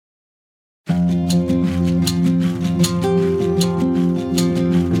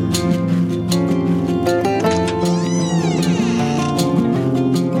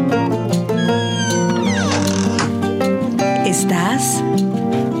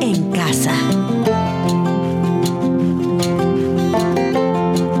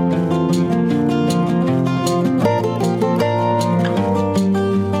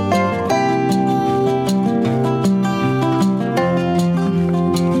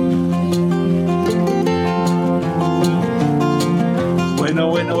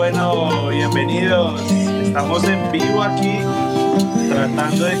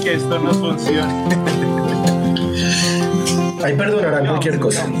tratando de que esto no funcione. Ahí perdonarán cualquier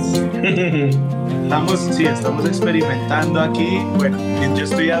cosa. Estamos experimentando aquí. Bueno, yo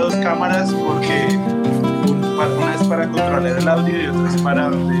estoy a 2 cámaras porque una es para controlar el audio y otra es para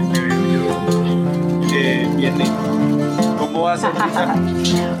donde me veo yo. Bien, ¿cómo vas, Sandrita?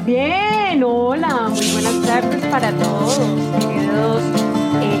 Bien, hola, muy buenas tardes para todos, queridos,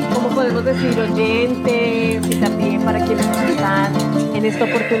 ¿cómo podemos decir? Oyentes, y también para quienes nos están en esta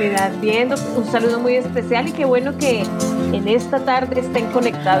oportunidad viendo. Un saludo muy especial y qué bueno que en esta tarde estén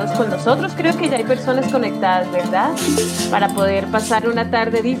conectados con nosotros. Creo que ya hay personas conectadas, ¿verdad? Para poder pasar una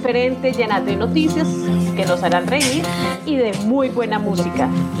tarde diferente, llena de noticias que nos harán reír y de muy buena música.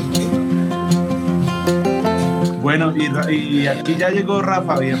 Bueno, y aquí ya llegó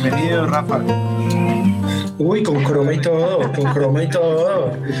Rafa. Bienvenido, Rafa. Uy, con croma y todo.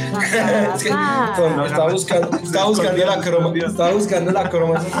 Es que, estaba buscando la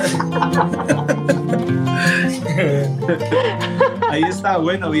croma. Ahí está,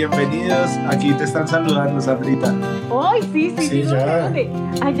 bueno, bienvenidos. Aquí te están saludando, Sandrita. ¡Ay, sí! Ya.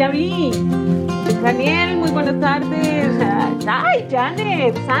 ¡Ay, ya vi! Daniel, muy buenas tardes. ¡Ay,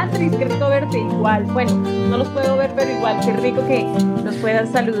 Janet! Sandris, qué rico verte igual. Bueno, no los puedo ver, pero igual, qué rico que nos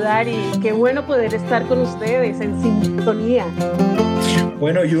puedan saludar y qué bueno poder estar con ustedes en sintonía.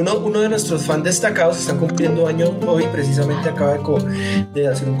 Bueno, y uno de nuestros fans destacados está cumpliendo años hoy, precisamente acaba de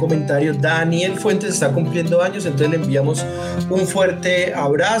hacer un comentario. Daniel Fuentes está cumpliendo años, entonces le enviamos un fuerte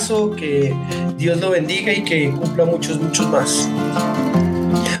abrazo, que Dios lo bendiga y que cumpla muchos más.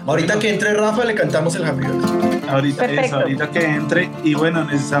 Ahorita que entre Rafa le cantamos el Happy Birthday. Ahorita que entre. Y bueno,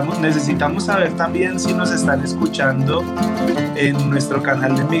 necesitamos saber también si nos están escuchando en nuestro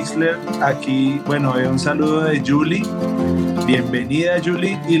canal de Mixler. Aquí, bueno, un saludo de Julie. Bienvenida,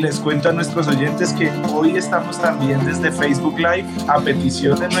 Julie, y les cuento a nuestros oyentes que hoy estamos también desde Facebook Live a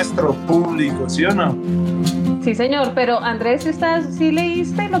petición de nuestro público, ¿sí o no? Sí, señor, pero Andrés, ¿sí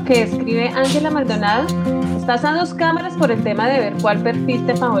leíste lo que escribe Ángela Maldonado? Estás a 2 cámaras por el tema de ver cuál perfil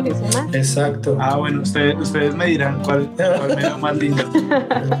te favorece más. Exacto. Bueno, ustedes me dirán cuál me da más lindo.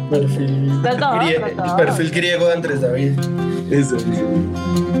 Perfil griego de Andrés David. Eso.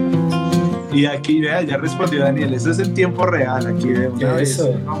 Y aquí, vea, ya respondió Daniel, eso es en tiempo real, aquí de una vez.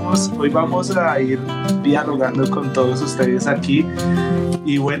 Hoy vamos a ir dialogando con todos ustedes aquí.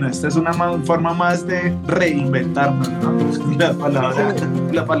 Y bueno, esta es una forma más de reinventarnos, ¿no?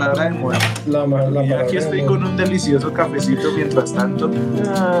 La palabra de moda. Y aquí estoy con un delicioso cafecito mientras tanto.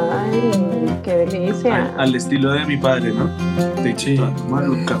 Ay, qué delicia. Al estilo de mi padre, ¿no? De sí. Tomar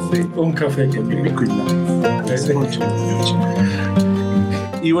un café. Un café que rico.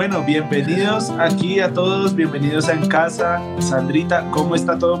 Y bueno, bienvenidos aquí a todos, bienvenidos a En Casa. Sandrita, ¿cómo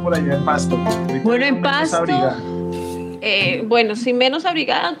está todo por allá en Pasto? Bueno, en Pasto, bueno, sí, menos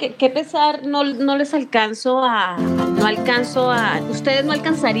abrigada, qué pesar, no alcanzo a, ustedes no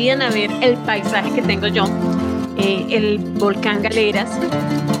alcanzarían a ver el paisaje que tengo yo. El volcán Galeras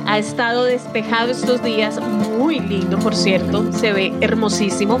ha estado despejado estos días, muy lindo, por cierto, se ve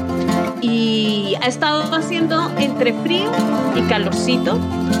hermosísimo, y ha estado haciendo entre frío y calorcito.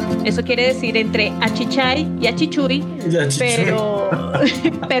 Eso quiere decir entre achichay y achichuy,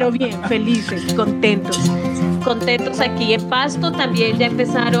 pero bien, felices, contentos aquí en Pasto. También ya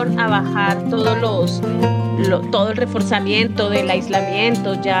empezaron a bajar todo el reforzamiento del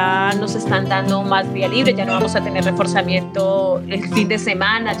aislamiento, ya nos están dando más vía libre, ya no vamos a tener reforzamiento el fin de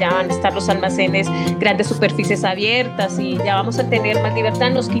semana, ya van a estar los almacenes, grandes superficies abiertas y ya vamos a tener más libertad.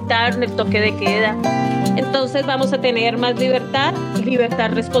 Nos quitaron el toque de queda, entonces vamos a tener más libertad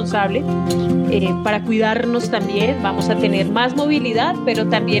responsable para cuidarnos también. Vamos a tener más movilidad, pero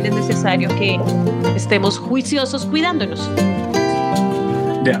también es necesario que estemos juiciosos cuidándonos.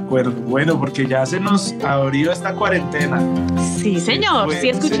 De acuerdo, bueno, porque ya se nos abrió esta cuarentena. Sí, señor, sí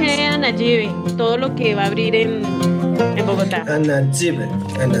escuché a Nayibe, todo lo que va a abrir en Bogotá. Nayibe.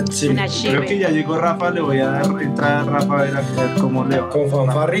 Creo que ya llegó Rafa, le voy a dar entrada a Rafa a ver cómo le va. Con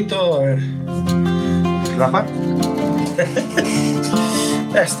fanfarrito, a ver. ¿Rafa?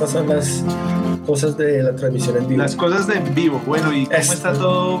 Estas son las cosas de la transmisión en vivo. Las cosas de en vivo. Bueno, ¿y cómo está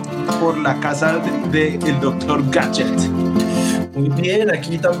todo por la casa del doctor Gadget? Muy bien,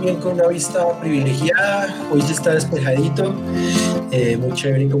 aquí también con una vista privilegiada. Hoy sí está despejadito, muy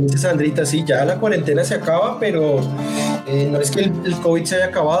chévere. Como dice Sandrita, sí, ya la cuarentena se acaba, pero no es que el COVID se haya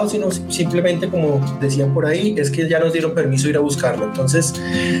acabado, sino simplemente, como decían por ahí, es que ya nos dieron permiso de ir a buscarlo. Entonces,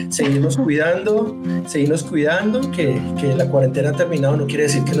 seguirnos cuidando, que la cuarentena ha terminado no quiere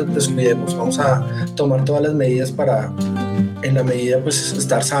decir que nos descuidemos. Vamos a tomar todas las medidas para, en la medida, pues,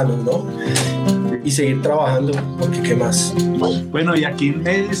 estar sanos, ¿no? y seguir trabajando, porque qué más. Bueno, y aquí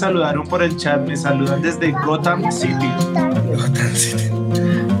me saludaron por el chat, me saludan desde Gotham City.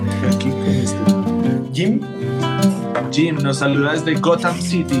 Aquí con Jim nos saluda desde Gotham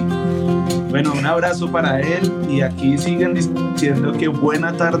City. Bueno, un abrazo para él, y aquí siguen diciendo que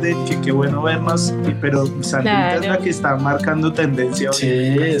buena tarde, que qué bueno vernos, pero Sandrita es la que está marcando tendencia hoy. Sí,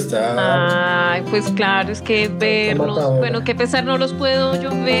 está. Ay, pues claro, es que verlos, bueno, qué pesar no los puedo yo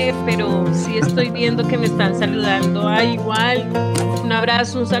ver, pero sí estoy viendo que me están saludando. Ay, igual, un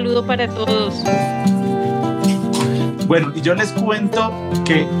abrazo, un saludo para todos. Bueno, y yo les cuento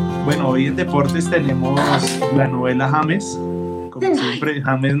que, bueno, hoy en Deportes tenemos la novela James. Como siempre,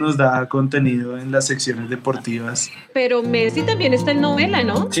 James nos da contenido en las secciones deportivas. Pero Messi también está en novela,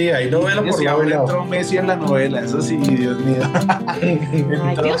 ¿no? Sí, hay novela por ahora entró Messi en la novela, eso sí, Dios mío.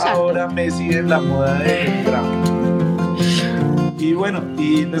 Entró ahora Messi en la moda de drama. Y bueno,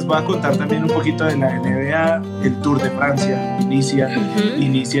 y les voy a contar también un poquito de la NBA. El Tour de Francia inicia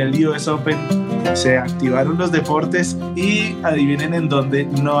el US Open, se activaron los deportes y adivinen en dónde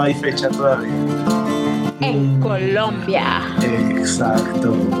no hay fecha todavía. En Colombia.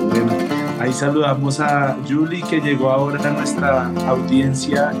 Exacto. Bueno, ahí saludamos a Julie, que llegó ahora a nuestra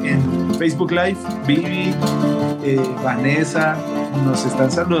audiencia en Facebook Live. Vivi, Vanessa, nos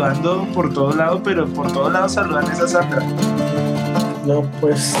están saludando por todo lado, pero por todos lados saludan a esa Sandra. No,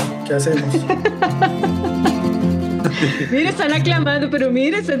 pues, ¿qué hacemos? Mire, están aclamando, pero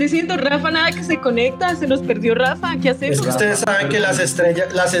mire, están diciendo Rafa, nada que se conecta, se nos perdió Rafa, ¿qué hacemos? Es que ustedes saben que las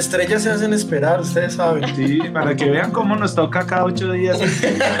estrellas se hacen esperar, ustedes saben. Sí, para que vean cómo nos toca cada 8 días. No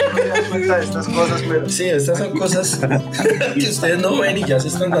se dan cuenta de estas cosas, pero... Sí, estas son cosas que ustedes no ven y ya se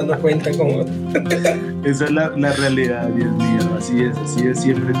están dando cuenta como... Esa es la realidad, Dios mío, así es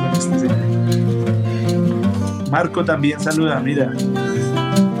siempre con este señor. Marco también saluda, mira.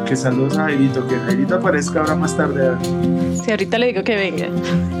 Que saludos a Jairito, que Jairito aparezca ahora más tarde. Sí, ahorita le digo que venga.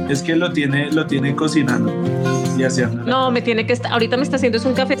 Es que lo tiene cocinando y haciendo. No, me tiene que estar, ahorita me está haciendo es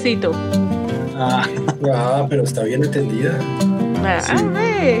un cafecito. Pero está bien entendida. Sí.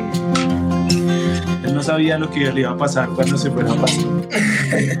 Él no sabía lo que le iba a pasar cuando se fuera a Pasto.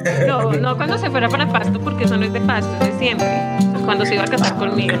 No cuando se fuera para Pasto, porque eso no es de Pasto, es de siempre. Cuando se iba a casar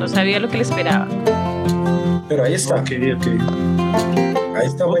conmigo, no sabía lo que le esperaba. Pero ahí está. Ok. Ahí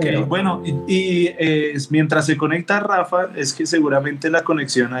está. Bueno, y mientras se conecta Rafa, es que seguramente la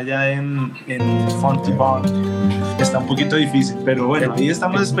conexión allá en Fontibon está un poquito difícil, pero bueno, ahí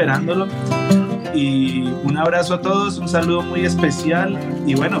estamos esperándolo. Y un abrazo a todos, un saludo muy especial,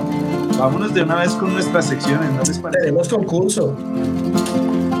 y bueno, vámonos de una vez con nuestras secciones, ¿no les parece? Tenemos concurso.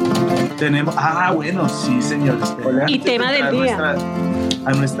 Bueno, sí, señores. Y tema del día.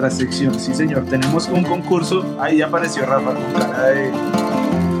 A nuestra sección, sí, señor. Tenemos un concurso. Ahí apareció Rafa con cara de...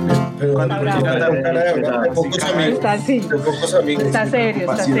 Cuando me llega la cara de pocos amigos. Está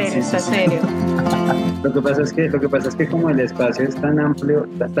serio. Lo que pasa es que como el espacio es tan amplio,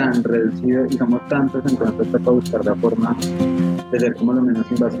 tan reducido y somos tantos, entonces toca buscar la forma de ser como lo menos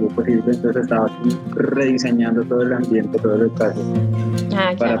invasivo posible. Entonces estaba aquí rediseñando todo el ambiente, todo el espacio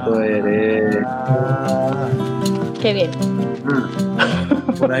para poder... Qué bien.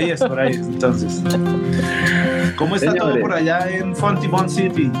 Por ahí es, entonces. ¿Cómo está todo por allá en Fontibon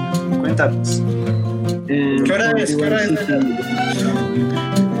City? Cuéntanos. ¿Qué hora es allá?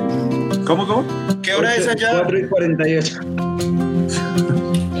 ¿Cómo? ¿Qué hora es allá? 4:48.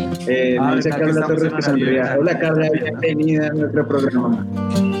 Me dice Carla Torres que sonría. Hola Carla, bienvenida a nuestro programa.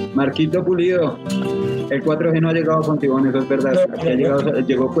 Marquito Pulido, el 4G no ha llegado a Fontibón, eso es verdad.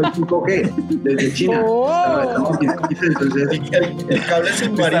 Llegó fue el 5G desde China. Estamos entonces el cable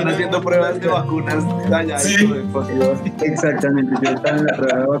submarino. Están haciendo pruebas de vacunas allá en Fontibón. Exactamente, yo estaba en la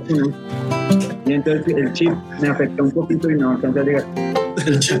prueba de vacunas. Y entonces el chip me afectó un poquito y no alcanza a llegar.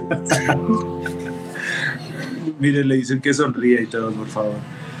 El chip. Mire, le dicen que sonríe y todo, por favor.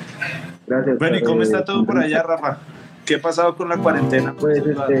 Gracias. Bueno, ¿y cómo está todo por allá, Rafa? ¿Qué ha pasado con la cuarentena? Pues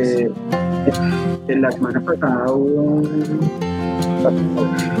en la semana pasada hubo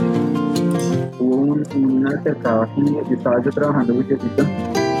un altercado aquí. Yo estaba trabajando muchísimo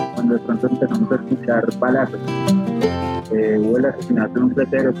cuando de pronto empezamos a escuchar balazos. Hubo el asesinato de un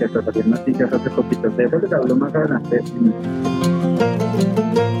fletero que hasta salió noticias hace poquito. De eso les hablo más adelante.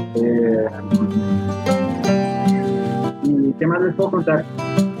 ¿Y qué más les puedo contar?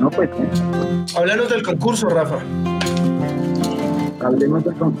 No, pues. Háblanos del concurso, Rafa. Hablemos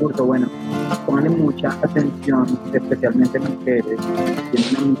del concurso. Bueno, pónganle mucha atención, especialmente mujeres.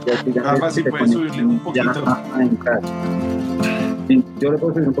 Tienen una iniciativa Rafa, si puedes subirle un poquito. En Casa. Sí, ¿yo le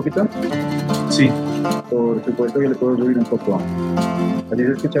puedo subir un poquito? Sí. Por supuesto que le puedo subir un poco. ¿Así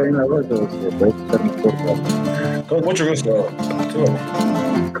se escucha bien la voz o se puede escuchar mejor? Con mucho gusto.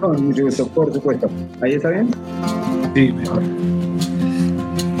 Con mucho gusto, por supuesto. ¿Ahí está bien? Sí, mejor.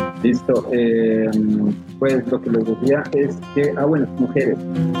 Listo. Pues lo que les decía es que, bueno, mujeres,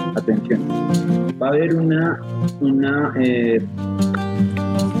 atención. Va a haber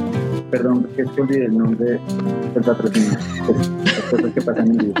perdón, que es que olvidé el nombre del patrocinio. Las cosas que pasan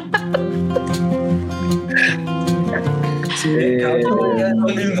en vivo. Sí, lo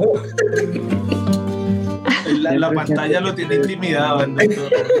mismo. La pantalla lo tiene intimidado. El doctor.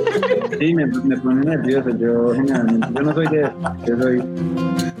 Sí, me pone nervioso. Yo generalmente, yo no soy de eso.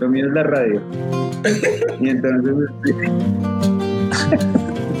 Lo mío es la radio. Y entonces,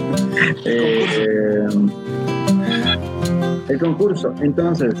 el concurso,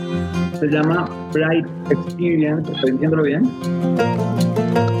 entonces, se llama Pride Experience. ¿Estoy diciéndolo bien?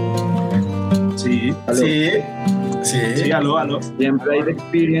 Sí. ¿Aló? Sí, aló. Y en Pride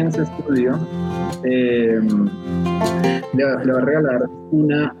Experience Studio le va a regalar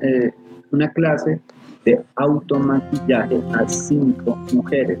una clase de automaquillaje a 5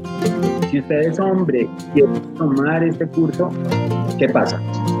 mujeres. Si usted es hombre y quiere tomar este curso, ¿qué pasa?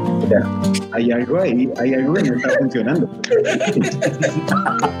 O sea, hay algo ahí, hay algo que no está funcionando.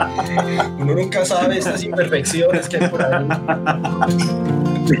 Uno nunca sabe estas imperfecciones que hay por ahí.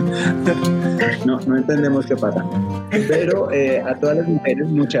 No entendemos qué pasa. Pero a todas las mujeres,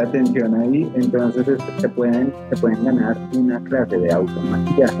 mucha atención ahí. Entonces se pueden ganar una clase de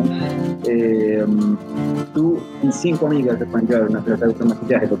automaquillaje. Tú y 5 amigas se pueden llevar una clase de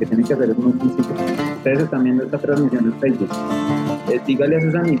automaquillaje. Lo que tienen que hacer es muy sencillo. Ustedes están viendo esta transmisión en Facebook. Dígale a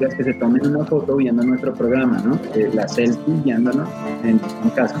sus amigas que se tomen una foto viendo nuestro programa, ¿no? La selfie guiándonos en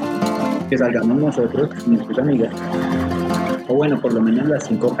casa. Que salgamos nosotros y sus amigas. O bueno, por lo menos las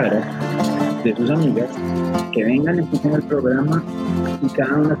 5 caras de sus amigas, que vengan, escuchen el programa y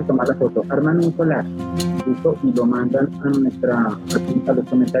cada una se toma la foto, arman un collage, ¿listo? Y lo mandan a los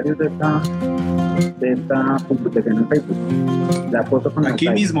comentarios de esta publicación en Facebook. La foto con aquí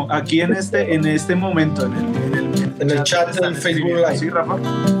mismo, aquí en este momento, en el chat del Facebook Live. ¿Sí, Rafa?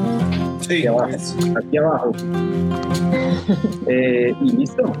 Sí, aquí abajo. Y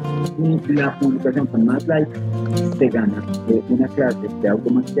listo. Y la publicación con más likes se gana una clase de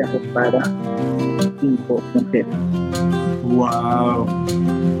automaquillaje para 5 mujeres. Wow.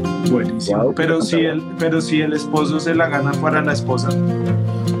 Buenísimo. Wow, pero si el esposo se la gana para la esposa.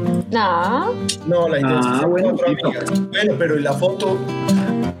 No, la idea es que bueno, 4 amigas. Bueno, pero ¿y la foto?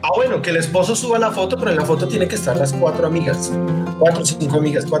 Bueno, que el esposo suba la foto, pero en la foto tienen que estar las 4 amigas. 4 o 5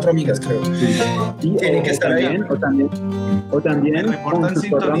 amigas, 4 amigas creo. Sí, tienen que estar también, ahí. O también con sus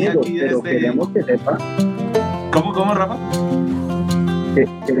 4 amigos, pero queremos que sepa. ¿Cómo, Rafa?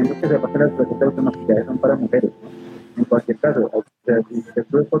 Queremos que sepa que las clases de automaquillaje son para mujeres, ¿no? En cualquier caso, o sea, si usted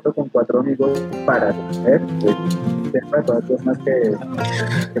sube foto con 4 amigos para mujer, pues sepa de todas formas que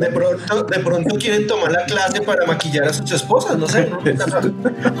de pronto quieren tomar la clase para maquillar a sus esposas, no sé.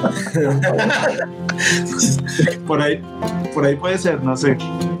 Por ahí puede ser, no sé.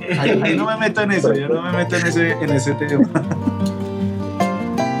 Ahí no me meto en eso, yo no me meto en ese tema.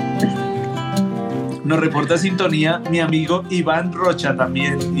 Nos reporta sintonía mi amigo Iván Rocha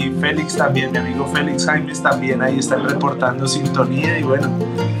también, y Félix también, mi amigo Félix Jaimes también, ahí están reportando sintonía. Y bueno,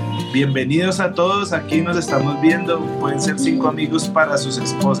 bienvenidos a todos, aquí nos estamos viendo, pueden ser 5 amigos para sus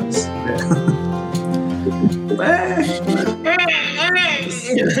esposas.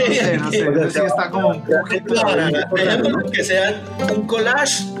 No sé si está como un poquito. Que sean un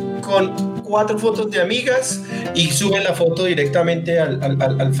collage con 4 fotos de amigas y suben la foto directamente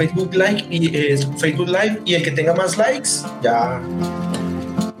al Facebook Live y el que tenga más likes ya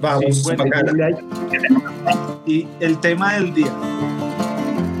vamos. Sí, bueno, y el tema del día.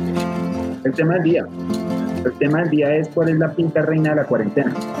 El tema del día es cuál es la pinta reina de la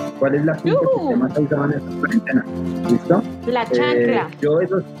cuarentena. ¿Cuál es la pinta que usted más ha usado en esta cuarentena? ¿Listo? La chancla.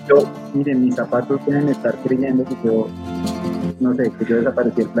 Miren, mis zapatos deben estar creyendo que yo, no sé, que yo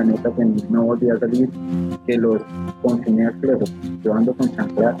desaparecí del planeta, que no volví a salir, que los confiné a closet. Yo ando con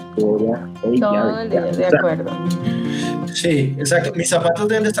chancla todo el día, de acuerdo. Sí, exacto. Mis zapatos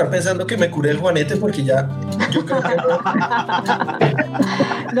deben de estar pensando que me curé el juanete porque ya, yo creo que no.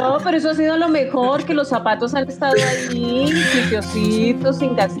 No, pero eso ha sido lo mejor, que los zapatos han estado ahí, limpiositos,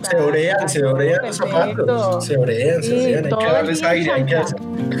 sin gastar. Se orean los zapatos. Se orean. Hay que darles aire, hay que hacer.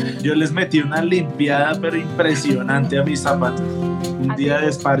 Yo les metí una limpiada, pero impresionante a mis zapatos. Un día de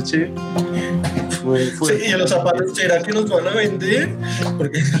desparche. Fue Sí, y los zapatos, ¿será que nos van a vender?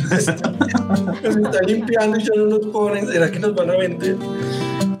 Porque nos están limpiando y ya no los ponen, ¿será que nos van a vender?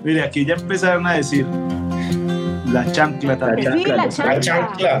 Mire, aquí ya empezaron a decir la chancla también. Sí, la La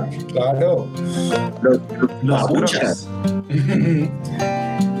chancla, claro. Los babuchas.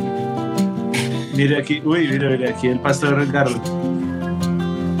 Mire aquí, mire aquí el pastor Ricardo.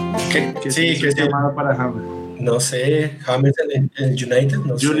 Que sí, es llamado para James. No sé, James en el United,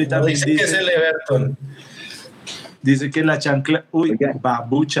 no Julie sé. también Dice que es el Everton. Dice que la chancla,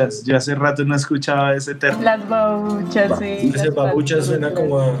 babuchas, yo hace rato no escuchaba ese término. Las babuchas, sí. Ese babuchas suena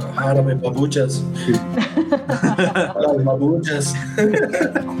como a árabe, babuchas. Las babuchas.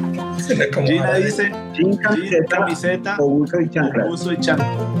 Suena como Gina árabe. dice, Sin camiseta, o uso y chancla. uso y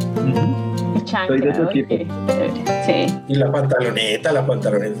chancla. Soy de su equipo. Sí. Y la pantaloneta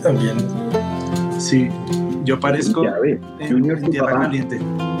también. Sí, yo parezco Ya ves, Junior, en tu tierra papá. caliente.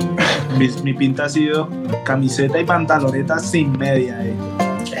 Mi pinta ha sido camiseta y pantaloneta sin media,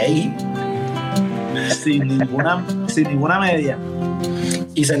 Ey. sin ninguna media.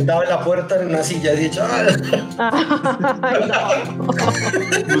 Y sentado en la puerta en una silla, así hecho. Ay, no.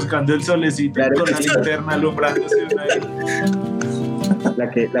 Buscando el solecito Claro con que la sí. linterna alumbrándose una ahí.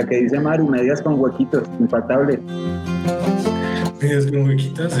 La que dice Maru, medias con huequitos, infaltable. Es como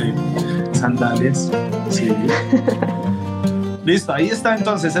huequito, sí. Sandalias. Sí. Listo, ahí está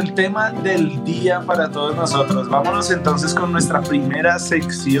entonces el tema del día para todos nosotros. Vámonos entonces con nuestra primera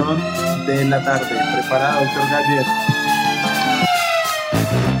sección de la tarde. ¿Preparado, doctor Galler?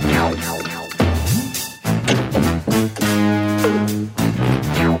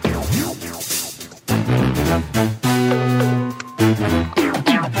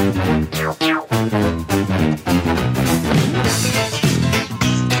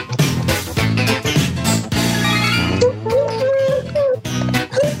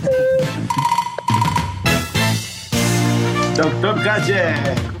 Doctor Galler,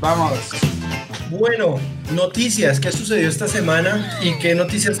 vamos. Bueno, noticias, ¿qué sucedió esta semana y qué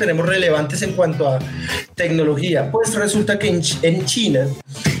noticias tenemos relevantes en cuanto a tecnología? Pues resulta que en China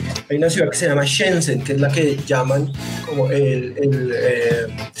hay una ciudad que se llama Shenzhen, que es la que llaman como el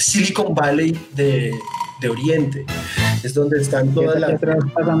Silicon Valley de Oriente. Es donde están todas las...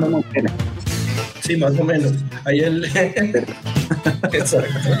 pasando Montera. Sí, más o menos. Ahí Exacto.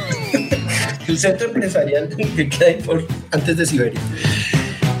 El centro empresarial que queda ahí antes de Siberia.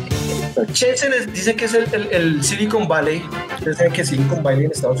 Shenzhen dice que es el Silicon Valley. Ustedes saben que Silicon Valley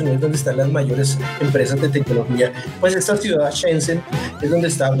en Estados Unidos es donde están las mayores empresas de tecnología. Pues esta ciudad, Shenzhen, es donde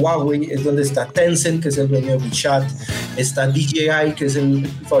está Huawei, es donde está Tencent, que es el dueño de WeChat, está DJI, que es el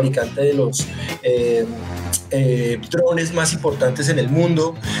fabricante de los drones más importantes en el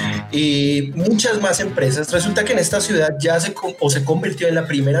mundo, y muchas más empresas. Resulta que en esta ciudad ya se convirtió en la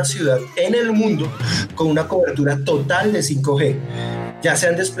primera ciudad en el mundo con una cobertura total de 5G. Ya se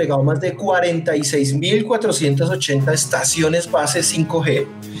han desplegado más de 46.480 estaciones base 5G,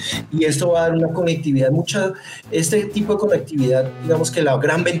 y esto va a dar una conectividad, este tipo de conectividad, digamos que la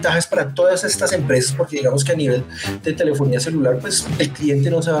gran ventaja es para todas estas empresas, porque digamos que a nivel de telefonía celular, pues el cliente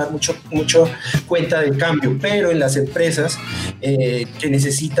no se va a dar mucho cuenta del cambio, pero en las empresas que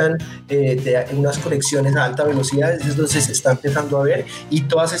necesitan de unas conexiones a alta velocidad es donde se está empezando a ver, y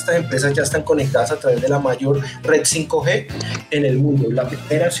todas estas empresas ya están conectadas a través de la mayor red 5G en el mundo, la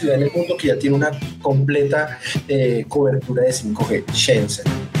primera ciudad en el mundo que ya tiene una completa cobertura de 5G, Shenzhen.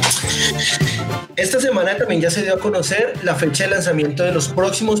 Esta semana también ya se dio a conocer la fecha de lanzamiento de los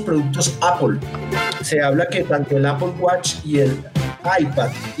próximos productos Apple. Se habla que tanto el Apple Watch y el iPad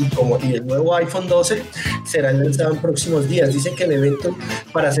y el nuevo iPhone 12 serán lanzados en próximos días. Dicen que el evento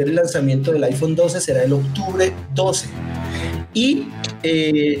para hacer el lanzamiento del iPhone 12 será el octubre 12. Y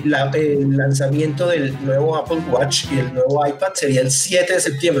el lanzamiento del nuevo Apple Watch y el nuevo iPad sería el 7 de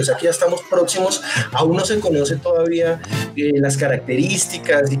septiembre. O sea que ya estamos próximos. Aún no se conoce todavía las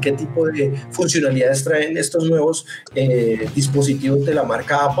características y qué tipo de funcionalidades traen estos nuevos dispositivos de la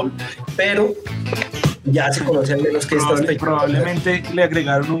marca Apple, pero ya se conoce al menos que estas fechas. Probablemente le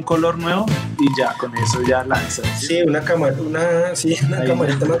agregaron un color nuevo y ya con eso ya lanzan. Sí, una camarita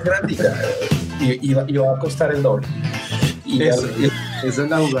más grande y va a costar el doble. Esa es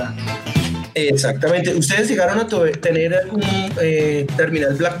la jugada. Exactamente. ¿Ustedes llegaron a tener algún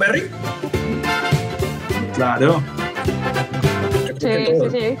terminal BlackBerry? Sí, Claro. sí.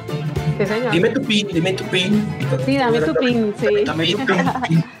 Sí, señor. Dime tu pin. Sí, dame tu pin, sí.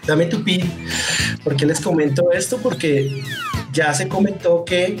 Dame tu pin. ¿Por qué les comento esto? Porque ya se comentó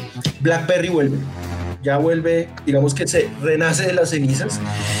que BlackBerry vuelve, digamos que se renace de las cenizas,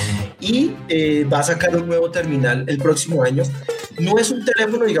 y va a sacar un nuevo terminal el próximo año No es un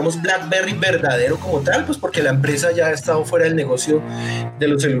teléfono, digamos, BlackBerry verdadero como tal, pues porque la empresa ya ha estado fuera del negocio de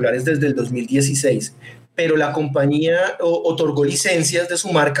los celulares desde el 2016. Pero la compañía otorgó licencias de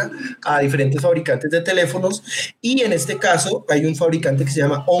su marca a diferentes fabricantes de teléfonos, y en este caso hay un fabricante que se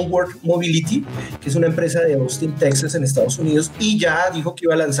llama Onward Mobility, que es una empresa de Austin, Texas, en Estados Unidos, y ya dijo que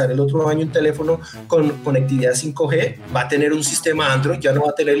iba a lanzar el otro año un teléfono con conectividad 5G, va a tener un sistema Android, ya no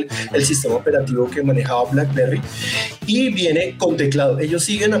va a tener el sistema operativo que manejaba BlackBerry, y viene con teclado. Ellos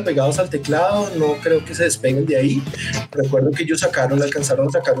siguen apegados al teclado, no creo que se despeguen de ahí. Recuerdo que ellos alcanzaron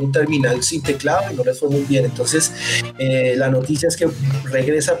a sacar un terminal sin teclado y no les fue muy bien. Entonces, la noticia es que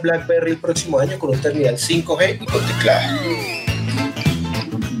regresa BlackBerry el próximo año con un terminal 5G y con teclado.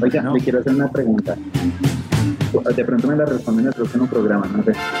 Oiga, le quiero hacer una pregunta. De pronto me la responden en el próximo programa, no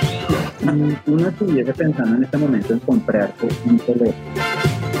sé. Si uno estuviese pensando en este momento en comprarse un teléfono,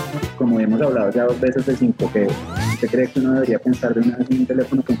 como hemos hablado ya 2 veces de 5G, ¿usted cree que uno debería pensar de una vez en un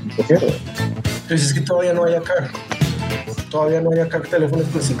teléfono con 5G? Pues es que todavía no hay acá. Teléfonos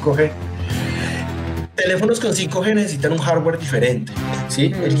con 5G. Teléfonos con 5G necesitan un hardware diferente,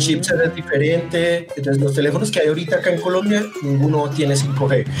 ¿sí? El chipset es diferente. Entonces, los teléfonos que hay ahorita acá en Colombia, ninguno tiene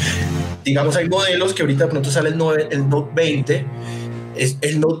 5G. Digamos, hay modelos que ahorita de pronto sale el Note 20.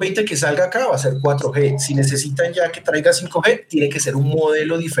 El Note 20 que salga acá va a ser 4G. Si necesitan ya que traiga 5G, tiene que ser un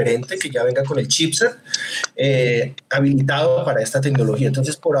modelo diferente que ya venga con el chipset habilitado para esta tecnología.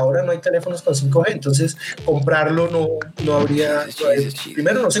 Entonces, por ahora no hay teléfonos con 5G. Entonces, comprarlo no habría...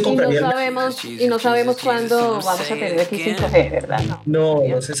 Primero, no se compraría. Y no sabemos cuándo vamos a tener aquí 5G, ¿verdad? No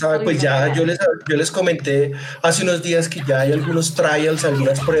se sabe. Pues ya yo les comenté hace unos días que ya hay algunos trials,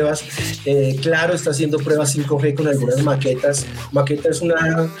 algunas pruebas. Claro, está haciendo pruebas 5G con algunas maquetas. Es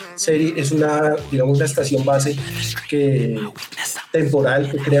una serie, digamos, una estación base temporal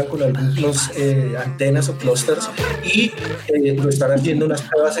que crea con algunos antenas o clusters, y lo están haciendo unas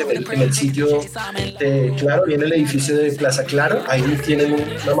pruebas en el sitio de Claro, viene el edificio de Plaza Claro, ahí tienen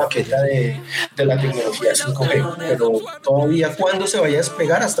una maqueta de la tecnología 5G, pero todavía cuando se vaya a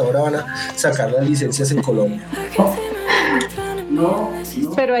despegar, hasta ahora van a sacar las licencias en Colombia.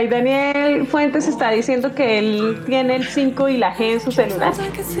 Pero ahí Daniel Fuentes está diciendo que él tiene el 5 y la G en su celular.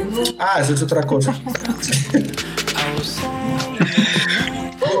 Eso es otra cosa.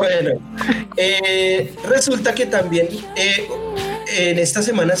 Bueno, resulta que también en esta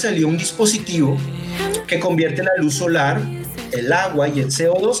semana salió un dispositivo que convierte la luz solar, el agua y el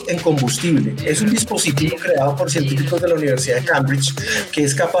CO2 en combustible. Es un dispositivo creado por científicos de la Universidad de Cambridge que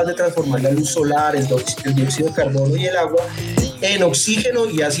es capaz de transformar la luz solar, el dióxido de carbono y el agua en oxígeno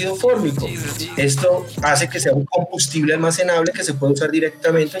y ácido fórmico. Esto hace que sea un combustible almacenable que se puede usar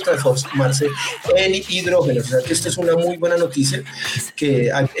directamente y transformarse en hidrógeno. O sea que esto es una muy buena noticia, que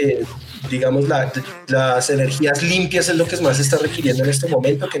digamos las energías limpias es lo que más se está requiriendo en este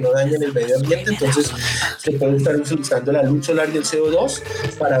momento, que no dañen el medio ambiente. Entonces se puede estar utilizando la luz solar y el CO2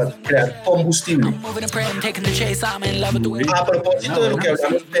 para crear combustible. A propósito de lo que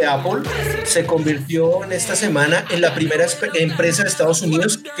hablamos de Apple, se convirtió en esta semana en la primera empresa de Estados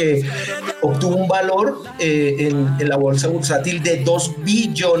Unidos que obtuvo un valor en la bolsa bursátil de $2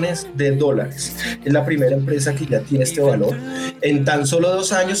 billones. Es la primera empresa que ya tiene este valor. En tan solo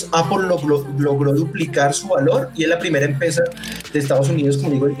 2 años, Apple logró duplicar su valor, y es la primera empresa de Estados Unidos,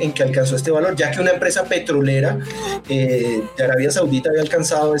 como digo, en que alcanzó este valor, ya que una empresa petrolera de Arabia Saudita había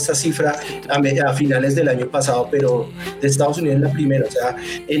alcanzado esta cifra a finales del año pasado, pero de Estados Unidos es la primera. O sea,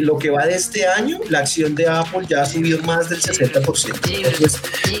 en lo que va de este año, la acción de Apple ya ha subido más del 60%. Entonces,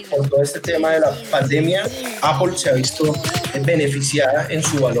 por todo este tema de la pandemia, Apple se ha visto beneficiada en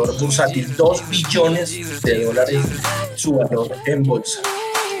su valor bursátil, $2 billones su valor en bolsa.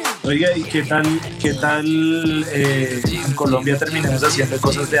 Oiga, ¿y qué tal en Colombia terminamos haciendo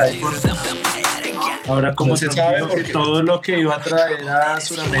cosas de iPhone? Ahora, como se sabe, porque todo lo que iba a traer a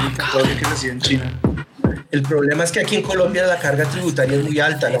Sudamérica, todo lo que se hacía en China. El problema es que aquí en Colombia la carga tributaria es muy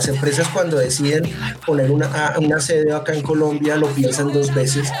alta. Las empresas, cuando deciden poner una sede acá en Colombia, lo piensan 2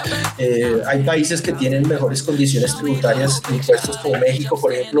 veces. Hay países que tienen mejores condiciones tributarias de impuestos, como México,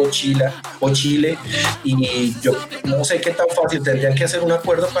 por ejemplo, Chile, y yo no sé qué tan fácil. Tendrían que hacer un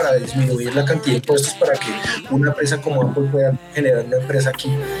acuerdo para disminuir la cantidad de impuestos para que una empresa como Apple pueda generar una empresa aquí.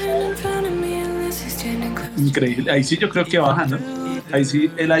 Increíble. Ahí sí yo creo que baja, ¿no? Ahí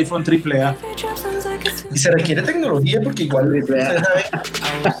sí el iPhone AAA. Y se requiere tecnología, porque igual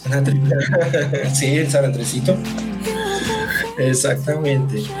sí, el San Andresito.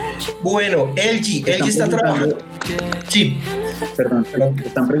 Exactamente. Bueno, LG está trabajando. Sí, Perdón,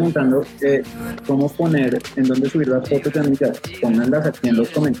 están preguntando cómo poner, en dónde subir las fotos de amigas. Pónganlas aquí en los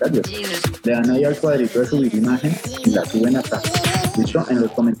comentarios. Le dan ahí al cuadrito de subir imagen y la suben acá. ¿Listo? En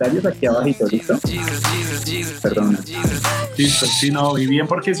los comentarios aquí abajito, ¿listo? Perdón. Listo, sí, no, y bien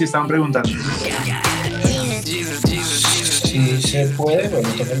porque sí estaban preguntando. Sí, se puede, bueno,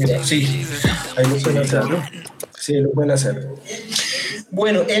 entonces mira, sí, ahí lo pueden hacer. Sí, lo pueden hacer.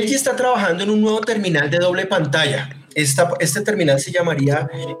 Bueno, LG está trabajando en un nuevo terminal de doble pantalla. Este terminal se llamaría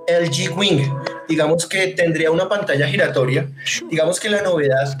LG Wing. Digamos que tendría una pantalla giratoria. Digamos que la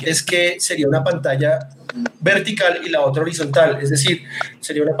novedad es que sería una pantalla vertical y la otra horizontal. Es decir,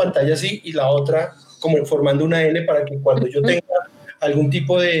 sería una pantalla así y la otra como formando una L para que cuando yo tenga algún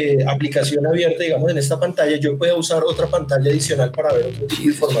tipo de aplicación abierta, digamos, en esta pantalla, yo pueda usar otra pantalla adicional para ver otro tipo de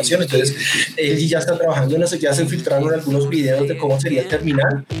información. Entonces, él ya está trabajando en eso, ya se filtraron algunos videos de cómo sería el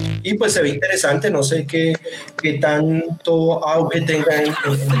terminal y pues se ve interesante, no sé qué tanto auge tenga en el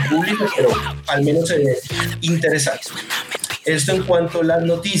público, pero al menos se ve interesante. Esto en cuanto a las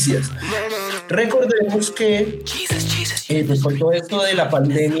noticias. Recordemos que pues con todo esto de la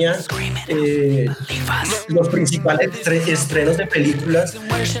pandemia, los principales estrenos de películas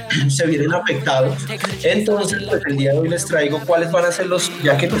se vienen afectados. Entonces, pues el día de hoy les traigo cuáles van a ser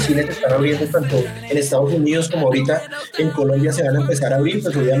ya que los cines están abriendo tanto en Estados Unidos como ahorita en Colombia se van a empezar a abrir,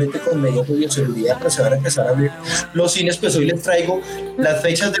 pues obviamente con medidas de bioseguridad, pues se van a empezar a abrir los cines. Pues hoy les traigo las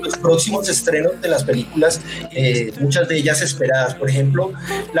fechas de los próximos estrenos de las películas, muchas de ellas esperadas. Por ejemplo,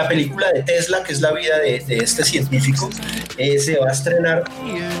 la película de Tesla, que es la vida de este científico, se va a estrenar,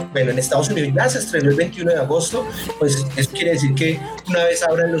 bueno, en Estados Unidos ya se estrenó el 21 de agosto, pues eso quiere decir que una vez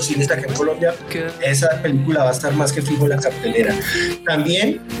abran los cines acá en Colombia, esa película va a estar más que fijo en la cartelera.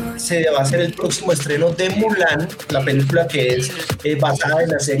 También se va a hacer el próximo estreno de Mulan, la película que es basada en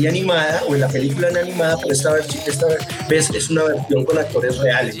la serie animada o en la película animada, pero esta vez es una versión con actores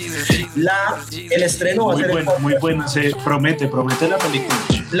reales. El estreno va a ser muy bueno, se promete la película.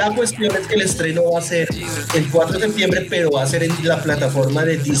 La cuestión es que el estreno va a ser el 4 de septiembre, pero va a ser en la plataforma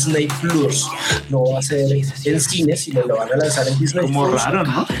de Disney Plus. No va a ser en cines, sino lo van a lanzar en Disney Plus. Como raro,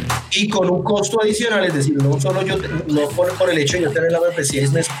 ¿no? Y con un costo adicional, es decir, no solo yo, no por el hecho de yo tener la membresía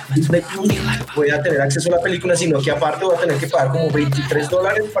Disney Plus, voy a tener acceso a la película, sino que aparte voy a tener que pagar como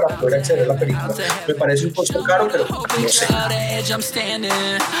 $23 para poder acceder a la película. Me parece un costo caro, pero no sé.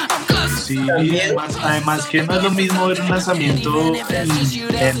 Sí, además que no es lo mismo ver un lanzamiento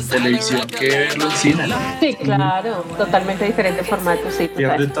en televisión que verlo en cine, ¿no? Sí, claro, totalmente diferente formato, sí.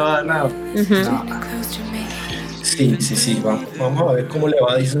 Pierde toda la... Sí, vamos a ver cómo le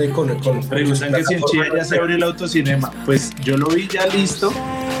va a Disney con preguntan que si en Chile ya se abrió el autocinema. Pues yo lo vi ya listo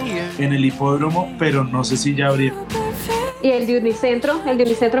en el hipódromo, pero no sé si ya abrió. ¿Y el de Unicentro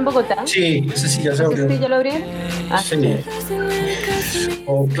en Bogotá? Sí, ese sí ya se abrió. ¿Sí ya lo abrieron? Sí.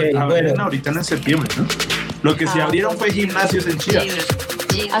 Ok, bueno. Ahorita en septiembre, ¿no? Lo que sí abrieron fue gimnasios en Chile.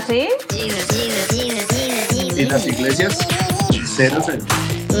 ¿Ah, sí? Y las iglesias, cero.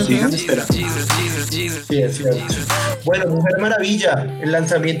 Sigan esperando. Sí, es cierto. Bueno, Mujer Maravilla, el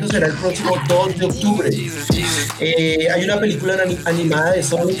lanzamiento será el próximo 2 de octubre. Hay una película animada de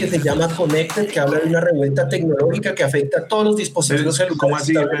Sony que se llama Connected, que habla de una revuelta tecnológica que afecta a todos los dispositivos celulares. ¿Cómo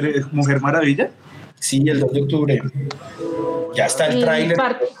así? ¿Mujer Maravilla? Sí, el 2 de octubre. Ya está el tráiler.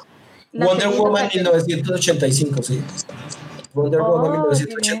 Wonder Woman 1985, sí. Wonder Woman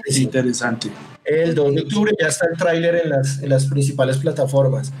 1985. Interesante. El 2 de octubre ya está el tráiler en las principales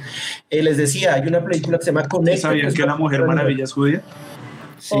plataformas. Les decía, hay una película que se llama Connect. ¿Sabían que la Mujer Maravilla es judía?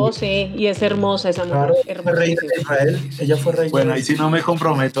 Sí. Oh, sí, y es hermosa esa mujer. Claro, fue reina de Israel. Ella fue reina. Bueno, ahí sí no me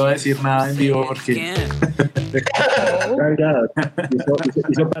comprometo a decir nada en vivo porque...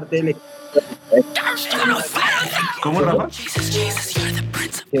 hizo parte del... ¿Cómo, Rafa?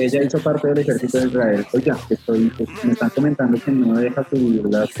 Que ella hizo parte del ejército de Israel. Oiga, me están comentando que no deja subir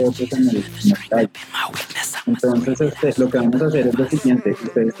las fotos en el site. Entonces, lo que vamos a hacer es lo siguiente: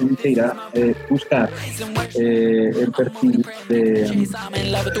 ustedes tienen que ir a buscar el perfil de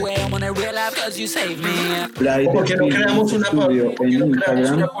 ¿Por qué no creamos una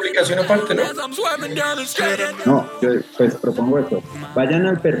publicación aparte, no? No, yo pues propongo esto. Vayan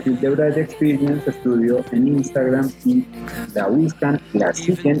al perfil de Bride Experience Studio en Instagram y la buscan, la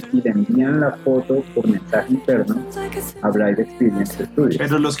siguen y le envían la foto por mensaje interno a Bride Experience Studio.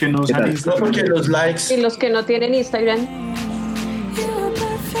 Pero los que no usan Instagram, no, porque los likes. Y los que no tienen Instagram.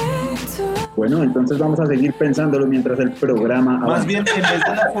 Bueno, entonces vamos a seguir pensándolo mientras el programa avanza. Más bien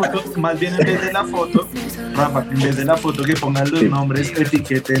en vez de la foto, Rafa, en vez de la foto que pongan los nombres,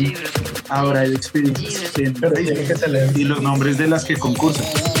 etiqueten a Bride Experience en Facebook y los nombres de las que concursan.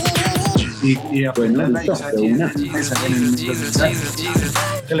 y apretan ahí, listo, de una. en el mensaje.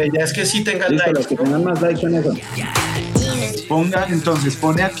 Que la idea es que sí tengan Listo, likes, los que ¿no? tengan más likes con eso.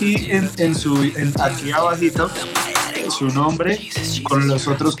 Pone aquí aquí abajito su nombre con los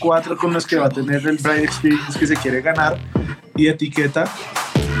otros 4 con los que va a tener el Bright Experience que se quiere ganar y etiqueta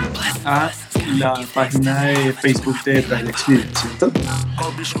a la página de Facebook de Bright Experience, ¿cierto?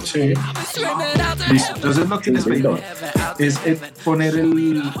 Sí. Listo. Entonces lo que les pedimos es poner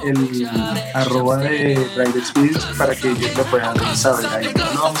el arroba de Bright Experience para que ellos lo puedan saber ahí.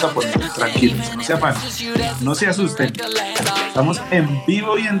 No lo vamos a poner, tranquilos, no se afanen, no se asusten. Estamos en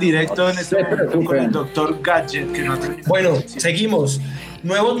vivo y en directo en este momento con el Dr. Gadget que no tenemos. Bueno, seguimos.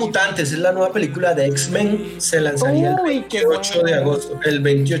 Nuevos Mutantes es la nueva película de X-Men. Se lanzaría el 28 de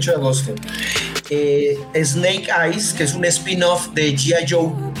agosto. Snake Eyes, que es un spin-off de G.I.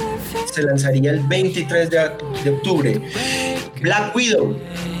 Joe, se lanzaría el 23 de octubre. Black Widow,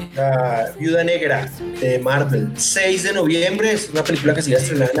 la Viuda Negra de Marvel, 6 de noviembre. Es una película que se iba a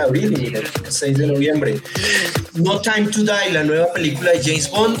estrenar en abril y miren, 6 de noviembre. No Time to Die, la nueva película de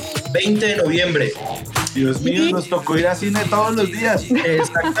James Bond, 20 de noviembre. Dios mío, nos tocó ir a cine todos los días.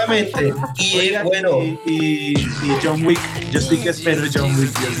 Exactamente. Y Oiga, bueno, y John Wick, yo sí que espero John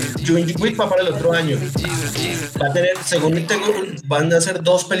Wick, Dios mío. John Wick va para el otro año. Va a tener, según tengo, van a ser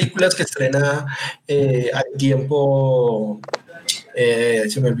 2 películas que estrena al tiempo.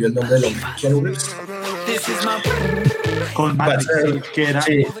 Se me olvidó el nombre del hombre. Keanu Reeves. Con Matrix, que era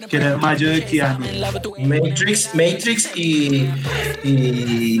el mayo de Keanu. Matrix y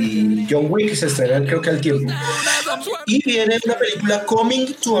John Wick se estrenan creo que al tiempo. Y viene una película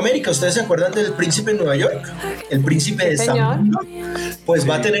Coming to America. ¿Ustedes se acuerdan del Príncipe de Nueva York? El Príncipe de Estambul. Pues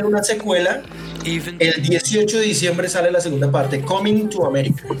va a tener una secuela. El 18 de diciembre sale la segunda parte, Coming to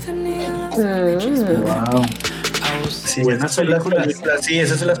America. Wow. Sí,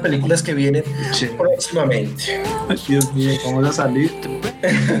 esas son las películas que vienen próximamente. Dios mío, ¿cómo va a salir?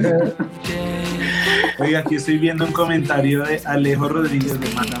 Oiga, aquí estoy viendo un comentario de Alejo Rodríguez. Le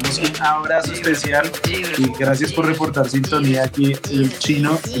mandamos un abrazo especial y gracias por reportar sintonía aquí. El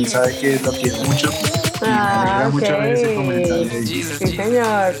chino, él sabe que lo quiere mucho. Y me alegra mucho ver ese comentario. Sí,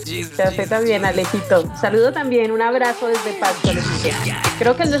 señor. Ya sé también, Alejito. Saludo también, un abrazo desde Pacho.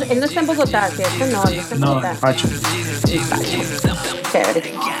 Creo que él no está en Bogotá, ¿cierto? No, él está en Bogotá. No, Pacho.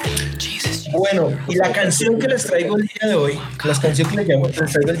 Chévere. Bueno, y la canción que les traigo el día de hoy,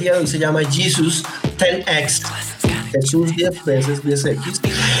 se llama Jesus 10X. Jesús 10 veces 10X,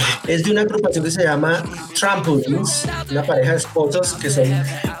 es de una agrupación que se llama Trampolines, una pareja de esposos que son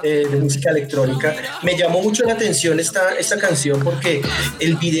de música electrónica. Me llamó mucho la atención esta canción porque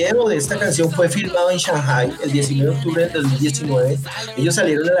el video de esta canción fue filmado en Shanghai el 19 de octubre del 2019. Ellos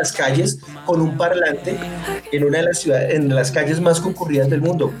salieron a las calles con un parlante en una de las ciudades, en las calles más concurridas del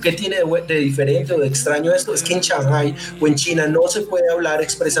mundo. ¿Qué tiene de diferente o de extraño esto? Es que en Shanghai o en China no se puede hablar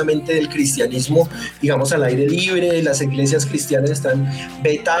expresamente del cristianismo, digamos, al aire libre. Las iglesias cristianas están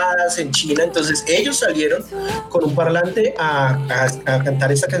vetadas en China, entonces ellos salieron con un parlante a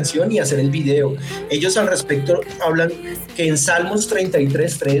cantar esta canción y hacer el video. Ellos al respecto hablan que en Salmos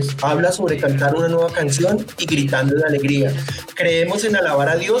 33:3 habla sobre cantar una nueva canción y gritando de alegría. Creemos en alabar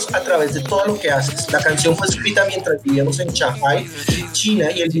a Dios a través de todo lo que haces. La canción fue escrita mientras vivíamos en Shanghai,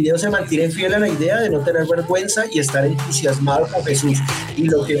 China, y el video se mantiene fiel a la idea de no tener vergüenza y estar entusiasmado con Jesús y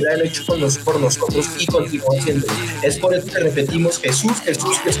lo que Él ha hecho por nosotros y continúa haciendo. Es por eso que repetimos Jesús,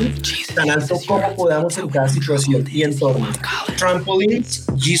 Jesús, Jesús, tan alto como podamos en cada situación y entorno. Trampolines,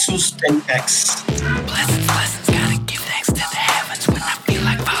 Jesus 10X.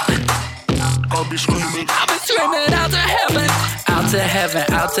 I'll be screaming out to heaven, out to heaven,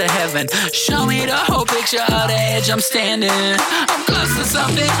 out to heaven. Show me the whole picture of the edge I'm standing. I'm close to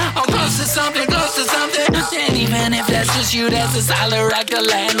something, I'm close to something, close to something. And even if that's just you, that's a solid rock to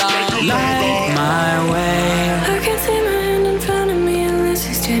land on. Light my way. I can't see my hand in front of me unless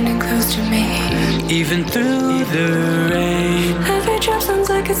he's standing close to me. Even through the rain, Every drop sounds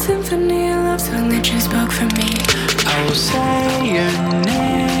like a symphony, a love song that you spoke for me. I will say your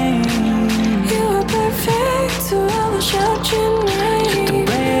name. Perfect, so I will shout your name At the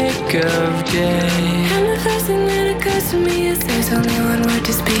break of day. And the first thing that occurs to me is there's only one word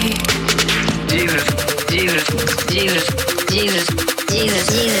to speak. Jesus, Jesus, Jesus, Jesus, Jesus, Jesus,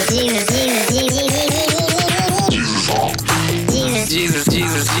 Jesus, Jesus, Jesus,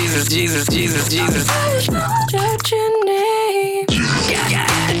 Jesus, Jesus, Jesus, Jesus, Jesus. I will shout your name.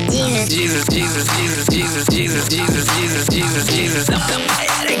 Jesus, Jesus, Jesus, Jesus, Jesus, Jesus, Jesus, Jesus, Jesus.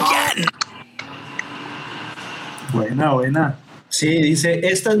 Buena. Sí, dice,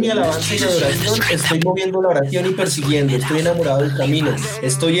 esta es mi alabanza y mi adoración, estoy moviendo la oración y persiguiendo, estoy enamorado del camino,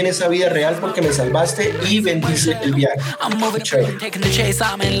 estoy en esa vida real porque me salvaste y bendice el viaje. Chévere.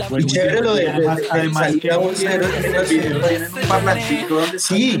 Y chévere lo de además salir que a un cero. tienen un parlantico donde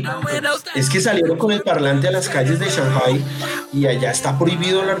Sí, es que salieron con el parlante a las calles de Shanghai y allá está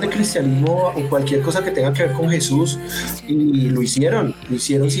prohibido hablar de cristianismo o cualquier cosa que tenga que ver con Jesús y lo hicieron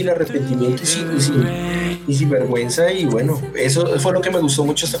sin arrepentimiento y sin vergüenza y bueno, eso fue lo que me gustó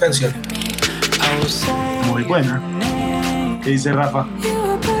mucho esta canción. muy buena. ¿Qué dice Rafa?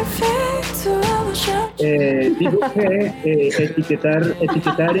 Digo que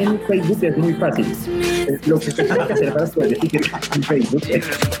etiquetar en Facebook es muy fácil. Lo que usted tiene que hacer para poder etiquetar en Facebook es...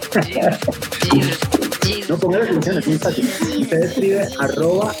 No, ponga la atención, es muy fácil. Usted escribe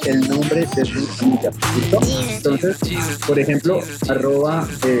el nombre de su amiga, ¿listo? Entonces, por ejemplo,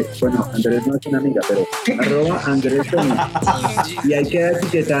 Andrés no es una amiga, pero @Andrés Tony. Y ahí queda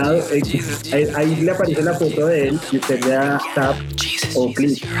etiquetado, ahí le aparece la foto de él y usted le da tap o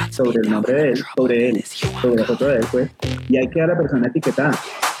clic sobre el nombre de él, sobre la foto de él, pues, y ahí queda la persona etiquetada.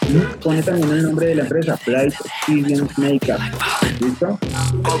 Y pone también el nombre de la empresa, Bright Experience Makeup. ¿Listo?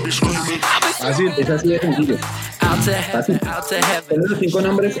 Fácil. Es así de sencillo. Fácil. Solo los 5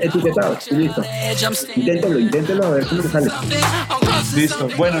 nombres etiquetados y listo. Inténtelo a ver cómo sale. Listo.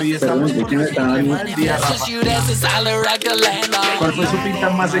 Bueno, y esta día, Rafa. ¿Cuál fue su pinta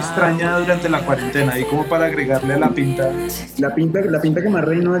más extraña durante la cuarentena? Y como para agregarle a la pinta. La pinta que más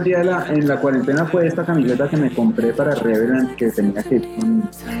reinó el día en la cuarentena fue esta camiseta que me compré para Reverend, que tenía que ir con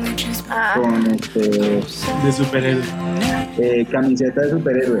de superhéroe. Camiseta de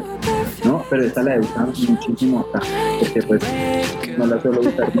superhéroe, ¿no? Pero esta la he usado muchísimo acá, porque pues no la suelo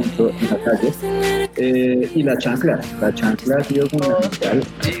usar mucho en la calle. Y la chancla ha sido fundamental.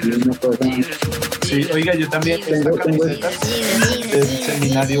 Una cosa. Sí, oiga, yo también tengo camisetas del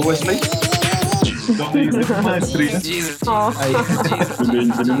seminario Wesley, donde dice maestría. Ahí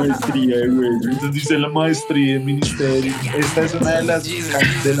dice la maestría de Wesley, donde dice la maestría del ministerio. Esta es una de las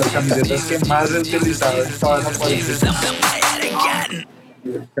camisetas que más he utilizado en toda la cuarentena.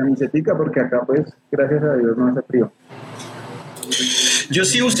 Camisetica, porque acá pues gracias a Dios no hace frío. Yo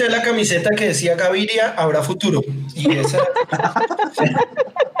sí usé la camiseta que decía Gaviria, habrá futuro. Y esa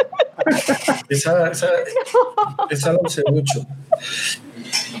la usé mucho.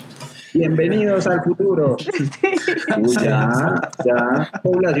 Bienvenidos al futuro. Ya,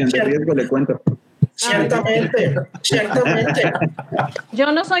 población de riesgo, le cuento. Ciertamente.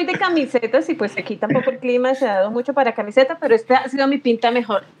 Yo no soy de camisetas y pues aquí tampoco el clima se ha dado mucho para camiseta, pero esta ha sido mi pinta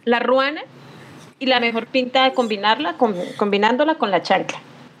mejor. La ruana y la mejor pinta de combinándola con la chancla.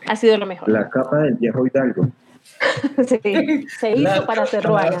 Ha sido lo mejor. La capa del viejo Hidalgo. Sí, se hizo para hacer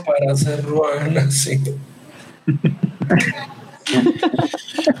ruana. Para hacer ruana, sí.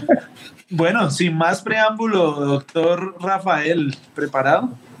 Bueno, sin más preámbulo, doctor Rafael, ¿preparado?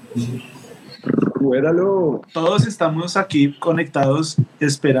 Ruédalo. Todos estamos aquí conectados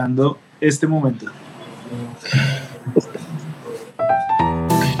esperando este momento.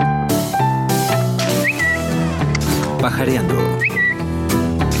 Pajareando.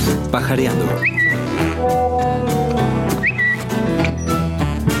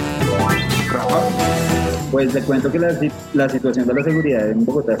 Pues le cuento que la situación de la seguridad en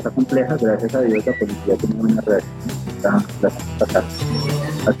Bogotá está compleja. Gracias a Dios la policía tiene buena reacción. Está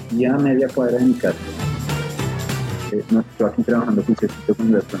aquí a media cuadra de mi casa. No estoy aquí trabajando juiciosito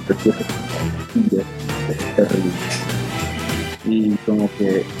con de pronto es terrible. Y como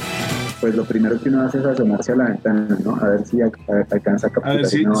que pues lo primero que uno hace es asomarse a la ventana, ¿no? A ver si alcanza a capturar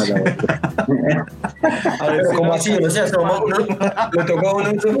una bala. A ver, ¿cómo así? No se asoma uno, le toca a uno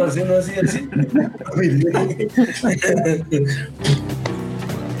asomarse uno así.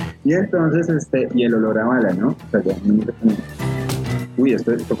 Y entonces, y el olor a bala, ¿no? O sea, ya uy,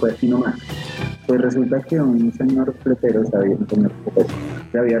 esto fue aquí nomás. Pues resulta que un señor fletero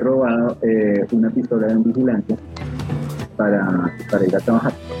se había robado una pistola de un vigilante para ir a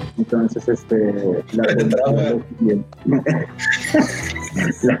trabajar. Entonces,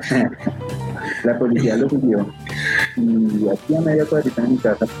 la policía lo siguió y aquí a media cuadrita de mi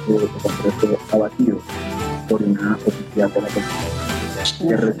casa fue abatido por una oficial de la policía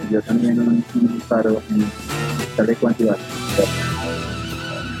que recibió también un disparo en tal de cuantidad.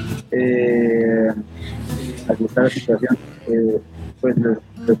 Aquí está la situación. Pues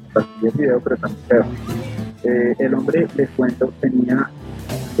les pasé el video, pero también feo. El hombre, les cuento, tenía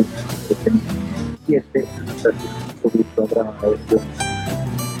 7 anotaciones.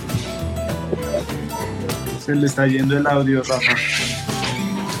 Se le está yendo el audio, Rafa.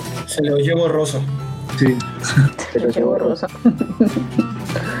 Se le oye borroso. Sí. Pero Qué borroso.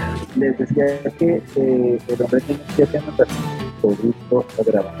 les decía que el hombre tiene 7 anotaciones por gusto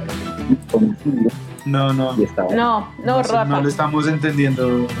agravado, homicidio, No, y estaba No, Rafa. no lo estamos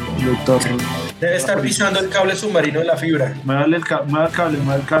entendiendo, doctor. Debe estar pisando el cable submarino de la fibra. Muévale el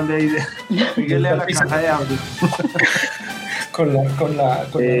cable ahí. Píguele a la caja de audio. Con la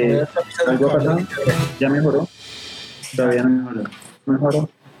rueda está pisando el ¿algo cable. pasó? ¿Ya mejoró? ¿Todavía no mejoró?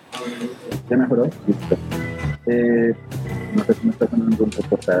 ¿Ya mejoró? Listo. No sé si me está sonando un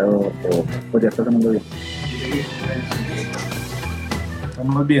reportador o ya está sonando bien.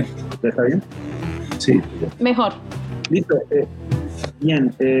 Estamos bien. ¿Ya está bien? Sí. Mejor. Listo.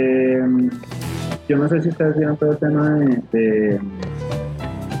 Bien. Yo no sé si ustedes vieron todo el tema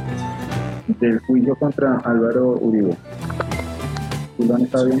del juicio contra Álvaro Uribe. ¿Sí lo han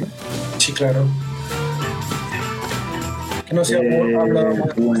estado viendo? Sí, claro. Que no se ha hablado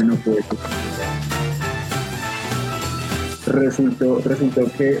más. Bueno, pues resultó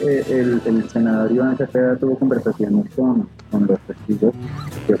que el senador Iván Cepeda tuvo conversaciones con los testigos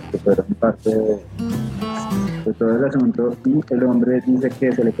que fueron parte de todo el asunto, y el hombre dice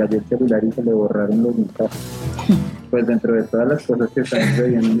que se le cayó el celular y se le borraron los mensajes. Pues dentro de todas las cosas que están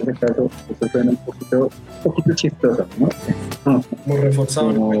sucediendo en ese caso, eso suena un poquito chistoso, ¿no? Como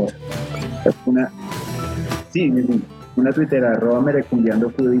reforzado. Como una tuitera,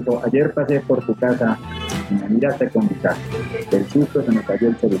 @merecumbiando, dijo: ayer pasé por tu casa y me miraste con mi casa. Del susto se me cayó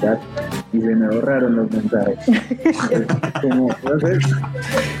el celular y se me borraron los mensajes. Como, no sé,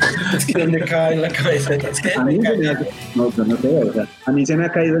 Es que no me cae en la cabeza. Es que a mí se me ha, no sé, o sea, a mí se me ha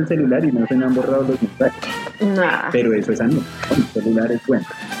caído el celular y no se me han borrado los mensajes. Nah. Pero eso es a mí, el celular es bueno.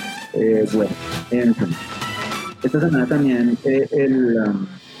 Bueno, en fin. Esta semana también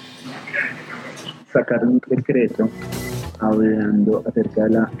sacaron un decreto hablando acerca de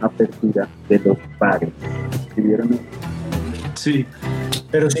la apertura de los bares. ¿Sí vieron eso? Sí.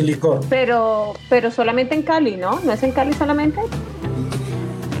 pero sin licor. Pero solamente en Cali, ¿no? ¿No es en Cali solamente?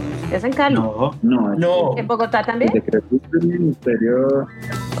 Es en Cali. No. ¿En Bogotá también? El decreto del ministerio.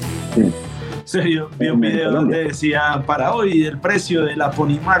 Sí. Sí, yo vi un video donde decía: para hoy el precio de la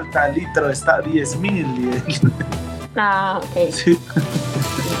ponimalta al litro está a 10.000. Ah, ok. Sí.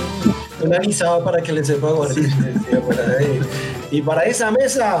 Un anisado para que le sepa gordito. Y para esa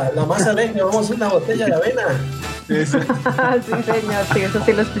mesa, la más alegre, vamos a una botella de avena. Sí, señor, sí, eso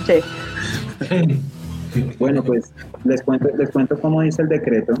sí lo escuché. Bueno, pues les cuento cómo dice el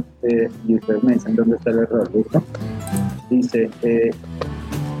decreto, y ustedes me dicen dónde está el error, ¿listo? Dice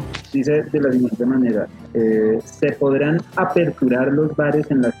de la siguiente manera: se podrán aperturar los bares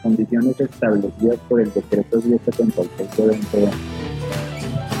en las condiciones establecidas por el decreto 1076 de 2020.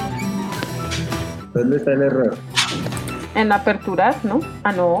 ¿Dónde está el error? En aperturar, ¿no?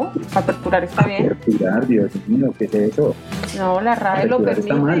 Ah, no, aperturar está bien. Aperturar, Dios mío, ¿qué es eso? No, la RAE lo Aperturar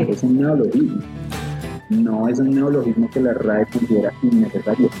está mal, permite. es un neologismo. No es un neologismo que la RAE considera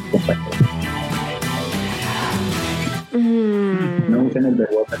innecesario, compañero. No usen el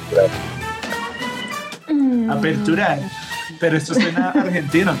verbo aperturar. Aperturar. Pero esto suena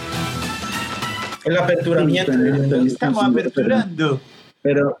argentino. El aperturamiento. Estamos aperturando.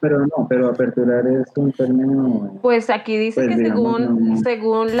 Pero aperturar es un término. Pues aquí dice Pues que digamos,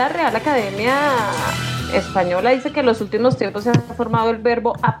 según la Real Academia Española, dice que en los últimos tiempos se ha formado el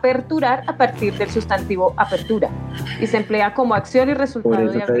verbo aperturar a partir del sustantivo apertura y se emplea como acción y Por resultado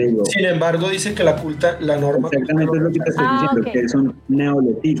eso de te digo. Sin embargo, dice que la norma. Exactamente es lo que te estoy diciendo, ok. que es un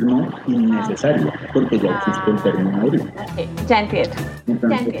neologismo innecesario, porque ya existe el término ahorita. Ok, ya entiendo.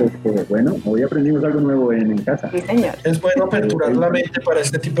 Entonces, pues, bueno, hoy aprendimos algo nuevo en casa. Sí, señor. Es bueno aperturar la mente para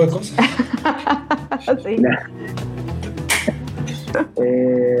este tipo de cosas. Sí.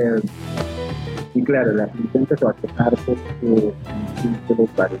 Y claro, la gente empezó a quejar porque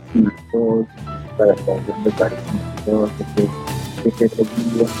los bares sin alcohol, para estar haciendo bares sin alcohol, que se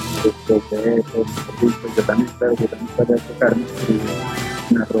seguían después de eso. Yo también estaba a quejarme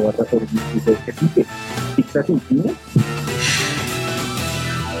y una roba razón y dice: ¿qué sigue? ¿Pizza sin cine?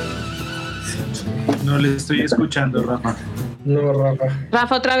 No le estoy escuchando, Rafa. No, Rafa.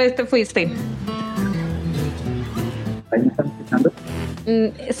 Rafa, otra vez te fuiste. ¿Ahí me están escuchando?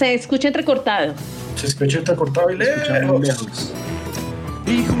 Se escucha entrecortado. Se escucha entrecortado y Escuchando lejos.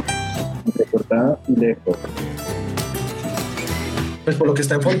 lejos. Recortado y lejos. Pues por lo que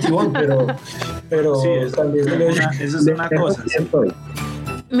está en Fontibón, pero Sí, eso también se le oye. es una Lejos cosa. sí estoy.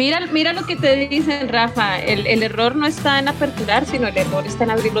 Mira lo que te dicen, Rafa. El error no está en aperturar, sino el error está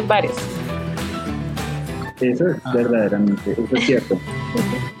en abrir los bares. Eso es verdaderamente, eso es cierto.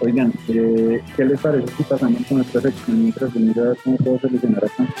 Oigan, ¿qué les parece si pasamos con esta sección mientras yo miro a ver cómo puedo solucionar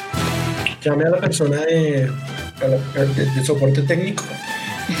acá? llame a la persona de soporte técnico.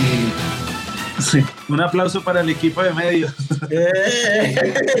 Sí. Un aplauso para el equipo de medios.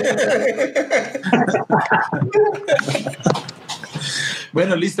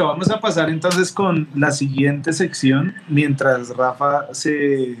 Bueno, listo, vamos a pasar entonces con la siguiente sección mientras Rafa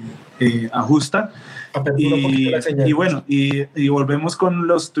se ajusta. Y bueno, y volvemos con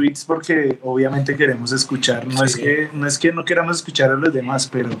los tweets porque obviamente queremos escuchar, no es que no queramos escuchar a los demás,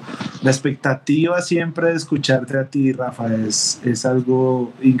 pero la expectativa siempre de escucharte a ti, Rafa, es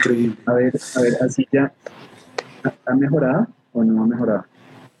algo increíble. A ver, así ya, ¿ha mejorado o no ha mejorado?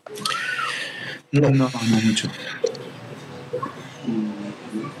 No mucho.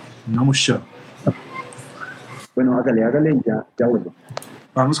 No mucho. Bueno, hágale y ya vuelvo.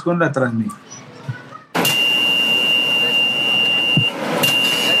 Vamos con la transmisión.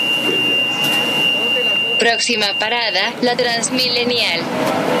 Próxima parada, la Transmilenial.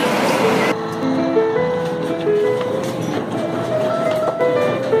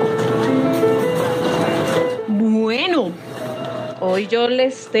 Bueno, hoy yo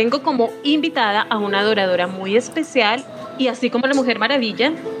les tengo como invitada a una adoradora muy especial y así como la Mujer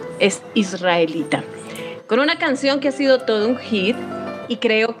Maravilla, es israelita. Con una canción que ha sido todo un hit y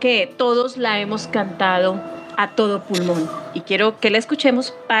creo que todos la hemos cantado a todo pulmón. Y quiero que la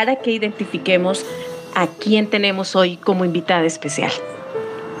escuchemos para que identifiquemos a quién tenemos hoy como invitada especial.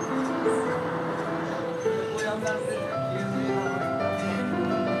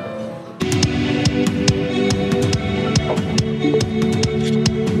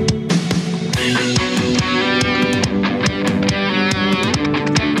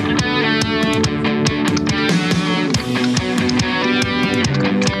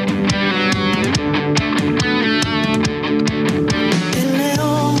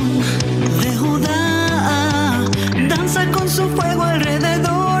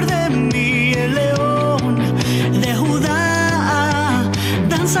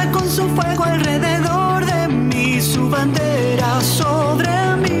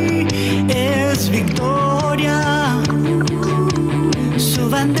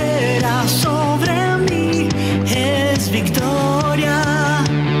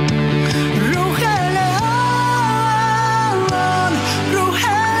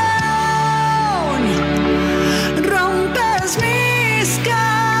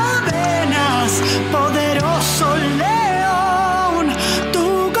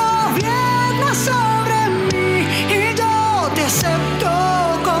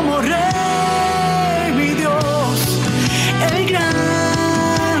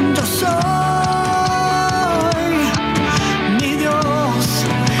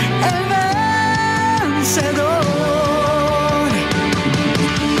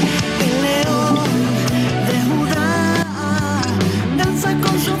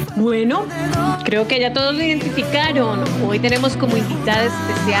 Bueno, creo que ya todos lo identificaron. Hoy tenemos como invitada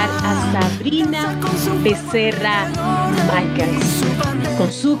especial a Sabrina Becerra Michaels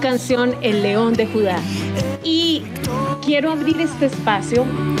con su canción El León de Judá. Y quiero abrir este espacio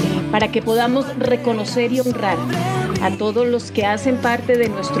para que podamos reconocer y honrar a todos los que hacen parte de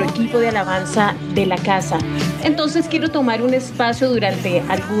nuestro equipo de alabanza de la casa. Entonces quiero tomar un espacio durante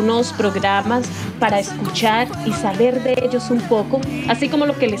algunos programas para escuchar y saber de ellos un poco, así como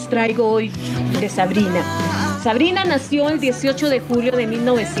lo que les traigo hoy de Sabrina. Sabrina nació el 18 de julio de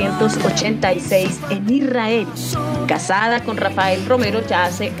 1986 en Israel, casada con Rafael Romero ya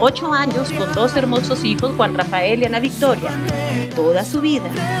hace 8 años con 2 hermosos hijos, Juan Rafael y Ana Victoria, toda su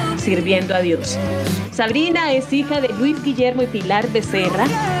vida sirviendo a Dios. Sabrina es hija de Luis Guillermo y Pilar Becerra.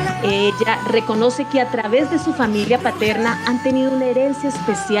 Ella reconoce que a través de su familia paterna han tenido una herencia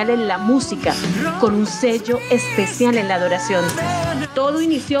especial en la música, con un sello especial en la adoración. Todo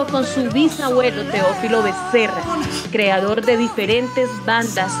inició con su bisabuelo Teófilo Becerra, creador de diferentes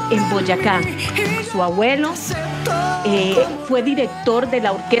bandas en Boyacá. Su abuelo fue director de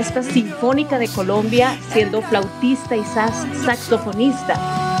la Orquesta Sinfónica de Colombia, siendo flautista y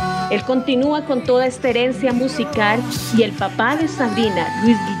saxofonista. Él continúa con toda esta herencia musical y el papá de Sabrina,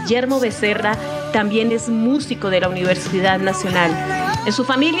 Luis Guillermo Becerra, también es músico de la Universidad Nacional. En su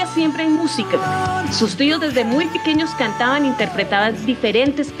familia siempre hay música. Sus tíos desde muy pequeños cantaban e interpretaban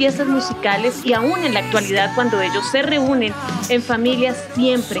diferentes piezas musicales y aún en la actualidad cuando ellos se reúnen en familia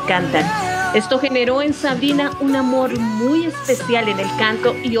siempre cantan. Esto generó en Sabrina un amor muy especial en el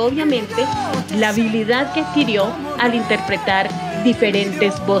canto y obviamente la habilidad que adquirió al interpretar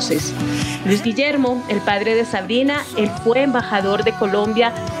diferentes voces. Luis Guillermo, el padre de Sabrina, él fue embajador de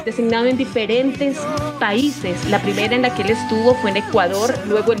Colombia, designado en diferentes países. La primera en la que él estuvo fue en Ecuador,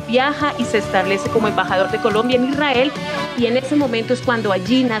 luego él viaja y se establece como embajador de Colombia en Israel y en ese momento es cuando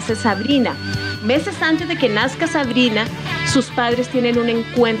allí nace Sabrina. Meses antes de que nazca Sabrina, sus padres tienen un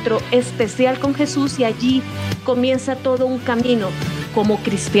encuentro especial con Jesús y allí comienza todo un camino como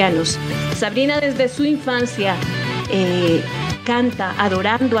cristianos. Sabrina desde su infancia canta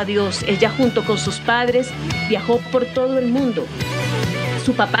adorando a Dios. Ella junto con sus padres viajó por todo el mundo.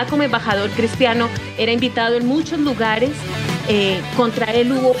 Su papá, como embajador cristiano, era invitado en muchos lugares. Contra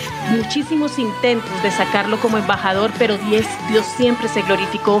él hubo muchísimos intentos de sacarlo como embajador, pero Dios siempre se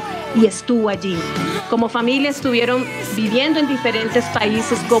glorificó y estuvo allí. Como familia estuvieron viviendo en diferentes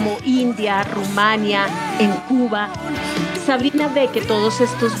países como India, Rumania, en Cuba. Sabrina ve que todos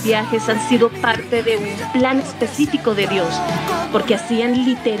estos viajes han sido parte de un plan específico de Dios, porque hacían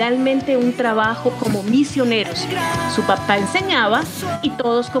literalmente un trabajo como misioneros. Su papá enseñaba y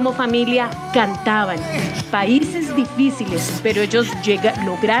todos como familia cantaban. Países difíciles, pero ellos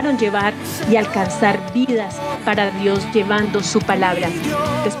lograron llevar y alcanzar vidas para Dios llevando su palabra.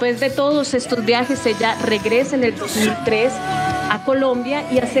 Después de todos estos viajes, ella regresa en el 2003 a Colombia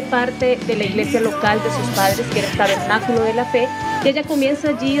y hace parte de la iglesia local de sus padres, que era el Tabernáculo de la Fe, y ella comienza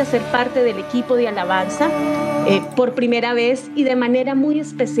allí a ser parte del equipo de alabanza por primera vez, y de manera muy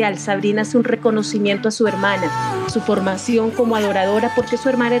especial Sabrina hace un reconocimiento a su hermana, su formación como adoradora, porque su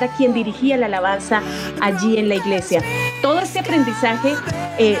hermana era quien dirigía la alabanza allí en la iglesia. Todo este aprendizaje,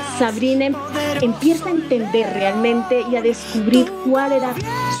 Sabrina empieza a entender realmente y a descubrir cuál era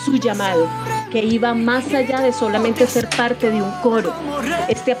su llamado, que iba más allá de solamente ser parte de un coro.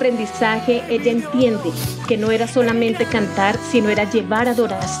 Este aprendizaje, ella entiende que no era solamente cantar, sino era llevar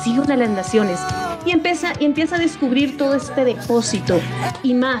adoración a las naciones. Y empieza a descubrir todo este depósito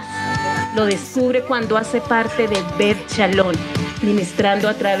y más. Lo descubre cuando hace parte de Beth Shalom, ministrando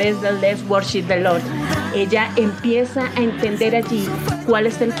a través del Let's Worship the Lord. Ella empieza a entender allí cuál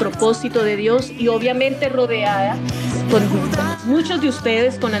es el propósito de Dios, y obviamente rodeada con muchos de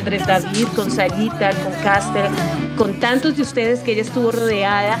ustedes, con Andrés David, con Sarita, con Caster, con tantos de ustedes que ella estuvo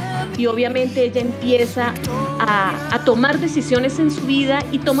rodeada, y obviamente ella empieza a tomar decisiones en su vida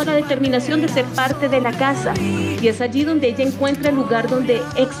y toma la determinación de ser parte de la casa, y es allí donde ella encuentra el lugar donde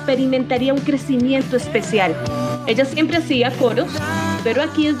experimentaría un crecimiento especial. Ella siempre hacía coros, pero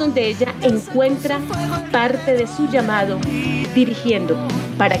aquí es donde ella encuentra parte de su llamado dirigiendo.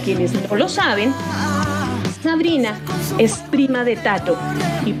 Para quienes no lo saben, Sabrina es prima de Tato,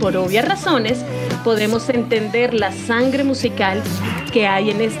 y por obvias razones podemos entender la sangre musical que hay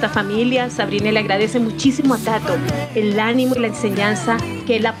en esta familia. Sabrina le agradece muchísimo a Tato el ánimo y la enseñanza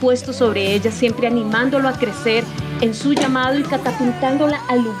que él ha puesto sobre ella, siempre animándolo a crecer en su llamado y catapultándola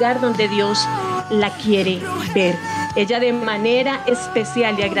al lugar donde Dios la quiere ver. Ella de manera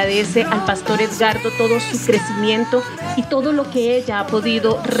especial le agradece al pastor Edgardo todo su crecimiento y todo lo que ella ha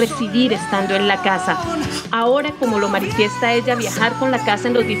podido recibir estando en la casa. Ahora, como lo manifiesta ella, viajar con la casa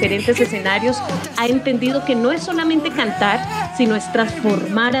en los diferentes escenarios, ha entendido que no es solamente cantar, sino es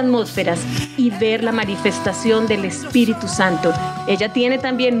transformar atmósferas y ver la manifestación del Espíritu Santo. Ella tiene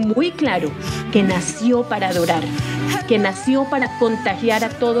también muy claro que nació para adorar, que nació para contagiar a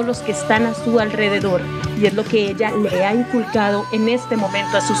todos los que están a su alrededor, y es lo que ella le ha inculcado en este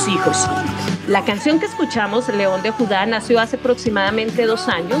momento a sus hijos. La canción que escuchamos, León de Judá, nació hace aproximadamente 2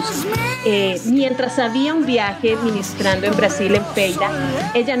 años, mientras había un viaje ministrando en Brasil, en Feira.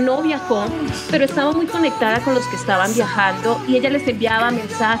 Ella no viajó, pero estaba muy conectada con los que estaban viajando, y ella les enviaba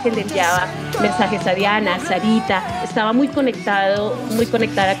mensajes, le enviaba mensajes a Diana, a Sarita, estaba muy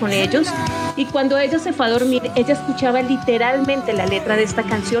conectada con ellos. Y cuando ella se fue a dormir, ella escuchaba literalmente la letra de esta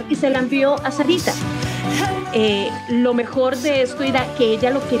canción y se la envió a Sarita. Lo mejor de esto era que ella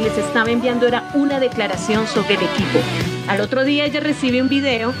lo que les estaba enviando era una declaración sobre el equipo. Al otro día ella recibe un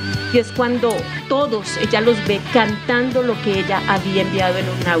video, y es cuando todos ella los ve cantando lo que ella había enviado en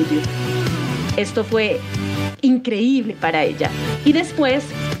un audio. Esto fue increíble para ella. Y después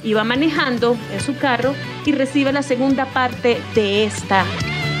iba manejando en su carro y recibe la segunda parte de esta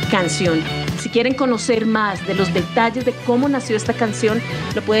canción. Si quieren conocer más de los detalles de cómo nació esta canción,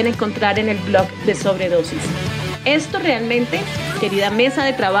 lo pueden encontrar en el blog de Sobredosis. Esto realmente, querida mesa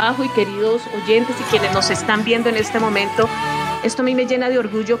de trabajo y queridos oyentes y quienes nos están viendo en este momento, esto a mí me llena de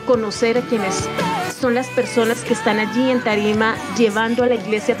orgullo conocer a quienes son las personas que están allí en tarima llevando a la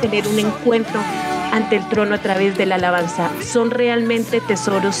iglesia a tener un encuentro ante el trono a través de la alabanza. Son realmente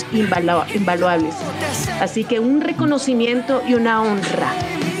tesoros invaluables. Así que un reconocimiento y una honra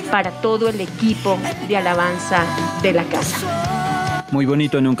para todo el equipo de alabanza de la casa. Muy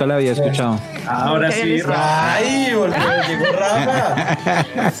bonito, nunca la había escuchado. Ahora sí, Rafa. ¡Ay! Llegó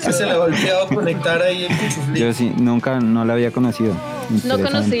Rafa. Es que se le ha olvidado conectar ahí el cuchuflí. Yo sí, no la había conocido. No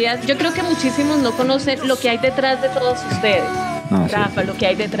conocías. Yo creo que muchísimos no conocen lo que hay detrás de todos ustedes. No, Rafa, sí. lo que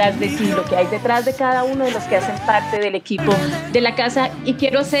hay detrás de ti, lo que hay detrás de cada uno de los que hacen parte del equipo de la casa. Y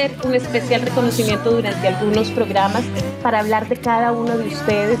quiero hacer un especial reconocimiento durante algunos programas para hablar de cada uno de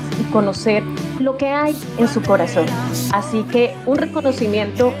ustedes y conocer lo que hay en su corazón. Así que un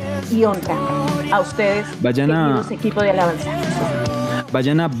reconocimiento y honra a ustedes, queridos equipo de alabanza.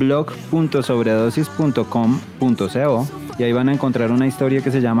 Vayan a blog.sobredosis.com.co y ahí van a encontrar una historia que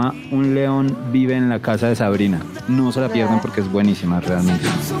se llama Un león vive en la casa de Sabrina. No se la pierdan porque es buenísima realmente.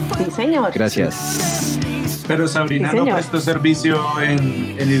 Sí, señor. Gracias. Pero Sabrina Sí, no señor. prestó servicio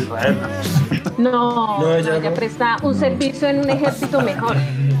en Israel, ¿no? No, ella ella no. presta un servicio en un ejército mejor.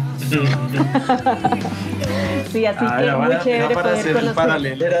 Sí, así que muy chévere para poder hacer el conocer.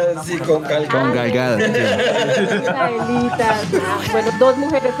 paralelo. Era así con calca. Con Gal Gadot, sí. Israelitas. Bueno, dos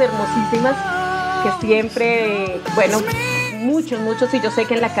mujeres hermosísimas que siempre, bueno, muchos, y yo sé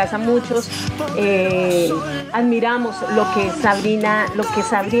que en la casa muchos admiramos lo que Sabrina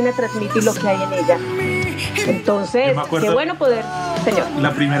transmite y lo que hay en ella. Entonces, Yo me acuerdo, qué bueno poder, señor.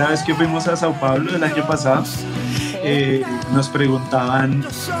 La primera vez que fuimos a Sao Paulo el año pasado, nos preguntaban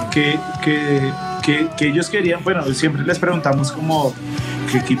que ellos querían, bueno, siempre les preguntamos como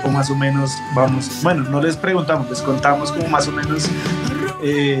qué equipo más o menos vamos, bueno, no les preguntamos, les contamos como más o menos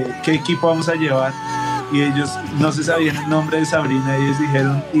qué equipo vamos a llevar, y ellos no se sabían el nombre de Sabrina y ellos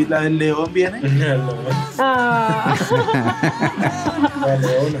dijeron, ¿y la del León viene? Ah. La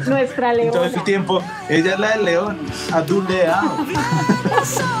leona. Nuestra Y todo leona. el tiempo, ella es la del León, aduleado.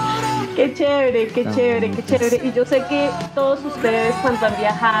 Qué chévere, qué chévere, qué chévere. Y yo sé que todos ustedes cuando han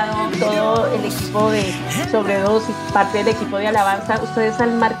viajado, todo el equipo de Sobredosis, parte del equipo de alabanza, ustedes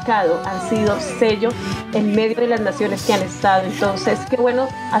han marcado, han sido sello en medio de las naciones que han estado. Entonces, qué bueno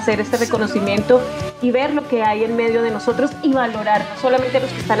hacer este reconocimiento y ver lo que hay en medio de nosotros y valorar, no solamente los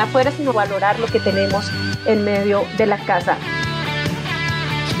que están afuera, sino valorar lo que tenemos en medio de la casa.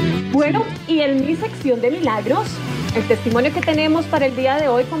 Bueno, y en mi sección de milagros, el testimonio que tenemos para el día de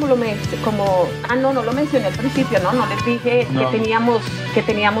hoy, no lo mencioné al principio, no les dije No. que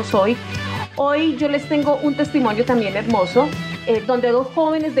teníamos hoy. Hoy yo les tengo un testimonio también hermoso, donde dos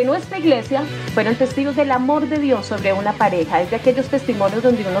jóvenes de nuestra iglesia fueron testigos del amor de Dios sobre una pareja. Es de aquellos testimonios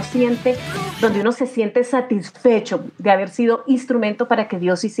donde uno se siente satisfecho de haber sido instrumento para que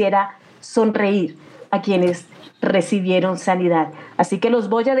Dios hiciera sonreír a quienes recibieron sanidad. Así que los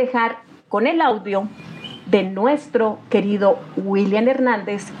voy a dejar con el audio de nuestro querido William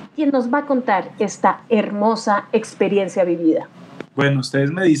Hernández, quien nos va a contar esta hermosa experiencia vivida. Bueno, ustedes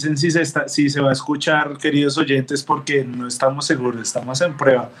me dicen si se va a escuchar, queridos oyentes, porque no estamos seguros, estamos en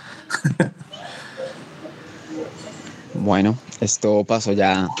prueba. Bueno, esto pasó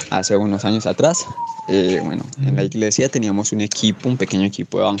ya hace unos años atrás. En la iglesia teníamos un pequeño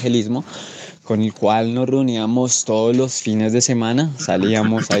equipo de evangelismo, con el cual nos reuníamos todos los fines de semana.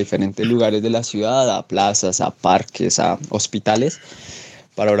 Salíamos a diferentes lugares de la ciudad, a plazas, a parques, a hospitales,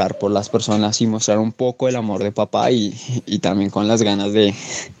 para orar por las personas y mostrar un poco el amor de papá y también con las ganas de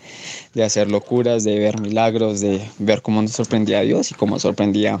hacer locuras, de ver milagros, de ver cómo nos sorprendía a Dios y cómo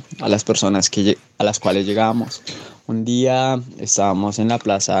sorprendía a las personas a las cuales llegábamos. Un día estábamos en la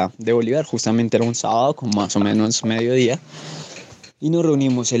plaza de Bolívar, justamente era un sábado, como más o menos mediodía, y nos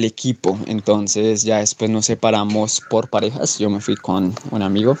reunimos el equipo. Entonces ya después nos separamos por parejas. Yo me fui con un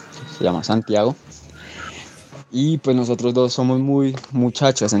amigo, se llama Santiago, y pues nosotros dos somos muy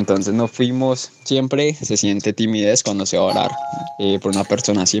muchachos, entonces nos fuimos. Siempre se siente timidez cuando se va a orar por una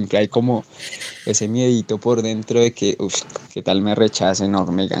persona, siempre hay como ese miedito por dentro de que qué tal me rechacen o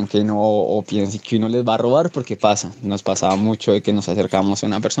me digan que no, o piensen que uno les va a robar, porque nos pasaba mucho de que nos acercábamos a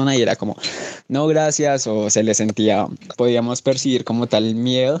una persona y era como no gracias, o podíamos percibir como tal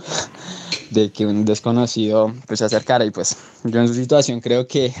miedo de que un desconocido pues se acercara. Y pues yo en su situación creo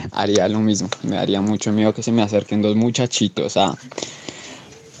que haría lo mismo, me daría mucho miedo que se me acerquen dos muchachitos a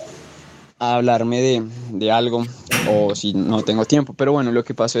hablarme de algo, o si no tengo tiempo. Pero bueno, lo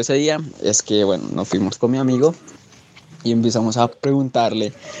que pasó ese día es que nos fuimos con mi amigo y empezamos a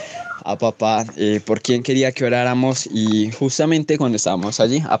preguntarle a papá por quién quería que oráramos, y justamente cuando estábamos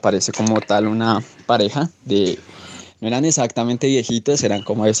allí aparece como tal una pareja no eran exactamente viejitos, eran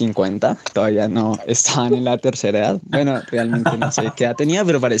como de 50, todavía no estaban en la tercera edad. Bueno, realmente no sé qué edad tenía,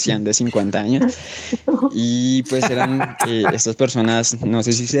 pero parecían de 50 años. Y pues eran estas personas, no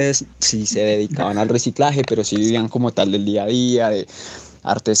sé si se dedicaban al reciclaje, pero sí vivían como tal del día a día, de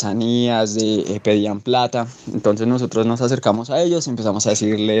artesanías, pedían plata. Entonces nosotros nos acercamos a ellos, empezamos a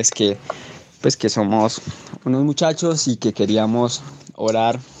decirles que, pues, que somos unos muchachos y que queríamos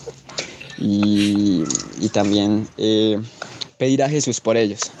orar y también pedir a Jesús por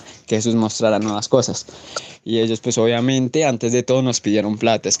ellos, que Jesús mostrara nuevas cosas. Y ellos pues obviamente antes de todo nos pidieron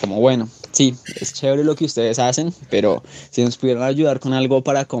plata. Es como, bueno, sí, es chévere lo que ustedes hacen, pero si nos pudieran ayudar con algo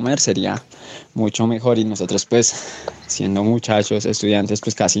para comer sería mucho mejor. Y nosotros pues siendo muchachos, estudiantes,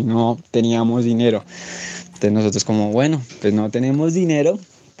 pues casi no teníamos dinero. Entonces nosotros como, bueno, pues no tenemos dinero,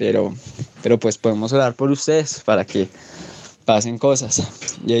 pero pues podemos orar por ustedes para que pasen cosas.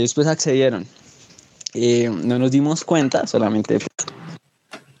 Y ellos pues accedieron. No nos dimos cuenta, solamente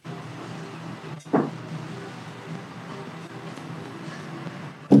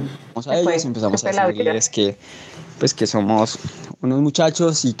a ellos, empezamos a decirles que, pues, que somos unos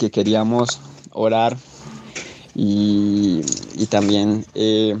muchachos y que queríamos orar y también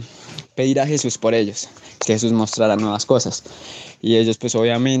pedir a Jesús por ellos, que Jesús mostrara nuevas cosas. Y ellos pues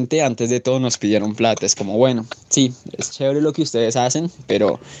obviamente antes de todo nos pidieron plata. Es como, bueno, sí, es chévere lo que ustedes hacen,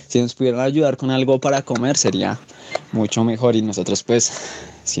 pero si nos pudieran ayudar con algo para comer sería mucho mejor. Y nosotros pues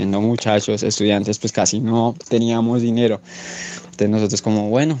siendo muchachos, estudiantes, pues casi no teníamos dinero. Entonces nosotros como,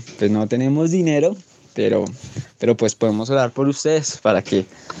 bueno, pues no tenemos dinero, pero pues podemos orar por ustedes para que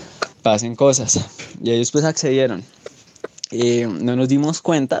pasen cosas. Y ellos pues accedieron. No nos dimos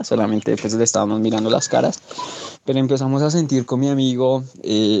cuenta, solamente pues le estábamos mirando las caras, pero empezamos a sentir con mi amigo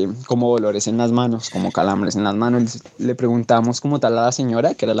como dolores en las manos, como calambres en las manos. Le preguntamos como tal a la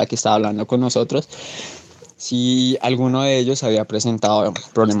señora, que era la que estaba hablando con nosotros, si alguno de ellos había presentado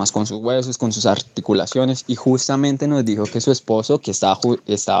problemas con sus huesos, con sus articulaciones, y justamente nos dijo que su esposo, que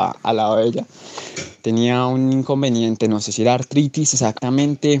estaba al lado de ella, tenía un inconveniente, no sé si era artritis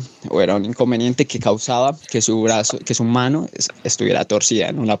exactamente, o era un inconveniente que causaba que su brazo, que su mano estuviera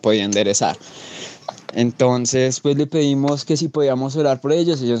torcida, no la podía enderezar. Entonces pues le pedimos que si podíamos orar por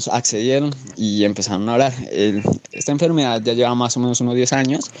ellos accedieron y empezaron a orar. Esta enfermedad ya lleva más o menos unos 10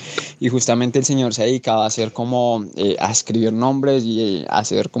 años y justamente el Señor se dedicaba a hacer como a escribir nombres y a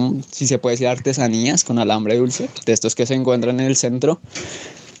hacer como, si se puede decir, artesanías con alambre dulce, de estos que se encuentran en el centro.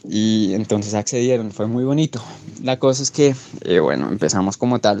 Y entonces accedieron, fue muy bonito. La cosa es que, bueno, empezamos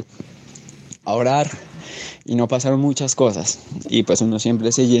como tal a orar y no pasaron muchas cosas. Y pues uno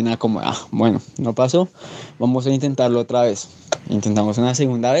siempre se llena como, bueno, no pasó, vamos a intentarlo otra vez. Intentamos una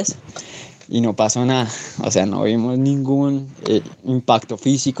segunda vez y no pasó nada. O sea, no vimos ningún impacto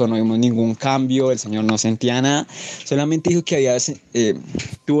físico, no vimos ningún cambio, el Señor no sentía nada. Solamente dijo que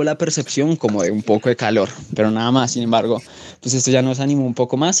tuvo la percepción como de un poco de calor, pero nada más. Sin embargo, pues esto ya nos animó un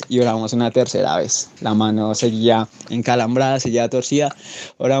poco más y oramos una tercera vez. La mano seguía encalambrada, seguía torcida.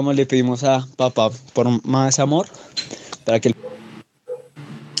 Oramos, le pedimos a papá por más amor para que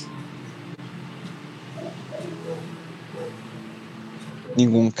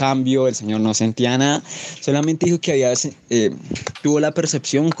ningún cambio, el Señor no sentía nada, solamente dijo que tuvo la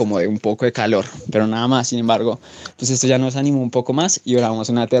percepción como de un poco de calor, pero nada más. Sin embargo, pues esto ya nos animó un poco más y oramos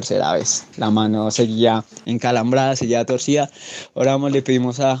una tercera vez. La mano seguía encalambrada, seguía torcida. Oramos, le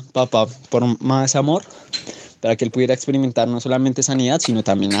pedimos a papá por más amor para que él pudiera experimentar no solamente sanidad, sino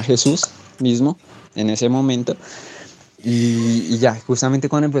también a Jesús mismo en ese momento. Y ya, justamente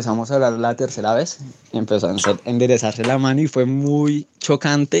cuando empezamos a hablar la tercera vez, empezó a enderezarse la mano y fue muy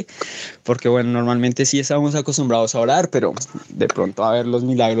chocante porque, bueno, normalmente sí estábamos acostumbrados a orar, pero de pronto a ver los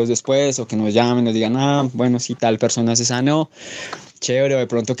milagros después o que nos llamen, nos digan, bueno, si tal persona se sanó, chévere, o de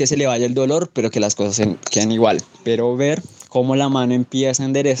pronto que se le vaya el dolor, pero que las cosas queden igual. Pero ver cómo la mano empieza a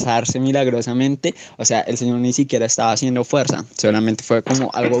enderezarse milagrosamente, o sea, el Señor ni siquiera estaba haciendo fuerza, solamente fue como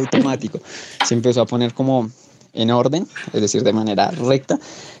algo automático. Se empezó a poner como en orden, es decir, de manera recta,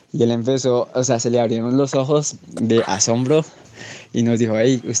 y él empezó, o sea, se le abrieron los ojos de asombro y nos dijo,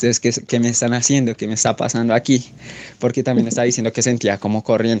 hey, ¿ustedes qué me están haciendo? ¿Qué me está pasando aquí? Porque también estaba diciendo que sentía como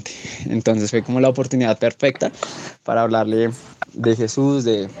corriente. Entonces fue como la oportunidad perfecta para hablarle de Jesús,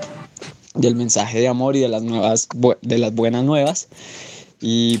 del mensaje de amor y de las buenas nuevas.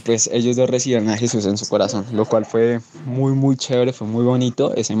 Y pues ellos dos recibieron a Jesús en su corazón, lo cual fue muy, muy chévere, fue muy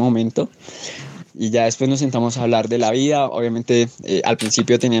bonito ese momento. Y ya después nos sentamos a hablar de la vida. Obviamente al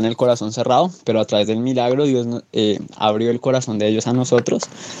principio tenían el corazón cerrado, pero a través del milagro Dios abrió el corazón de ellos a nosotros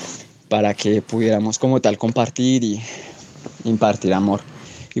para que pudiéramos como tal compartir y impartir amor.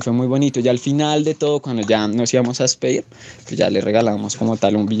 Y fue muy bonito. Ya al final de todo, cuando ya nos íbamos a despedir, pues ya le regalamos como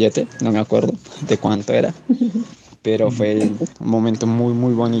tal un billete, no me acuerdo de cuánto era, pero fue un momento muy,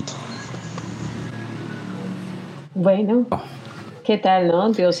 muy bonito. Bueno. ¿Qué tal,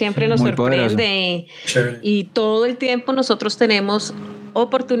 no? Dios siempre nos sorprende y todo el tiempo nosotros tenemos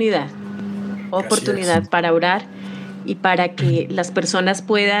oportunidad para orar y para que las personas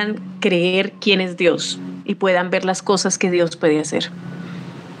puedan creer quién es Dios y puedan ver las cosas que Dios puede hacer.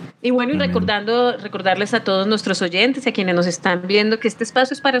 Y bueno, y recordarles a todos nuestros oyentes y a quienes nos están viendo que este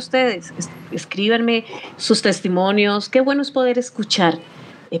espacio es para ustedes. Escríbanme sus testimonios. Qué bueno es poder escuchar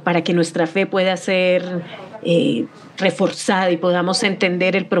para que nuestra fe pueda ser reforzada y podamos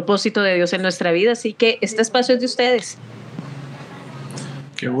entender el propósito de Dios en nuestra vida. Así que este espacio es de ustedes.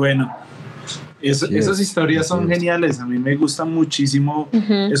 Qué bueno. Esas historias son geniales. A mí me gusta muchísimo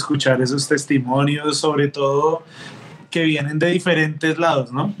escuchar esos testimonios, sobre todo que vienen de diferentes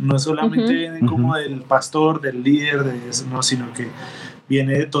lados, ¿no? No solamente vienen como del pastor, del líder, de eso, no, sino que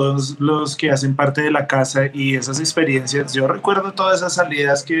viene de todos los que hacen parte de la casa y esas experiencias. Yo recuerdo todas esas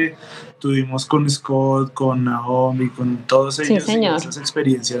salidas que tuvimos con Scott, con Naomi, con todos ellos. Sí, y esas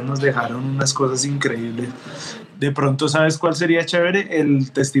experiencias nos dejaron unas cosas increíbles. De pronto, ¿sabes cuál sería chévere?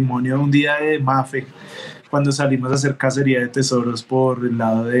 El testimonio un día de Mafe, cuando salimos a hacer cacería de tesoros por el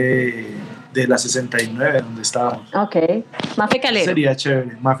lado de la 69, donde estábamos. Ok, Mafe Calero. Sería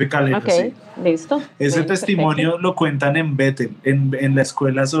chévere, Mafe Calero, Ok, sí. listo. Ese testimonio perfecto. Lo cuentan en Bethel, en la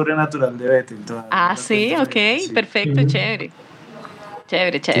Escuela Sobrenatural de Bethel. Sí, ok, sí. Perfecto, chévere.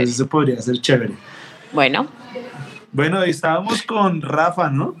 Entonces eso podría ser chévere. Bueno, estábamos con Rafa,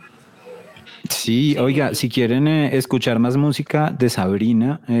 ¿no? Sí, oiga, si quieren escuchar más música de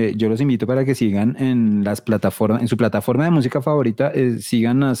Sabrina, yo los invito para que sigan en su plataforma de música favorita,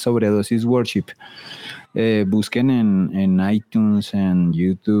 sigan a Sobredosis Worship. Busquen en iTunes, en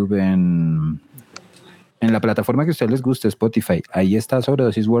YouTube, en la plataforma que a ustedes les guste, Spotify. Ahí está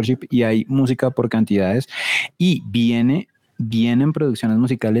Sobredosis Worship y hay música por cantidades y vienen producciones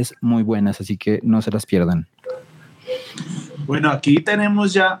musicales muy buenas, así que no se las pierdan. Bueno, aquí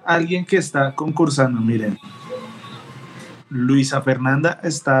tenemos ya a alguien que está concursando, miren. Luisa Fernanda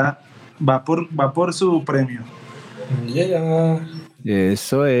va por su premio.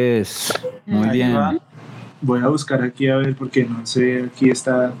 Eso es. Muy bien. Voy a buscar aquí a ver porque no sé, aquí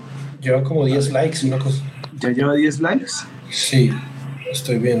está. Lleva como 10 likes, una cosa. ¿Ya lleva 10 likes? Sí,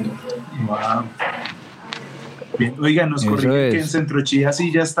 estoy viendo. Wow. Bien. Oiga, nos corrigen que en Centro Chía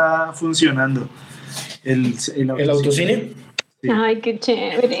sí ya está funcionando. ¿El autocine? Sí. Ay, qué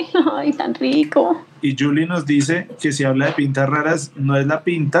chévere. Ay, tan rico. Y Julie nos dice que si habla de pintas raras, no es la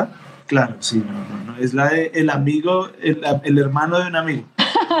pinta. Claro, sí, no. Es la de el amigo, el hermano de un amigo.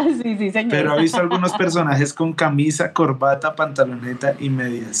 Sí, señor. Pero ha visto algunos personajes con camisa, corbata, pantaloneta y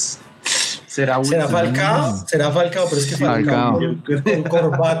medias. ¿Será Falcao? ¿Será Falcao? Pero es que Falcao con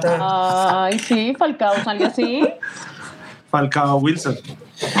corbata. Ay, sí, Falcao salió así. Falcao Wilson.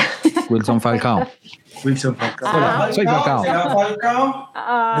 Wilson Falcao. Wilson Falcao. Hola, soy Falcao. ¿Será Falcao?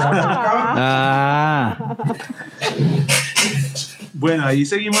 Bueno, ahí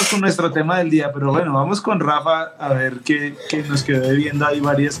seguimos con nuestro tema del día, pero bueno, vamos con Rafa a ver qué nos quedó debiendo ahí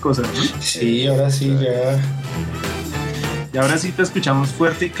varias cosas, ¿no? Sí, ahora sí, ya. Y ahora sí te escuchamos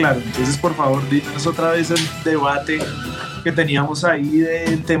fuerte y claro. Entonces, por favor, dinos otra vez el debate que teníamos ahí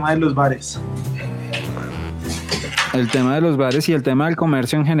del tema de los bares. El tema de los bares y el tema del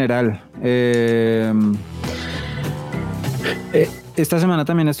comercio en general. Esta semana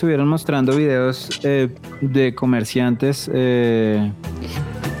también estuvieron mostrando videos de comerciantes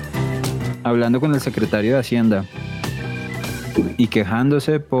hablando con el secretario de Hacienda y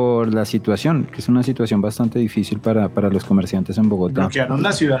quejándose por la situación, que es una situación bastante difícil para los comerciantes en Bogotá. Bloquearon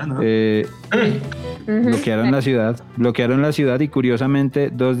la ciudad, ¿no? Bloquearon la ciudad y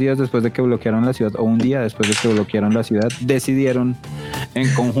curiosamente 2 días después de que bloquearon la ciudad o un día después de que bloquearon la ciudad decidieron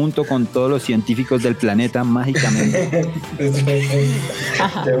en conjunto con todos los científicos del planeta mágicamente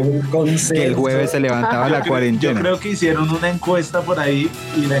que el jueves se levantaba la cuarentena. Yo creo que hicieron una encuesta por ahí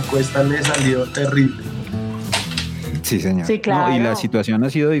y la encuesta le salió terrible. Sí, señor. Sí, claro. No, y la situación ha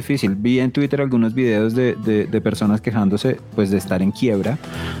sido difícil. Vi en Twitter algunos videos de personas quejándose pues de estar en quiebra,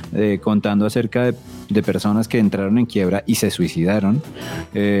 contando acerca de personas que entraron en quiebra y se suicidaron.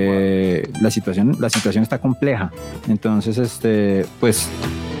 La situación está compleja. Entonces, pues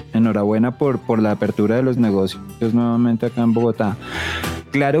enhorabuena por la apertura de los negocios nuevamente acá en Bogotá.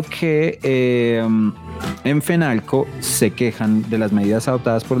 Claro que en Fenalco se quejan de las medidas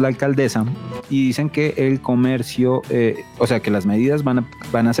adoptadas por la alcaldesa y dicen que el comercio, que las medidas van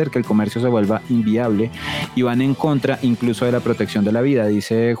a hacer que el comercio se vuelva inviable y van en contra incluso de la protección de la vida,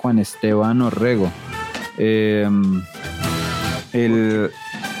 dice Juan Esteban Orrego. El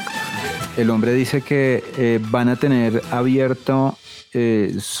hombre dice que van a tener abiertos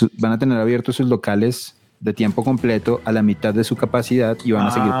sus locales de tiempo completo a la mitad de su capacidad y van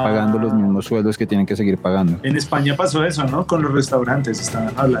a seguir pagando los mismos sueldos que tienen que seguir pagando. En España pasó eso, ¿no? Con los restaurantes,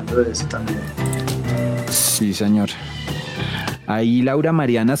 estaban hablando de eso también. Sí, señor. Ahí Laura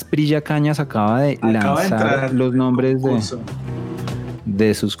Mariana Asprilla Cañas acaba de lanzar los nombres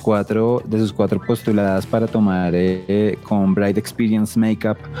de sus cuatro postuladas para tomar con Bright Experience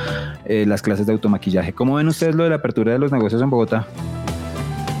Makeup las clases de automaquillaje. ¿Cómo ven ustedes lo de la apertura de los negocios en Bogotá?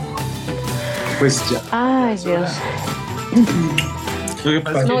 Pues ya. Ay, Dios. Lo que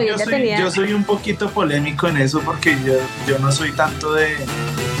pasa es que yo soy un poquito polémico en eso porque yo no soy tanto de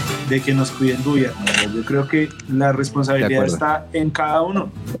que nos cuide el gobierno. Yo creo que la responsabilidad está en cada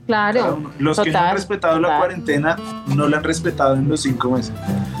uno. Claro. Los que no han respetado la cuarentena no la han respetado en los 5 meses.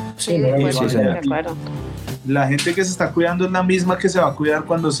 Sí, de acuerdo. La gente que se está cuidando es la misma que se va a cuidar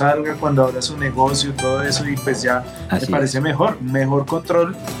cuando salga, cuando abra su negocio, todo eso, y pues ya me parece mejor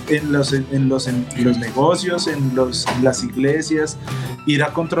control en los negocios, en las iglesias, ir a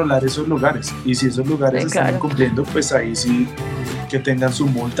controlar esos lugares, y si esos lugares están cumpliendo, pues ahí sí que tengan su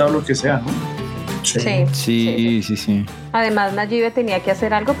multa o lo que sea, ¿no? Sí. Además, Nayib tenía que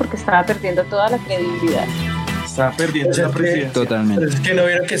hacer algo porque estaba perdiendo toda la credibilidad. Estaba perdiendo la presidencia. Totalmente. Pero es que no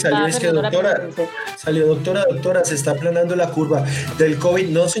vieron que salió, es que doctora, se está aplanando la curva del COVID.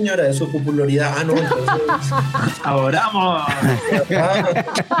 No, señora, de su popularidad. No, entonces... Ahora vamos.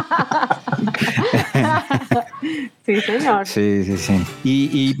 Sí, señor. Sí.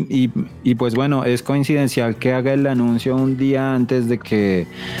 Y pues bueno, es coincidencial que haga el anuncio un día antes de que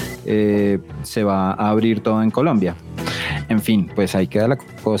se va a abrir todo en Colombia. En fin, pues ahí queda la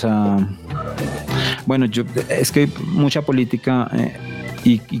cosa. Bueno, es que mucha política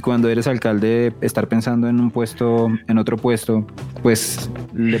y cuando eres alcalde, estar pensando en otro puesto, pues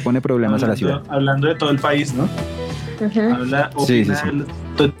le pone problemas a la ciudad. Hablando de todo el país, ¿no? Opina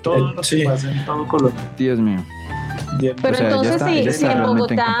de todo lo que pasa en todo Colombia. Dios mío. Pero entonces si en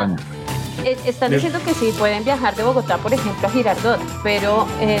Bogotá están diciendo que sí pueden viajar de Bogotá, por ejemplo, a Girardot, pero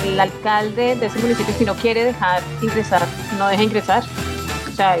el alcalde de ese municipio, si no quiere dejar ingresar, no deja ingresar.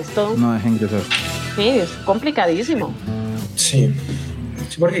 O sea, es todo. No deja ingresar. Sí, es complicadísimo. Sí,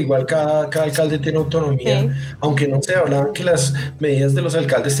 porque igual cada alcalde tiene autonomía, aunque no se hablaban que las medidas de los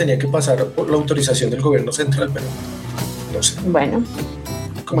alcaldes tenían que pasar por la autorización del gobierno central, pero no sé. Bueno.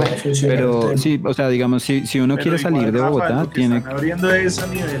 Pero sí, o sea, digamos, si uno quiere salir de Bogotá, tiene... Están abriendo eso a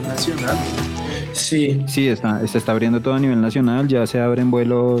nivel nacional. Sí, se está abriendo todo a nivel nacional, ya se abren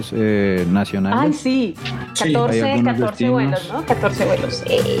vuelos nacionales. Ay, sí, 14 vuelos, ¿no? 14 vuelos.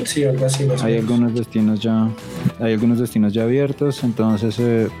 Sí, algo así. Hay algunos destinos ya abiertos, entonces,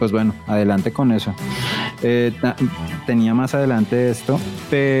 pues bueno, adelante con eso. Tenía más adelante esto,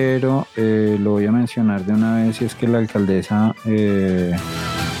 pero lo voy a mencionar de una vez, y es que la alcaldesa...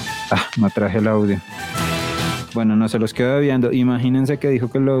 no traje el audio. Bueno, no se los quedo viendo. Imagínense que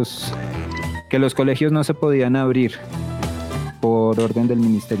dijo que los colegios no se podían abrir por orden del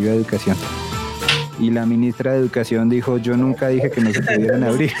Ministerio de Educación. Y la ministra de Educación dijo, yo nunca dije que no se pudieran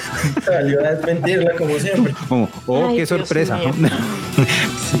abrir. Salió a desmentirla como siempre. Qué sorpresa.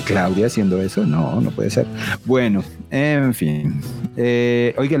 Claudia haciendo eso, no puede ser. Bueno, en fin.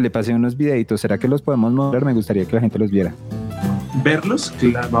 Oiga, le pasé unos videitos. ¿Será que los podemos mostrar? Me gustaría que la gente los viera. ¿Verlos?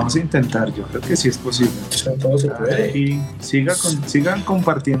 Claro, vamos a intentar. Yo creo que sí es posible. Todo se puede. Y sigan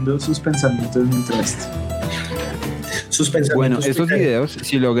compartiendo sus pensamientos mientras Bueno, estos videos,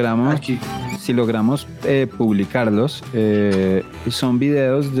 si logramos publicarlos, son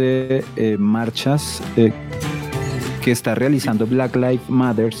videos de marchas que está realizando Black Lives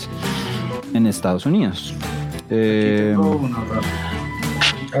Matter en Estados Unidos.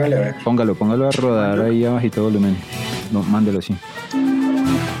 Póngalo a rodar ahí a bajito volumen. No, mándelo así.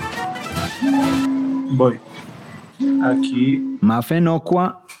 Voy. Aquí. Mafe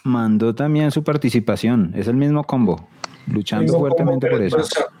Nocua mandó también su participación. Es el mismo combo. Luchando fuertemente por eso.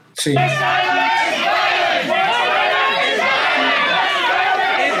 Sí.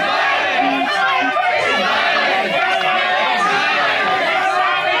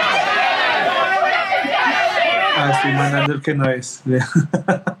 Estoy mandando el que no es.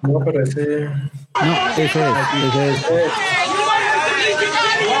 No, pero ese... No, ese es.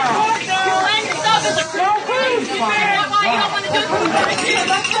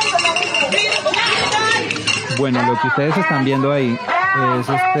 Bueno, lo que ustedes están viendo ahí es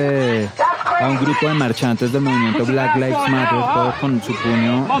a un grupo de marchantes del movimiento Black Lives Matter, todos con su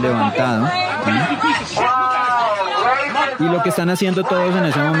puño levantado, ¿sí? Y lo que están haciendo todos en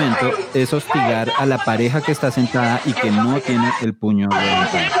ese momento es hostigar a la pareja que está sentada y que no tiene el puño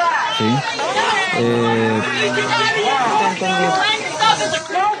levantado, ¿sí?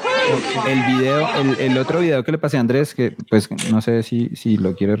 El otro video que le pasé a Andrés, que pues no sé si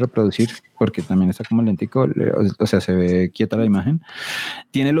lo quiere reproducir, porque también está como lentico, o sea, se ve quieta la imagen.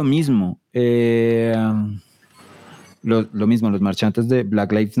 Tiene lo mismo. Lo mismo, los marchantes de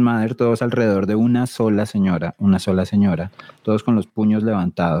Black Lives Matter, todos alrededor de una sola señora, todos con los puños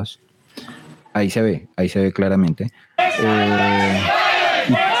levantados. Ahí se ve claramente.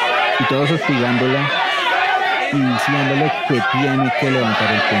 Y todos hostigándola y diciéndole que tiene que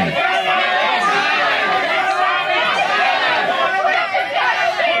levantar el puño.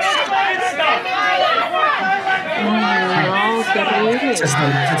 No, qué horrible. Se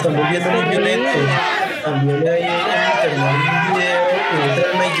están volviendo muy violentos. También hay en internet un video que entra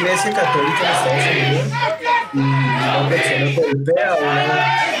en una iglesia católica en Estados Unidos y una persona golpea a una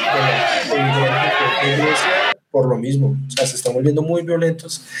de la iglesia por lo mismo. O sea, se están volviendo muy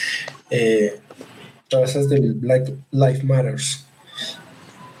violentos. Todas esas del Black Lives Matters.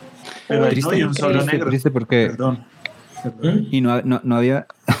 Pero ahí no hay un solo negro. Triste porque... Perdón. Y no había...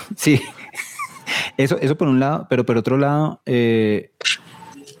 Sí. Eso por un lado, pero por otro lado...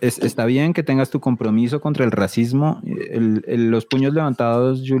 está bien que tengas tu compromiso contra el racismo. Los puños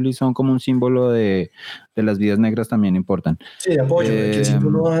levantados, Julie, son como un símbolo de las vidas negras, también importan. Sí, de apoyo, que si tú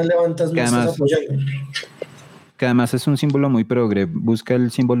no levantas, no estás apoyando. Que además es un símbolo muy progre. Busca el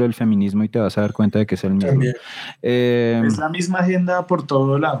símbolo del feminismo y te vas a dar cuenta de que es el mismo. Es la misma agenda por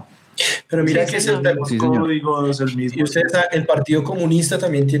todo lado. Pero mira que es el códigos, el mismo. Y el Partido Comunista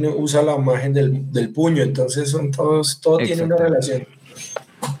también usa la imagen del puño, entonces son todo tiene una relación.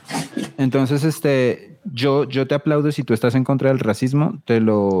 Entonces, yo te aplaudo si tú estás en contra del racismo, te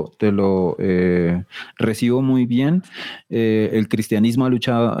lo recibo muy bien. El cristianismo ha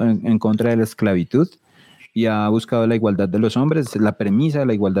luchado en contra de la esclavitud y ha buscado la igualdad de los hombres. La premisa de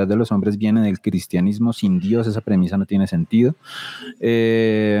la igualdad de los hombres viene del cristianismo. Sin Dios esa premisa no tiene sentido.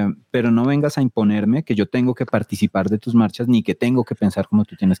 Pero no vengas a imponerme que yo tengo que participar de tus marchas ni que tengo que pensar como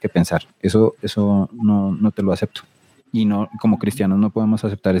tú tienes que pensar. Eso no te lo acepto. Y no, como cristianos no podemos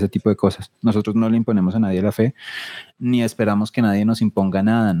aceptar ese tipo de cosas. Nosotros no le imponemos a nadie la fe, ni esperamos que nadie nos imponga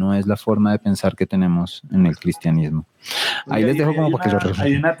nada. No es la forma de pensar que tenemos en el cristianismo. Ahí les dejo como para que lo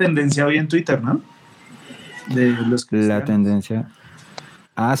reflexionen. Hay una tendencia hoy en Twitter, ¿no? De los cristianos. La tendencia...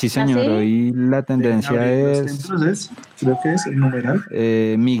 Ah, sí, señor. ¿Ah, sí? Hoy la tendencia es... Creo que es el numeral.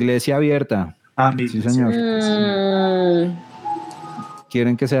 Mi iglesia abierta. Mi sí, señor.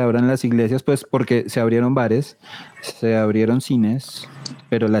 Quieren que se abran las iglesias, pues porque se abrieron bares, se abrieron cines,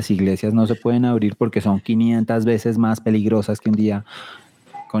 pero las iglesias no se pueden abrir porque son 500 veces más peligrosas que un día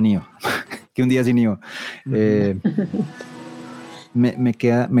con IVA, que un día sin IVA. Me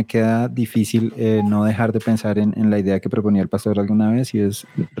queda difícil no dejar de pensar en la idea que proponía el pastor alguna vez, y es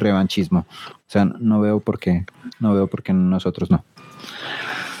revanchismo. O sea, no veo por qué nosotros no.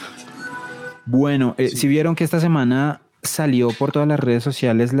 Bueno, si vieron que esta semana salió por todas las redes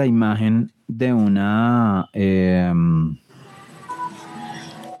sociales la imagen de una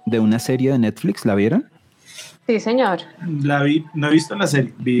serie de Netflix, ¿la vieron? Sí, señor. La vi, no he visto la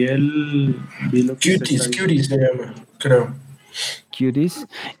serie, vi lo que Cuties se llama, creo. Cuties,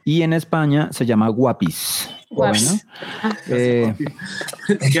 y en España se llama Guapis. Guapis. Bueno,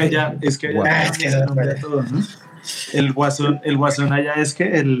 es que allá todo, ¿no? El guasón allá es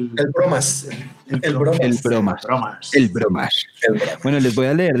que el bromas. Bueno, les voy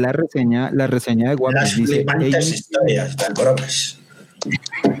a leer la reseña de Guapis. Dice, historias del bromas.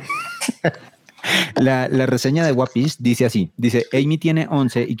 La reseña de Guapis dice así, Amy tiene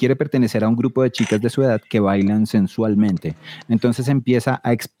 11 y quiere pertenecer a un grupo de chicas de su edad que bailan sensualmente. Entonces empieza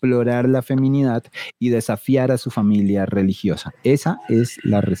a explorar la feminidad y desafiar a su familia religiosa. Esa es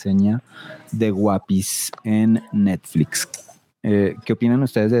la reseña de Guapis en Netflix. ¿Qué opinan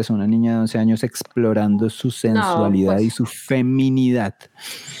ustedes de eso? Una niña de 11 años explorando su sensualidad y su feminidad.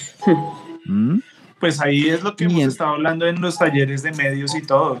 Pues ahí es lo que hemos estado hablando en los talleres de medios y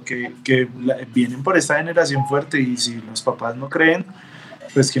todo, que vienen por esta generación fuerte, y si los papás no creen,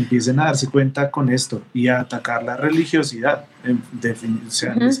 pues que empiecen a darse cuenta con esto y a atacar la religiosidad,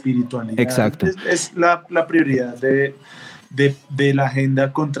 la espiritualidad. Exacto. Es la prioridad de la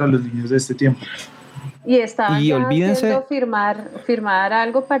agenda contra los niños de este tiempo. Y estaban olvídense firmar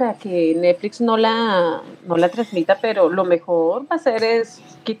algo para que Netflix no la transmita, pero lo mejor va a ser es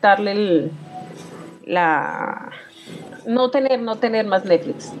quitarle no tener más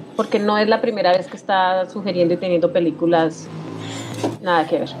Netflix, porque no es la primera vez que está sugiriendo y teniendo películas nada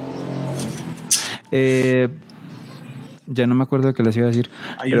que ver. Ya no me acuerdo de qué les iba a decir.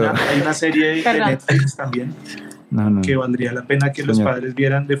 Hay una serie de Netflix también que valdría la pena que los padres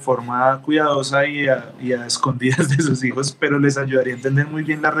vieran de forma cuidadosa y a escondidas de sus hijos, pero les ayudaría a entender muy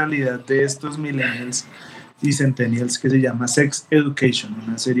bien la realidad de estos millennials y centennials, que se llama Sex Education,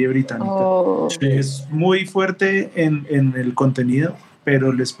 una serie británica. Es muy fuerte en el contenido,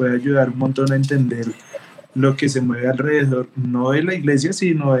 pero les puede ayudar un montón a entender lo que se mueve alrededor, no de la iglesia,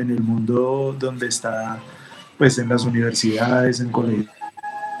 sino en el mundo donde está, pues en las universidades, en colegios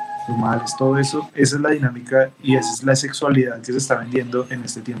normales, todo eso. Esa es la dinámica y esa es la sexualidad que se está vendiendo en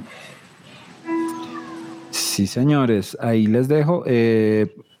este tiempo. Sí, señores, ahí les dejo.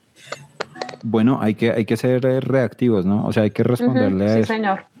 Bueno, hay que ser reactivos, ¿no? O sea, hay que responderle a eso. Sí,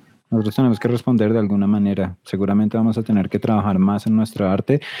 señor. Nosotros tenemos que responder de alguna manera. Seguramente vamos a tener que trabajar más en nuestra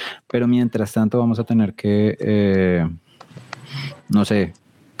arte, pero mientras tanto vamos a tener que, no sé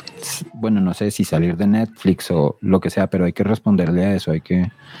si salir de Netflix o lo que sea, pero hay que responderle a eso. Hay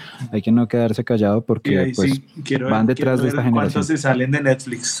que no quedarse callado porque pues, sí, van detrás de esta generación. ¿Cuántos se salen de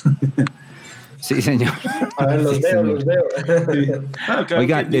Netflix? Sí, señor. A ver, los veo. Sí. Claro,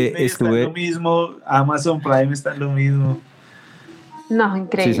 oiga, está en lo mismo, Amazon Prime está en lo mismo. No,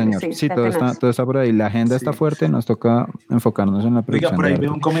 increíble. Sí, señor. Sí, todo está por ahí. La agenda está fuerte, nos toca enfocarnos en la producción. Oiga, por ahí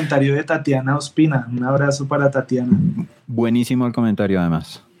veo un comentario de Tatiana Ospina. Un abrazo para Tatiana. Buenísimo el comentario,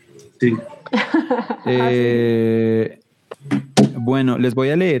 además. Sí. Bueno, les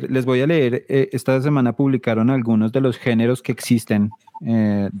voy a leer. Esta semana publicaron algunos de los géneros que existen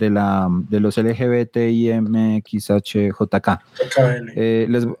de los LGBT y MXHJK.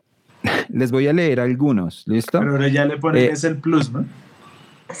 Les voy a leer algunos, ¿listo? Pero ahora ya le ponen es el plus, ¿no?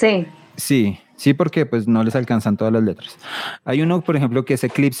 Sí. Sí, porque pues no les alcanzan todas las letras. Hay uno, por ejemplo, que es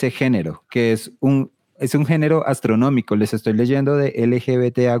eclipse género, que es un género astronómico. Les estoy leyendo de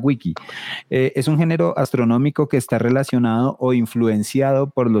LGBTA Wiki. Es un género astronómico que está relacionado o influenciado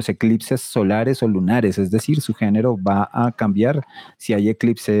por los eclipses solares o lunares, es decir, su género va a cambiar si hay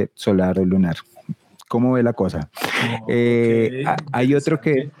eclipse solar o lunar. ¿Cómo ve la cosa? Hay otro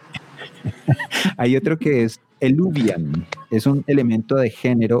que es eluvian. Es un elemento de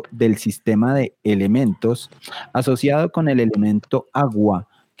género del sistema de elementos asociado con el elemento agua,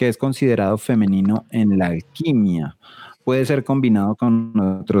 que es considerado femenino en la alquimia. Puede ser combinado con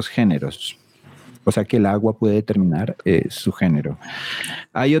otros géneros. O sea que el agua puede determinar su género.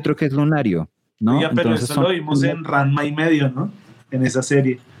 Hay otro que es lunario, ¿no? Oiga, pero entonces, eso lo vimos en Ranma y medio, ¿no? En esa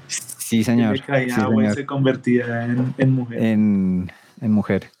serie. Sí, señor. Que le caía agua y se convertía en mujer. En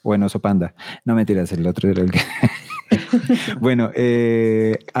mujer, o en oso panda. No, mentiras, el otro era el que... Bueno,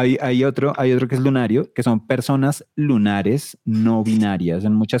 hay otro que es lunario, que son personas lunares no binarias.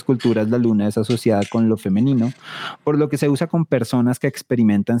 En muchas culturas la luna es asociada con lo femenino, por lo que se usa con personas que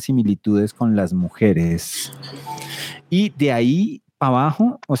experimentan similitudes con las mujeres. Y de ahí para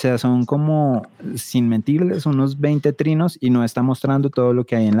abajo, o sea, son como, sin mentirles, unos 20 trinos y no está mostrando todo lo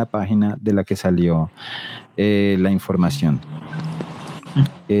que hay en la página de la que salió la información.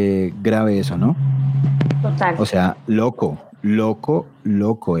 Grave eso, ¿no? Total. O sea, loco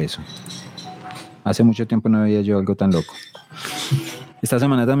eso. Hace mucho tiempo no veía yo algo tan loco. Esta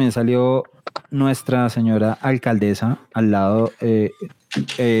semana también salió nuestra señora alcaldesa al lado en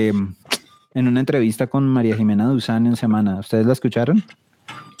una entrevista con María Jimena Duzán en Semana. ¿Ustedes la escucharon?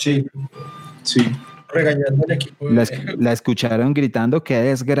 Sí. Regañando al equipo. La escucharon gritando, qué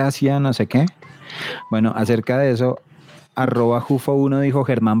desgracia, no sé qué. Bueno, acerca de eso, @Jufo1 dijo: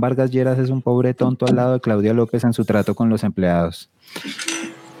 Germán Vargas Lleras es un pobre tonto al lado de Claudia López en su trato con los empleados.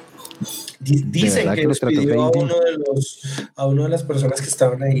 Dicen que despidió a uno de las personas que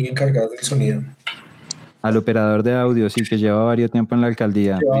estaban ahí encargadas del sonido. Al operador de audio, sí, que lleva varios tiempo en la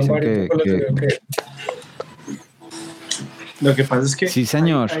alcaldía. Dicen que... Lo que pasa es que sí,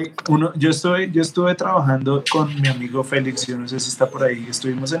 señor. Yo estuve trabajando con mi amigo Félix, yo no sé si está por ahí.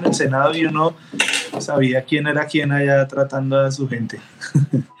 Estuvimos en el Senado y uno sabía quién era quién allá tratando a su gente.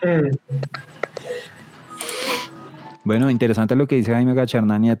 Bueno, interesante lo que dice Jaime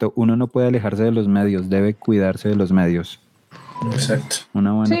Gacharná Nieto. Uno no puede alejarse de los medios, debe cuidarse de los medios. Exacto.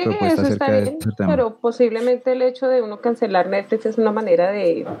 Una buena propuesta acerca de ese tema. Pero posiblemente el hecho de uno cancelar Netflix es una manera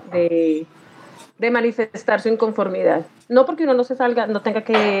de manifestar su inconformidad. No porque uno no se salga, no tenga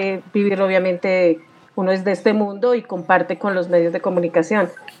que vivir, obviamente, uno es de este mundo y comparte con los medios de comunicación,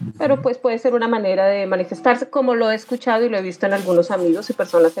 pero pues puede ser una manera de manifestarse, como lo he escuchado y lo he visto en algunos amigos y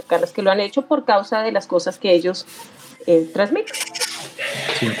personas cercanas que lo han hecho por causa de las cosas que ellos transmiten.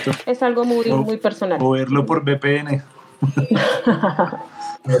 Cierto. Es algo muy personal. O verlo por VPN.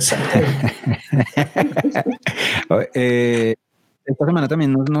 esta semana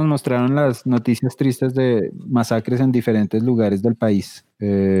también nos mostraron las noticias tristes de masacres en diferentes lugares del país.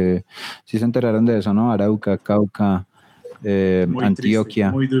 Sí se enteraron de eso, ¿no? Arauca, Cauca, Muy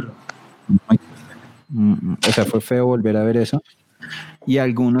Antioquia. triste, muy duro. O sea, fue feo volver a ver eso. Y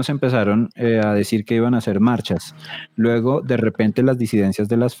algunos empezaron a decir que iban a hacer marchas. Luego, de repente, las disidencias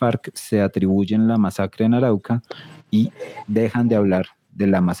de las FARC se atribuyen la masacre en Arauca y dejan de hablar de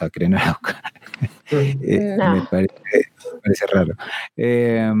la masacre en Arauca. Me parece raro.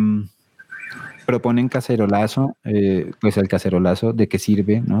 Proponen cacerolazo, pues el cacerolazo, ¿de qué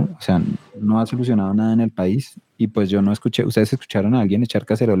sirve? ¿No? O sea, no ha solucionado nada en el país y pues yo no escuché. ¿Ustedes escucharon a alguien echar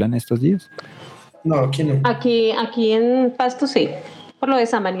cacerola en estos días? No, aquí no. Aquí en Pasto sí, por lo de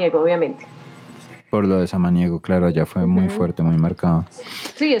Samaniego, obviamente. Por lo de Samaniego, claro, allá fue muy fuerte, muy marcado.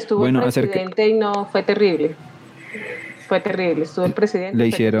 Sí, estuvo el presidente y no, fue terrible. Fue terrible, estuvo el presidente. Le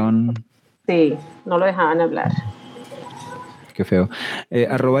hicieron... Sí, no lo dejaban hablar. Qué feo.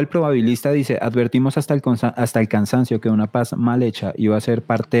 @el probabilista dice, advertimos hasta el cansancio que una paz mal hecha iba a ser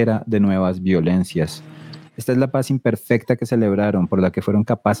partera de nuevas violencias. Esta es la paz imperfecta que celebraron, por la que fueron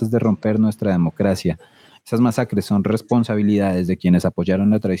capaces de romper nuestra democracia. Esas masacres son responsabilidades de quienes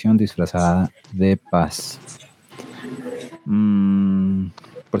apoyaron la traición disfrazada de paz.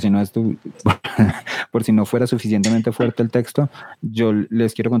 Por si no fuera suficientemente fuerte el texto, yo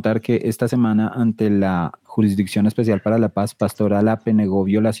les quiero contar que esta semana, ante la Jurisdicción Especial para la Paz, Pastor Alape negó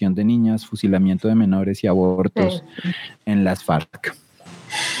violación de niñas, fusilamiento de menores y abortos en las FARC.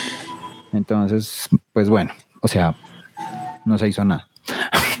 Entonces, pues bueno, o sea, no se hizo nada.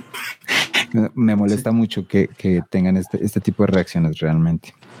 Me molesta mucho que tengan este tipo de reacciones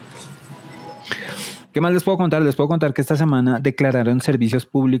realmente. ¿Qué más les puedo contar? Les puedo contar que esta semana declararon servicios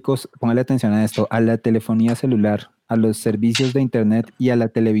públicos, póngale atención a esto, a la telefonía celular, a los servicios de internet y a la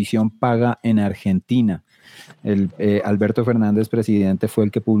televisión paga en Argentina. Alberto Fernández, presidente, fue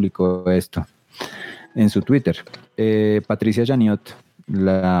el que publicó esto en su Twitter. Patricia Yaniot,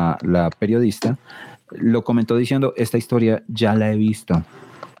 la periodista, lo comentó diciendo, esta historia ya la he visto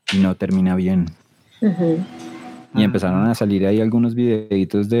y no termina bien. Y empezaron a salir ahí algunos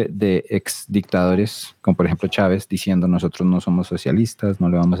videitos de ex dictadores, como por ejemplo Chávez, diciendo nosotros no somos socialistas, no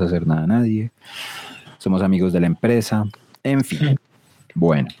le vamos a hacer nada a nadie, somos amigos de la empresa, en fin.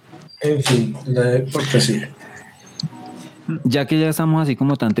 Bueno. En fin, porque sí. Ya que ya estamos así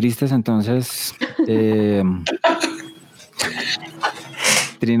como tan tristes, entonces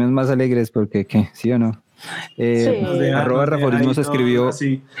trinos más alegres, porque ¿qué? ¿Sí o no? @Raforismos escribió...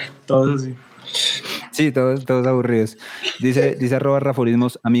 Sí, todos así. Sí, todos aburridos. Dice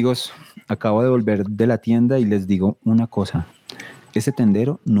 @Raforismos, amigos, acabo de volver de la tienda y les digo una cosa. Ese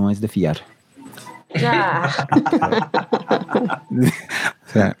tendero no es de fiar. O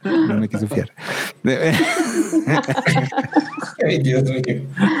sea, no me quiso fiar. Ay, Dios mío.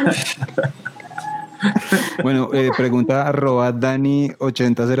 Bueno, pregunta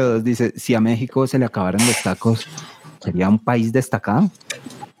 @Dani8002, dice, si a México se le acabaran los tacos, ¿sería un país destacado?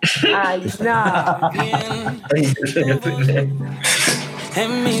 Ay, no.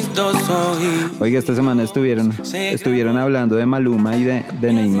 Oiga, esta semana estuvieron hablando de Maluma y de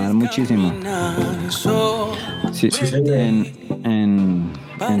Neymar muchísimo. Sí, en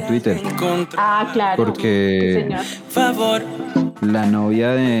Twitter. Ah, claro. Porque la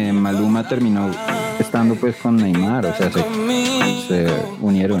novia de Maluma terminó estando pues con Neymar, o sea, se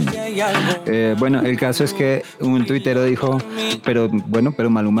unieron. Bueno, el caso es que un tuitero dijo, pero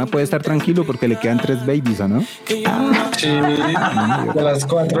Maluma puede estar tranquilo porque le quedan 3 babies, ¿o no? Sí, de las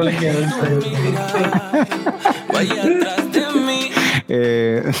 4 le quedan 3.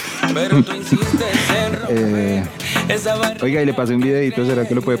 Oiga, y le pasé un videito, ¿será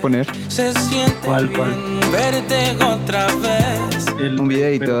que lo puede poner? ¿Cuál? Un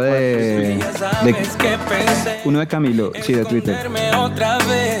videito de uno de Camilo, sí, de Twitter.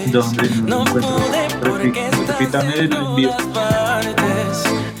 ¿Dónde? No encuentro. Repítame el envío.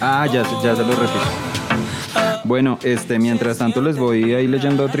 Ah, ya se lo repito. Bueno, mientras tanto les voy a ir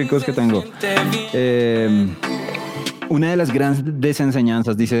leyendo tricos que tengo. Una de las grandes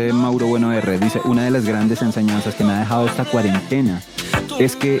enseñanzas, dice Mauro Bueno R, dice, una de las grandes enseñanzas que me ha dejado esta cuarentena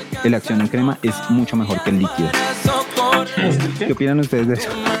es que el acción en crema es mucho mejor que el líquido. ¿Qué opinan ustedes de eso?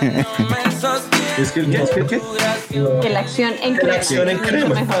 ¿Es que el qué? Que la acción en crema. Es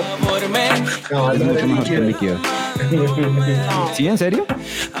mucho mejor que el líquido. ¿Sí, en serio?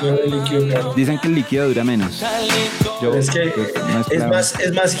 Dicen que el líquido dura menos. Es que es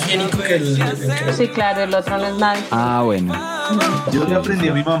más higiénico que el crema. Sí, claro, el otro no es nada. Ah, bueno. Yo le aprendí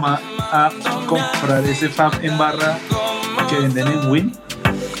a mi mamá a comprar ese fab en barra que venden en Win.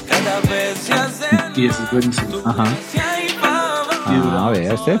 Y eso es buenísimo. Ajá.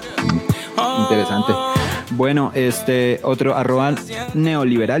 vea usted. Interesante. Bueno, otro @,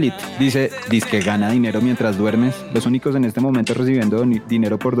 neoliberalit, dice que gana dinero mientras duermes. Los únicos en este momento recibiendo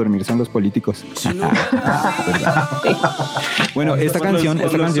dinero por dormir son los políticos. Bueno, esta canción.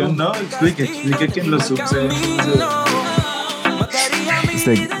 No, explique que en los Zoom se ve.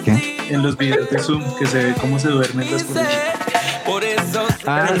 ¿Qué? En los videos de Zoom que se ve cómo se duermen las políticas.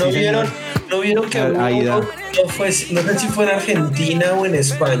 Pero no vieron que no sé si fue en Argentina o en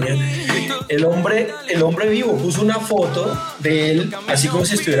España. El hombre vivo puso una foto de él así como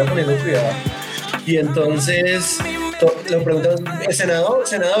si estuviera poniendo cuidado, y entonces le preguntan, senador,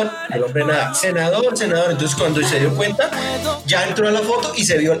 el hombre nada, senador. Entonces cuando se dio cuenta ya entró a la foto y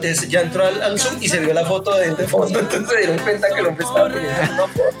se vio, ya entró al Zoom y se vio la foto de él de fondo. Entonces se dieron cuenta que el hombre estaba poniendo una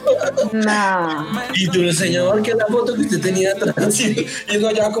foto. No. Y tú, señor, que es la foto que usted tenía atrás, y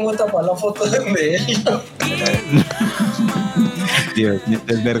no ya cómo tapar la foto de él. Dios,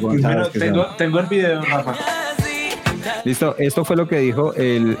 desvergonzado. Bueno, tengo el video, Rafa. Listo, esto fue lo que dijo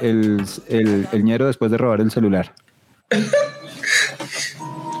el ñero después de robar el celular.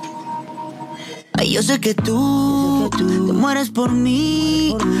 Ay, yo sé que tú te mueres por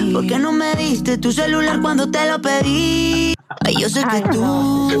mí. ¿Por qué no me diste tu celular cuando te lo pedí? Ay, yo sé que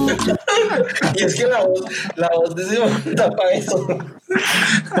tú. Y es que la voz de ese hombre tapa eso.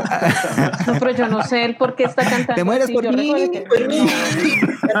 No, pero yo no sé el por qué está cantando. Te mueres así. por Yo mí. recuerdo que Te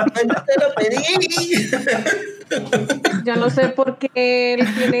lo pedí. yo no sé por qué él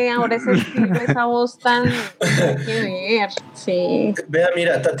tiene ahora ese estilo, esa voz tan que ver. Sí. Vea,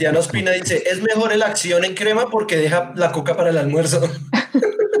 mira, Tatiana Ospina dice, es mejor la acción en crema porque deja la coca para el almuerzo.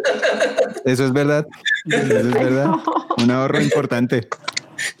 Eso es verdad. Un ahorro importante.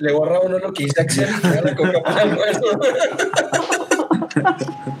 Le borra uno lo que dice acción y deja la coca para el almuerzo.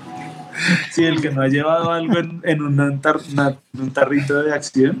 Sí, el que no ha llevado algo en un tarrito de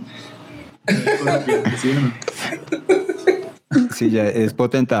acción. ¿Sí o no? Sí, ya es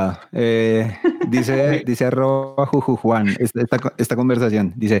potentado. Dice @jujujuan esta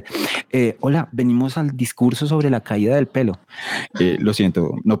conversación. Dice, hola, venimos al discurso sobre la caída del pelo. Lo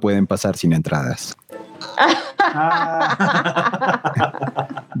siento, no pueden pasar sin entradas.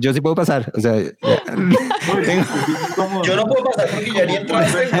 Yo sí puedo pasar, o sea, yo no puedo pasar porque ya ni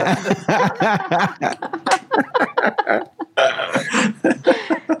entraste.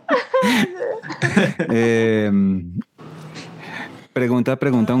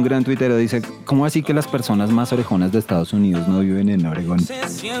 Pregunta un gran tuitero, dice, ¿cómo así que las personas más orejonas de Estados Unidos no viven en Oregón?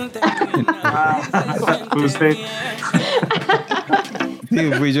 Usted.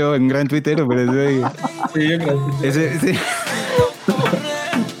 Sí, fui yo, un gran tuitero, pero eso digo. Sí, yo creo. Sí.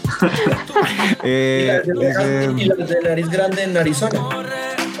 Y las de nariz grande en Arizona.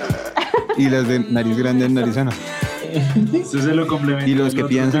 Y las de nariz grande en Arizona. Eso se lo complementa. Y los que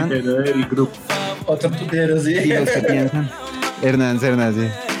piensan. Del grupo. Otro tuitero, sí. Y los que piensan. Hernán, sí.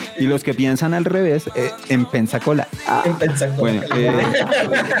 Y los que piensan al revés, en Pensacola. En Pensacola. Bueno,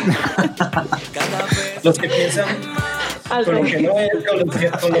 los que piensan con lo que no es, con lo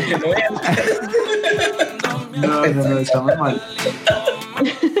que no es. No, estamos mal.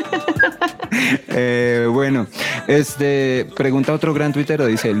 Bueno, pregunta otro gran tuitero,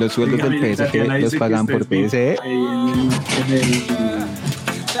 dice, los sueldos del PSG los pagan por PSE.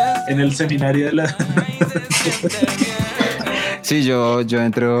 En el seminario de la... Sí, yo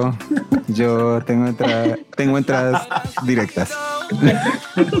entro, yo tengo entradas directas.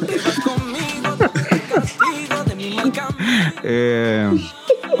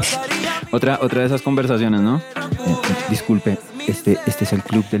 Otra de esas conversaciones, ¿no? Disculpe, ¿este es el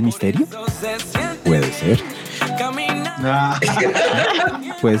Club del Misterio? Puede ser.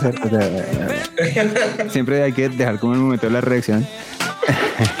 Puede ser. O sea, siempre hay que dejar como el momento de la reacción.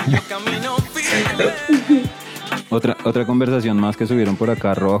 Otra conversación más que subieron por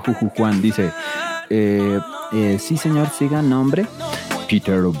acá, @jujujuan, dice, sí señor, siga, nombre,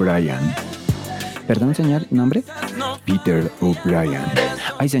 Peter O'Brien. Perdón, señor, ¿nombre? Peter O'Brien.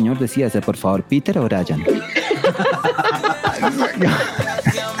 Ay, señor, decíase, por favor, Peter O'Brien.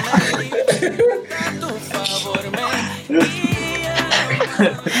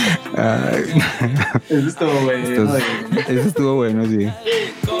 Eso estuvo bueno. Eso estuvo bueno, sí.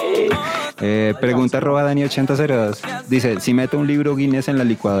 Pregunta @Dani8002. Dice, si meto un libro Guinness en la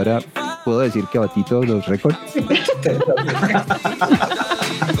licuadora, ¿puedo decir que batí todos los récords?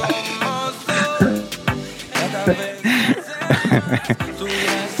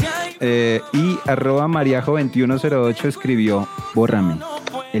 Y @Mariajo2108 escribió, bórrame,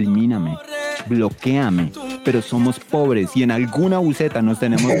 elimíname, bloquéame, pero somos pobres y en alguna buceta nos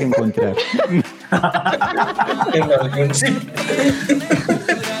tenemos que encontrar. En algún sí.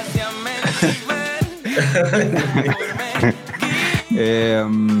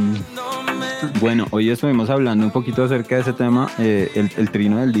 Bueno, hoy estuvimos hablando un poquito acerca de ese tema. El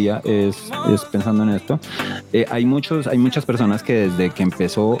trino del día es pensando en esto. Hay muchas personas que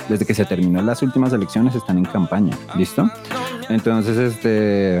desde que se terminó las últimas elecciones están en campaña, ¿listo? Entonces,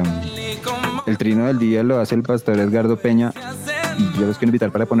 el trino del día lo hace el pastor Edgardo Peña. Y yo los quiero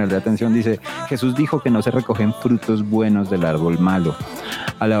invitar para ponerle atención. Dice: Jesús dijo que no se recogen frutos buenos del árbol malo.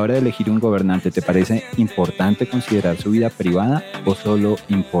 A la hora de elegir un gobernante, ¿te parece importante considerar su vida privada o solo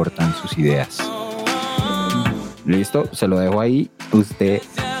importan sus ideas? Listo, se lo dejo ahí. Usted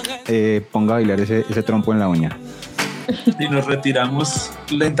ponga a bailar ese trompo en la uña. Y nos retiramos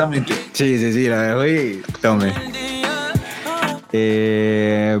lentamente. Sí, la dejo y tome.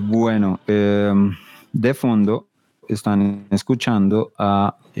 Bueno, de fondo están escuchando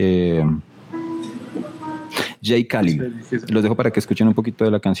a Jay Khalil. Los dejo para que escuchen un poquito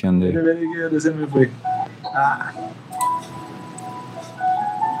de la canción de... Se me fue.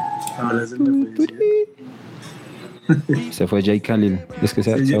 Ahora se me fue. Se fue Jay Khalil. Es que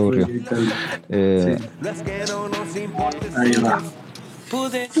se aburrió. Ahí va.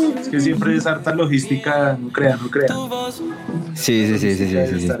 Es que siempre es harta logística, no crean. Sí.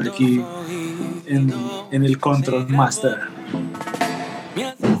 Estar aquí en el Control Master. Me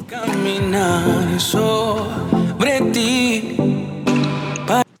haces caminar sobre ti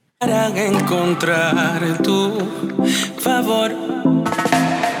para encontrar tu favor.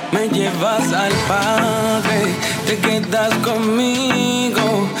 Me llevas al Padre, te quedas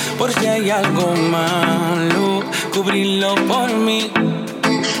conmigo por si hay algo malo, cubrirlo por mí.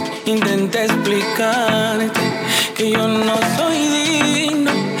 Intenté explicarte que yo no soy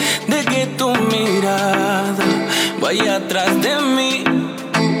digno de que tu mirada vaya atrás de mí,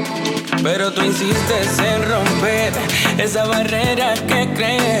 pero tú insistes en romper esa barrera que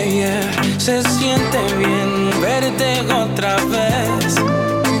creía. Se siente bien verte otra vez.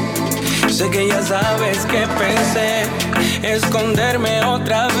 Sé que ya sabes que pensé esconderme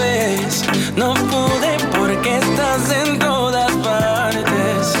otra vez. No pude porque estás en todas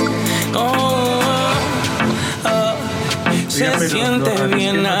partes. Se siente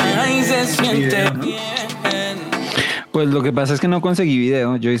bien, ay, se siente bien. Pues lo que pasa es que no conseguí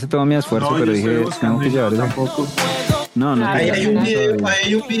video. Yo hice todo mi esfuerzo, pero dije, tengo que llevar eso. No.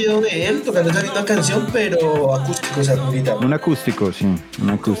 Hay un video de él tocando esa misma canción, pero acústico, o sea, con guitarra. Un acústico, sí, un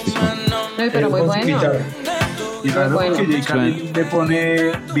acústico. No, pero muy bueno. Y raro porque Jay Khalil le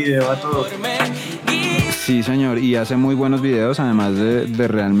pone video a todo. Sí, señor, y hace muy buenos videos, además de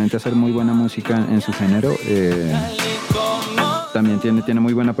realmente hacer muy buena música en su género. También tiene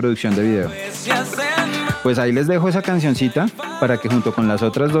muy buena producción de video. Pues ahí les dejo esa cancioncita para que junto con las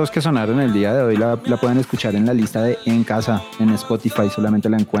otras dos que sonaron el día de hoy la puedan escuchar en la lista de En Casa, en Spotify, solamente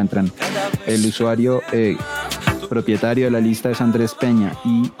la encuentran. El usuario propietario de la lista es Andrés Peña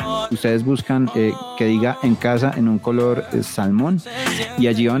y ustedes buscan que diga En Casa en un color salmón y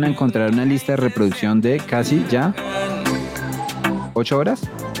allí van a encontrar una lista de reproducción de casi ya 8 horas.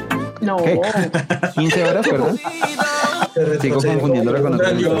 No. ¿Qué? 15 horas, perdón. Sigo confundiénolo con otro.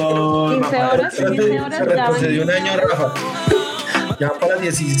 15 horas. Se retrocedió un año, Rafa. Ya para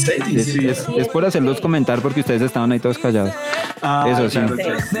 16. Sí, es por hacerlos comentar porque ustedes estaban ahí todos callados. Eso sí. Claro.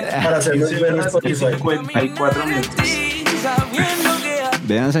 Para hacerlos ver en Spotify. 54 minutos.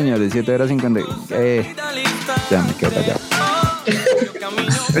 Vean, señores, 7 horas 50. Ya me quedo callado.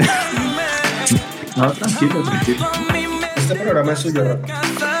 No, tranquilo. Este programa es suyo, Rafa.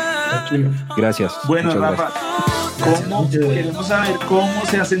 Tranquilo. Gracias. Bueno, Rafa, queremos saber cómo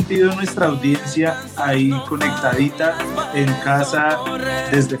se ha sentido nuestra audiencia ahí conectadita en casa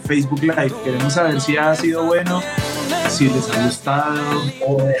desde Facebook Live. Queremos saber si ha sido bueno, si les ha gustado.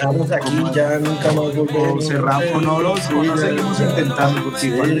 O dejamos aquí, ya nunca más volvemos. O cerramos, o no lo seguimos intentando, porque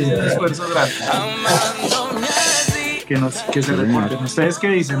igual es un esfuerzo grande. Que se reporten. ¿Ustedes qué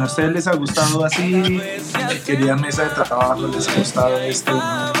dicen? ¿A ustedes les ha gustado así? ¿Querían mesa de trabajo? ¿Les ha gustado esto?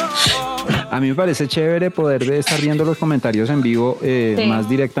 A mí me parece chévere poder estar viendo los comentarios en vivo más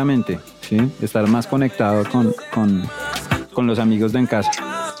directamente, ¿sí? Estar más conectado con los amigos de En Casa.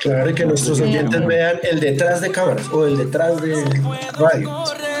 Claro, y que nuestros oyentes vean el detrás de cámaras o el detrás de radio.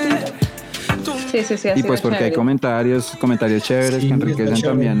 Sí, Y pues porque hay comentarios chéveres que enriquecen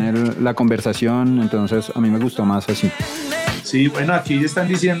también la conversación, entonces a mí me gustó más así. Sí, bueno, aquí están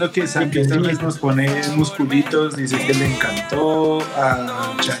diciendo que Santi esta vez nos pone musculitos, dice que le encantó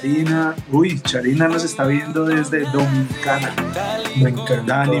a Charina. Uy, Charina nos está viendo desde Dominicana. Me encantó.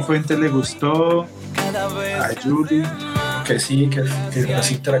 Dani Fuentes le gustó, a Julie. Que sí, que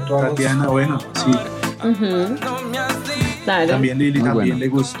así interactuamos. Tatiana, bueno, sí. Claro. También Lili Muy también bueno. le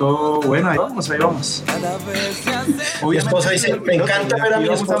gustó. Bueno, ahí vamos. Mi esposa dice, me encanta ver a mi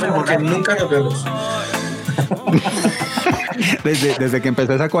esposa porque nunca nos vemos. Desde que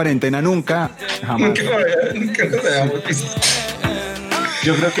empezó esa cuarentena nunca, jamás. Nunca nos veamos.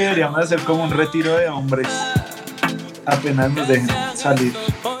 Yo creo que deberíamos hacer como un retiro de hombres. Apenas nos dejen salir.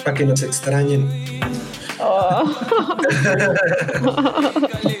 Para que nos extrañen. Oh.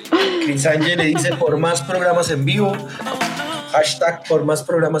 Chris Ángel le dice, por más programas en vivo. Hashtag por más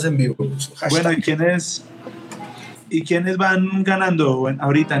programas en vivo. Hashtag. Bueno, ¿y quiénes van ganando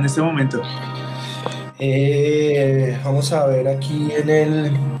ahorita, en este momento? Vamos a ver aquí en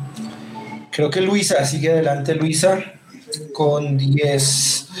el... Creo que Luisa, sigue adelante Luisa, con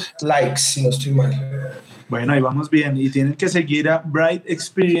 10 likes, si no estoy mal. Bueno, ahí vamos bien. Y tienen que seguir a Bright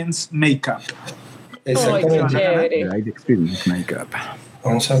Experience Makeup. Exactamente. Chévere. Bright Experience Makeup.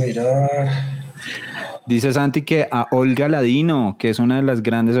 Vamos a mirar. Dice Santi que a Olga Ladino, que es una de las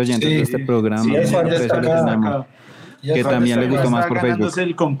grandes oyentes Sí, de este programa, sí, es fan un beso le destacada. tenemos, que también le gustó más por Facebook. Ganándose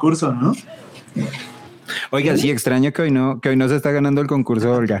el concurso, ¿no? Oiga, sí, extraño que hoy no se está ganando el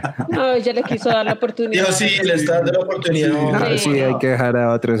concurso, Olga. No, ella le quiso dar la oportunidad. Dios, sí, le está dando la oportunidad. No, sí, hay que dejar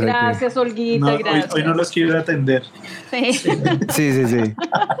a otros. Gracias, Olguita, No, gracias. hoy no los quiero atender. Sí. Sí.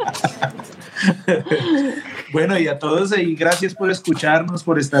 Bueno, y a todos ahí, gracias por escucharnos,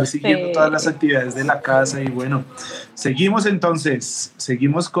 por estar siguiendo todas las actividades de la casa. Y bueno, seguimos entonces.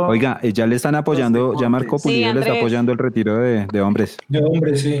 Seguimos con... Oiga, ya le están apoyando, ya Marco Pulido le está Andrés. apoyando el retiro de hombres. De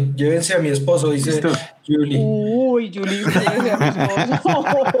hombre, sí. Llévense a mi esposo, dice Listo. Julie. Uy, Julie, llévese a mi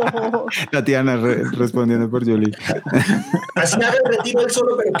esposo. Tatiana respondiendo por Julie. Así haga el retiro él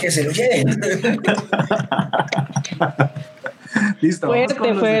solo, pero que se lo lleven. Listo, vamos con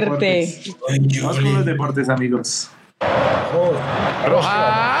los Fuerte. deportes. Vamos con los deportes, amigos. Oh,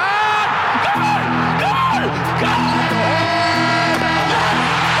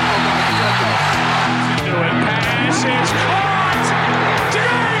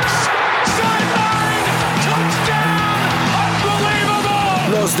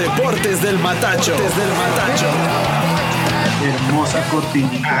 Los deportes del Matacho. Hermosa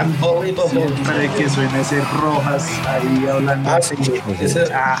cortina. Siempre que suena ese Rojas ahí hablando. sí.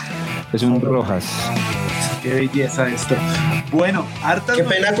 Es un Rojas. Qué belleza esto. Bueno, hartas Qué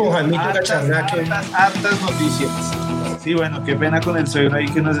pena con Jaimito Cacharraque. hartas noticias. Sí, bueno, qué pena con el suegro ahí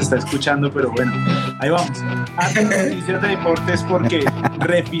que nos está escuchando, pero bueno, ahí vamos. Hartas noticias de deportes porque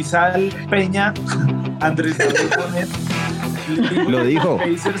Refisal Peña, Andrés David Bonet, Lo dijo.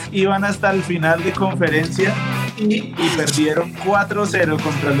 Los Pacers iban hasta el final de conferencia y perdieron 4-0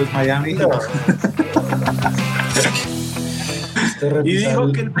 contra los Miami Heat. Y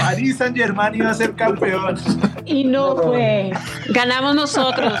dijo que el Paris Saint-Germain iba a ser campeón. Y no fue. Ganamos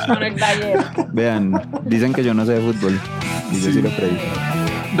nosotros con el Bayern. Vean, dicen que yo no sé de fútbol. Y yo sí lo creí.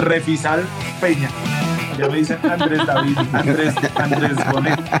 Refisal Peña. Ya me dicen Andrés David, Andrés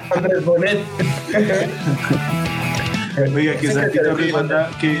Bonet. Andrés Bonet. Oiga, que Santito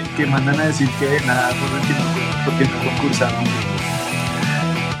que mandan a decir que nada porque no concursaron.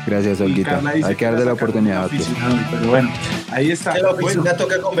 Gracias, Olguita. Hay que darle la oportunidad a otros. Pero bueno, ahí está. Que la oficina Bueno,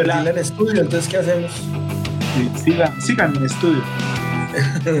 toca convertirla en estudio, entonces ¿qué hacemos? sí, sigan en estudio.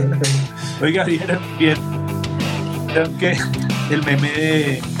 Oiga, vieron que el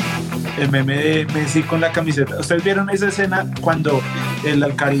meme de Messi con la camiseta. ¿Ustedes vieron esa escena cuando el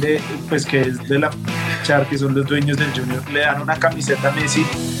alcalde, pues que es de la Char, que son los dueños del Junior, le dan una camiseta a Messi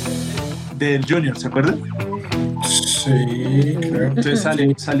del Junior, ¿se acuerdan? Sí, claro. Entonces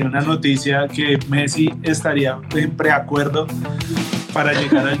salió una noticia que Messi estaría en preacuerdo para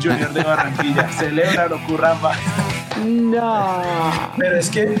llegar al Junior de Barranquilla. Celébralo, curramba. No. Pero es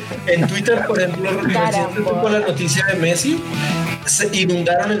que en Twitter, por ejemplo, recién con la noticia de Messi, se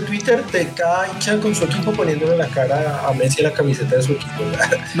inundaron el Twitter de cada hincha con su equipo poniéndole la cara a Messi en la camiseta de su equipo.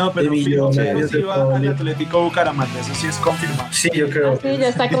 No, pero De millonarios, sí de va al Poli. Atlético Bucaramanga, eso sí es confirmado. Sí, yo creo. Sí, ya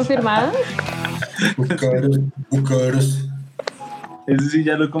está confirmado. Bucaros. Eso sí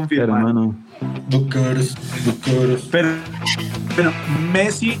ya lo confirmaron. Hermano. Bucaros. Pero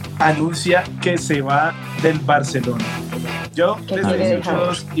Messi anuncia que se va del Barcelona. Yo les quiere doy dejar?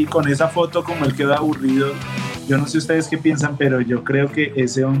 muchos y con esa foto como él quedó aburrido. Yo no sé ustedes qué piensan, pero yo creo que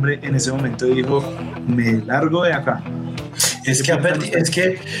ese hombre en ese momento dijo, me largo de acá. Es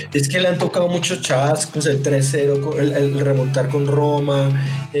que le han tocado muchos chascos, el 3-0, el remontar con Roma,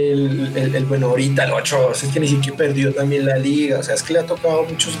 el bueno, ahorita el 8, es que ni siquiera perdió también la liga, o sea, es que le ha tocado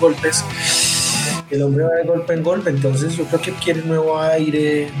muchos golpes. El hombre va de golpe en golpe, entonces yo creo que quiere nuevo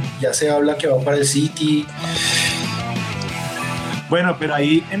aire, ya se habla que va para el City. Bueno, pero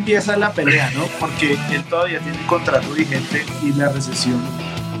ahí empieza la pelea, ¿no? Porque él todavía tiene contrato vigente y la recesión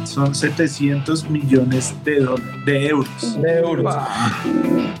son 700 millones de euros. De euros.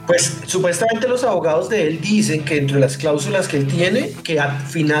 Pues supuestamente los abogados de él dicen que entre las cláusulas que él tiene, que al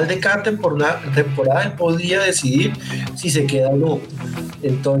final de cada temporada él podría decidir si se queda o no.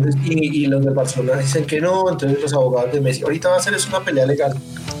 Entonces, y los de Barcelona dicen que no, entonces los abogados de Messi, ahorita va a ser una pelea legal.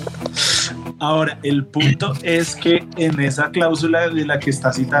 Ahora, el punto es que en esa cláusula de la que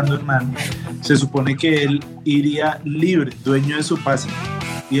está citando el man, se supone que él iría libre, dueño de su pase,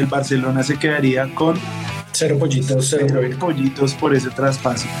 y el Barcelona se quedaría con cero pollitos por ese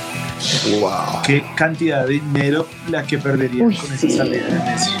traspaso. Wow. Qué cantidad de dinero la que perdería con esa salida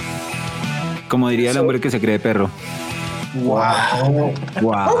de Messi. Como diría el hombre que se cree perro. Wow.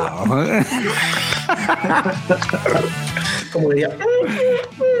 Como diría.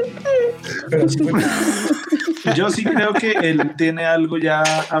 Pero sí, yo sí creo que él tiene algo ya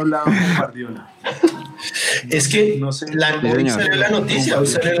hablado con Guardiola. Es que no sé, hoy salió la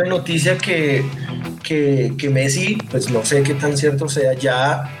noticia que Messi, pues no sé qué tan cierto sea,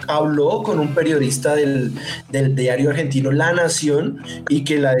 ya habló con un periodista del diario argentino La Nación y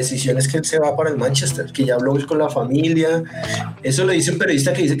que la decisión es que él se va para el Manchester, que ya habló con la familia. Eso lo dice un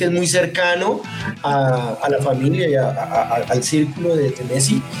periodista que dice que es muy cercano a la familia y al círculo de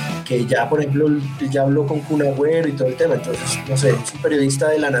Messi, que ya, por ejemplo, ya habló con Kun Agüero y todo el tema. Entonces, no sé, es un periodista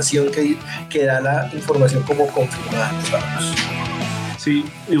de La Nación que da la información como confirmada, ¿sabes? Sí,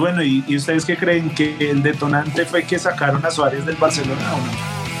 y bueno, ¿y ustedes qué creen? ¿Que el detonante fue que sacaron a Suárez del Barcelona o no?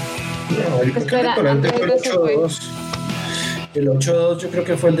 No, yo creo que el detonante fue el 8-2. El 8-2 yo creo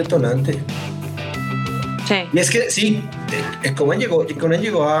que fue el detonante. Sí. Y es que sí, Koeman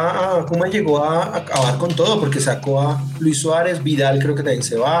llegó a acabar con todo, porque sacó a Luis Suárez, Vidal creo que también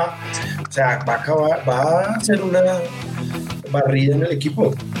se va. O sea, va a hacer una barrida en el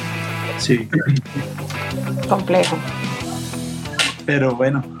equipo. Sí. Complejo. Pero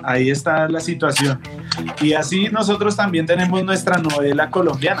bueno, ahí está la situación. Y así nosotros también tenemos nuestra novela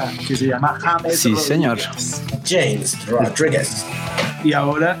colombiana que se llama James sí, Rodríguez. Señor. James Rodríguez. Y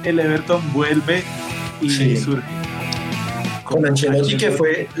ahora el Everton vuelve y surge. Con Ancelotti, que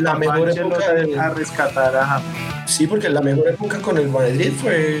fue la mejor época a rescatar a James. Sí, porque la mejor época con el Madrid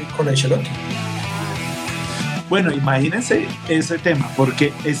fue con Ancelotti. Bueno, imagínense ese tema,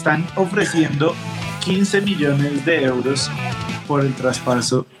 porque están ofreciendo 15 millones de euros por el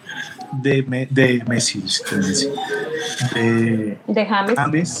traspaso de Messi, de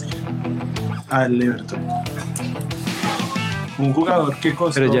James al Everton. Un jugador que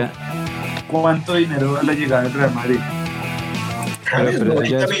costó ¿cuánto dinero a la llegada del Real Madrid? James,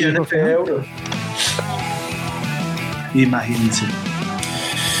 90 millones de euros. Imagínense.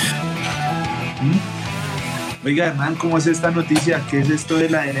 Oiga, Hernán, ¿cómo es esta noticia? ¿Qué es esto de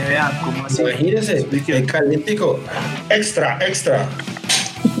la NBA? ¿Cómo así? Imagínense, calientico. Extra.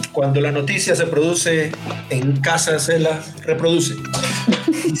 Cuando la noticia se produce, en casa se la reproduce.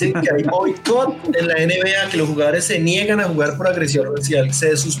 Dicen que hay boicot en la NBA, que los jugadores se niegan a jugar por agresión racial.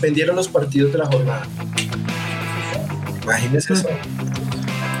 Se suspendieron los partidos de la jornada. Imagínense eso.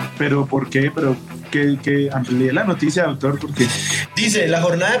 ¿Pero por qué? ¿Pero que amplíe la noticia, doctor? Porque dice, la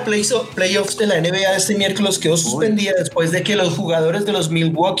jornada de playoffs de la NBA este miércoles quedó suspendida después de que los jugadores de los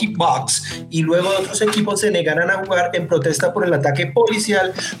Milwaukee Bucks y luego de otros equipos se negaran a jugar en protesta por el ataque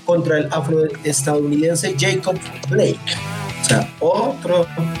policial contra el afroestadounidense Jacob Blake. O sea, otro.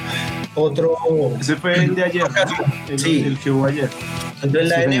 Ese fue el de ayer, el que hubo ayer. Entonces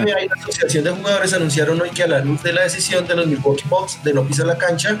la NBA y la Asociación de Jugadores anunciaron hoy que a la luz de la decisión de los Milwaukee Bucks de no pisar la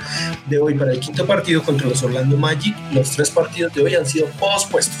cancha de hoy para el quinto partido contra los Orlando Magic, los 3 partidos de hoy han sido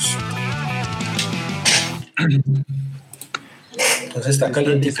pospuestos. Entonces está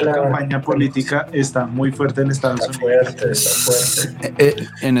caliente. La campaña política está muy fuerte en Estados Unidos. Está fuerte.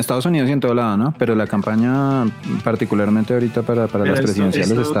 En Estados Unidos y en todo lado, ¿no? Pero la campaña, particularmente ahorita para las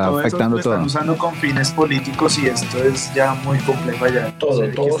presidenciales, está afectando todo. Están usando con fines políticos y esto es ya muy complejo allá. Todo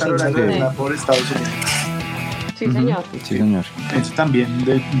están hablando de por Estados Unidos. Sí, señor. Sí, señor. Eso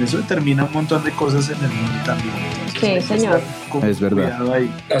también, eso determina un montón de cosas en el mundo también. Sí, señor. Es verdad.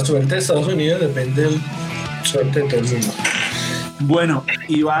 Ahí. La suerte de Estados Unidos depende de la suerte de todo el mundo. Bueno,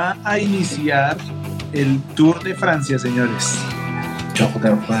 y va a iniciar el Tour de Francia, señores. Tour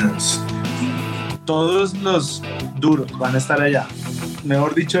de France. Todos los duros van a estar allá.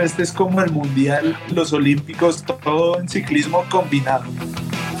 Mejor dicho, este es como el Mundial, los Olímpicos, todo en ciclismo combinado.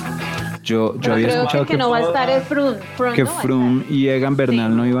 Yo había escuchado que no va a estar el Froome. Que Froome y Egan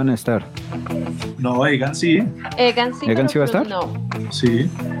Bernal no iban a estar. No, Egan sí. ¿Egan sí va a estar? No. Sí.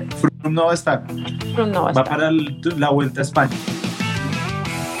 Froome no va a estar. Froome no va a Va estar. para la Vuelta a España.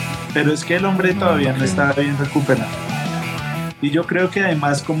 pero es que el hombre todavía no está bien recuperado. Y yo creo que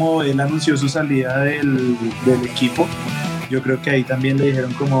además, como él anunció su salida del equipo, yo creo que ahí también le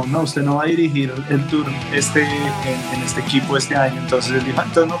dijeron como, no, usted no va a dirigir el tour en este equipo este año. Entonces él dijo,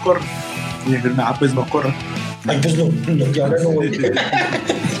 entonces no corre. Y le dijeron, pues no corre. Ay, pues no, ya ahora no voy.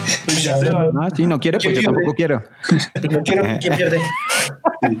 Pues ya se va. No, si no quiere, pues yo tampoco quiero. No quiero, ¿quién pierde?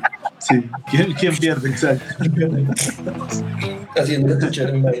 Sí. ¿Quién pierde? Exacto. Haciendo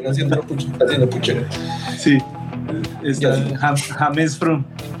puchero, me imagino haciendo puchero. Sí. Está James Froome.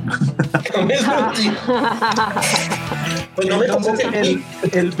 James Froome, sí. Pues no me Entonces,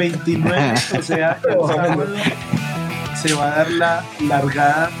 el 29, o sea, el sábado, se va a dar la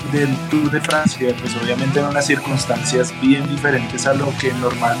largada del Tour de Francia, pues obviamente en unas circunstancias bien diferentes a lo que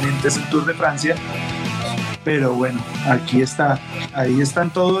normalmente es el Tour de Francia, pero bueno, aquí está, ahí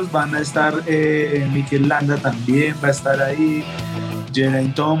están todos, van a estar Mikel Landa también, va a estar ahí,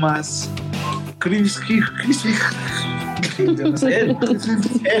 Geraint Thomas,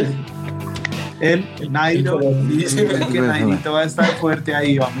 Nairo, dice que Nairito va a estar fuerte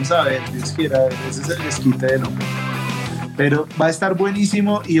ahí, vamos a ver, Dios quiera, ese es el desquite del hombre. Pero va a estar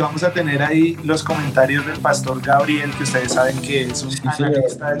buenísimo y vamos a tener ahí los comentarios del pastor Gabriel, que ustedes saben que es un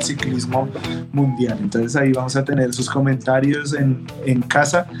analista del ciclismo mundial. Entonces ahí vamos a tener sus comentarios en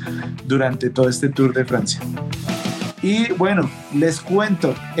casa durante todo este Tour de Francia. Y bueno, les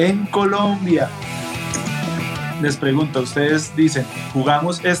cuento, en Colombia, les pregunto, ustedes dicen,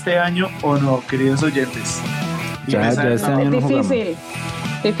 ¿jugamos este año o no, queridos oyentes? Ya este año no jugamos.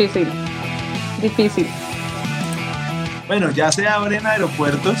 Difícil. Bueno, ya se abren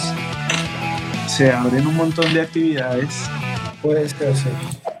aeropuertos, se abren un montón de actividades. Puede ser, sí.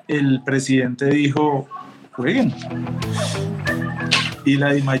 El presidente dijo, jueguen. Y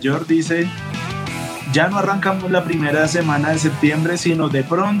la DIMAYOR dice, ya no arrancamos la primera semana de septiembre, sino de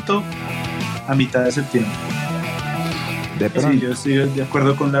pronto a mitad de septiembre. De pronto. Sí, yo estoy de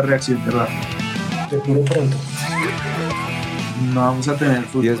acuerdo con la reacción de Rafa. De puro pronto. No vamos a tener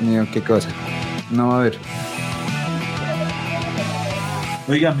fútbol. Dios mío, qué cosa. No va a haber.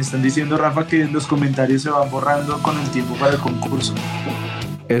 Oiga, me están diciendo, Rafa, que los comentarios se van borrando con el tiempo para el concurso.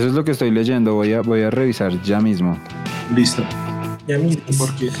 Eso es lo que estoy leyendo. Voy a revisar ya mismo. Listo. Ya mismo.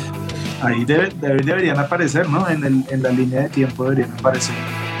 Porque ahí deberían aparecer, ¿no? En la línea de tiempo deberían aparecer.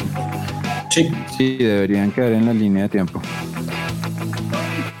 Sí, deberían quedar en la línea de tiempo.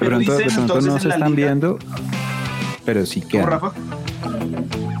 De pronto no se están viendo, pero sí quedan.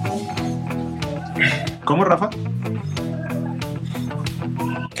 ¿Cómo, Rafa?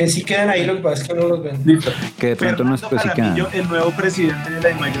 Que sí quedan ahí, lo que pasa es que no los ven. Listo. Que de pronto no se quedan. El nuevo presidente de la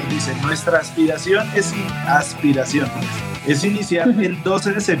DIMAYOR dice, nuestra aspiración es iniciar el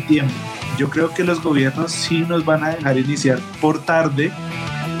 12 de septiembre. Yo creo que los gobiernos sí nos van a dejar iniciar por tarde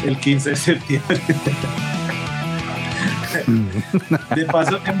el 15 de septiembre. De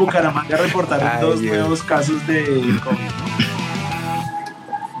paso, en Bucaramanga reportaron dos nuevos casos de COVID.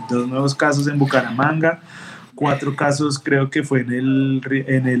 2 nuevos casos en Bucaramanga, 4 casos creo que fue no en Río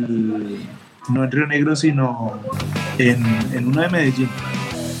Negro, sino en uno de Medellín.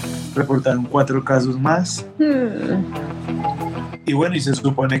 Reportaron 4 casos más. Y bueno, y se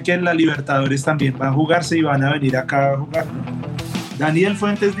supone que en la Libertadores también van a jugarse y van a venir acá a jugar, ¿no? Daniel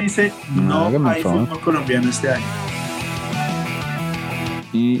Fuentes dice, no hay fútbol colombiano este año.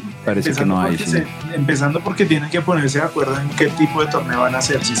 Y parece que no hay. Empezando porque tienen que ponerse de acuerdo en qué tipo de torneo van a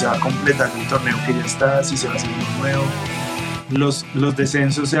hacer, si se va a completar el torneo que ya está, si se va a hacer uno nuevo. Los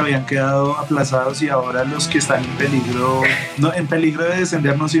descensos se habían quedado aplazados y ahora los que están en peligro, no en peligro de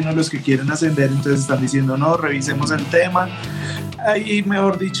descender, no, sino los que quieren ascender, entonces están diciendo, no, revisemos el tema. Ahí,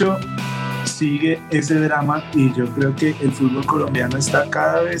 mejor dicho, sigue ese drama y yo creo que el fútbol colombiano está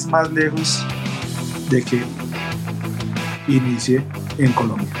cada vez más lejos de que inicie en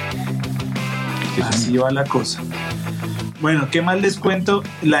Colombia. Así va la cosa. Bueno, ¿qué más les cuento?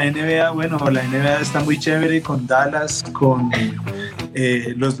 La NBA está muy chévere con Dallas, con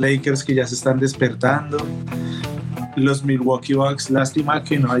los Lakers que ya se están despertando, los Milwaukee Bucks, lástima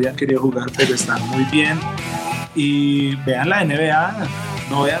que no hayan querido jugar, pero están muy bien. Y vean la NBA,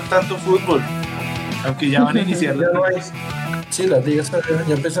 no vean tanto fútbol, aunque ya van a iniciar las ligas. Sí, las ligas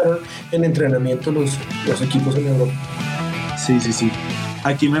ya empezaron en entrenamiento los equipos en Europa. Sí.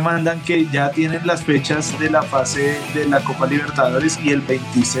 Aquí me mandan que ya tienen las fechas de la fase de la Copa Libertadores y el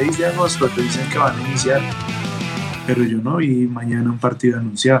 26 de agosto te dicen que van a iniciar. Pero yo no vi mañana un partido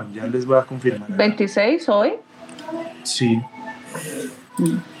anunciado, ya les voy a confirmar. ¿26 hoy? Sí.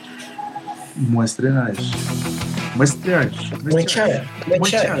 Muestren a ver. Muy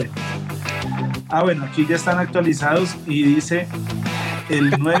chévere. Ah, bueno, aquí ya están actualizados y dice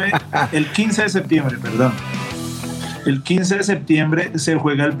el 15 de septiembre, perdón. El 15 de septiembre se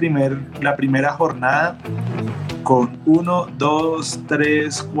juega la primera jornada con 1, 2,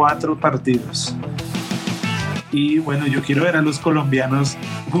 3, 4 partidos. Y bueno, yo quiero ver a los colombianos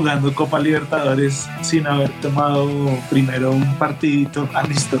jugando Copa Libertadores sin haber tomado primero un partidito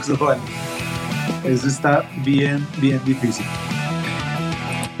amistoso. Bueno, eso está bien difícil.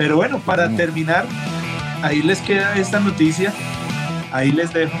 Pero bueno, para terminar, ahí les queda esta noticia. Ahí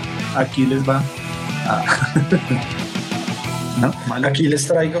les dejo. Aquí les va. ¿No? ¿Mal? Aquí les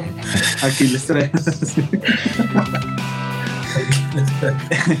traigo. Aquí les traigo.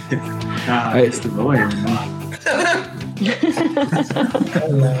 Estuvo bueno.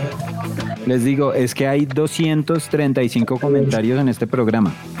 Les digo, es que hay 235 comentarios en este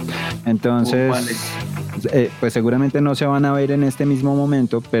programa. Entonces, vale. Pues seguramente no se van a ver en este mismo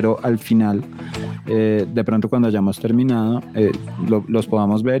momento, pero al final, de pronto cuando hayamos terminado, los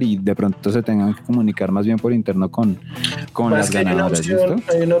podamos ver y de pronto se tengan que comunicar más bien por interno con las ganadoras.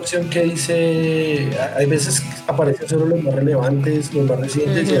 Hay una opción que dice, hay veces aparecen solo los más relevantes, los más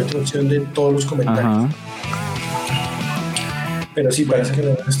recientes, y hay otra opción de todos los comentarios. Ajá. Pero sí, parece que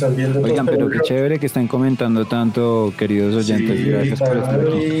nos están viendo. Oigan, pero qué chévere que estén comentando tanto, queridos oyentes. Sí, gracias por estar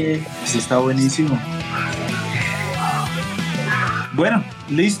aquí. Sí, está buenísimo. Bueno,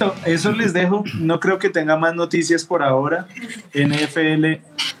 listo, eso les dejo. No creo que tenga más noticias por ahora. NFL,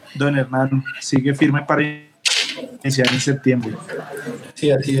 don Hernán, sigue firme para iniciar en septiembre.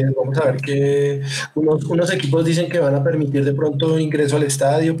 Sí, así es. Vamos a ver que unos equipos dicen que van a permitir de pronto ingreso al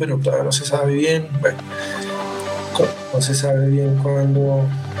estadio, pero todavía no se sabe bien. Bueno, no se sabe bien cuándo,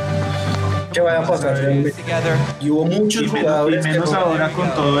 qué vaya a pasar. Y hubo muchos jugadores. Y menos ahora con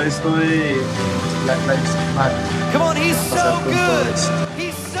todo esto de Black Lives Matter.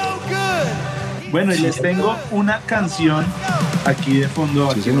 Bueno, y les tengo una canción aquí de fondo,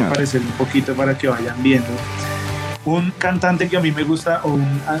 aquí me parece un poquito para que vayan viendo. Un cantante que a mí me gusta, o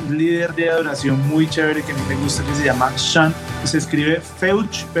un líder de adoración muy chévere que a mí me gusta, que se llama Sean, se escribe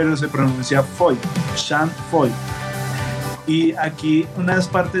Feuch, pero se pronuncia Foy, Sean Foy. Y aquí unas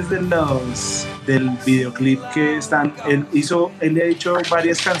partes del videoclip que están, él ha hecho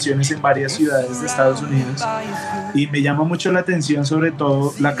varias canciones en varias ciudades de Estados Unidos y me llama mucho la atención, sobre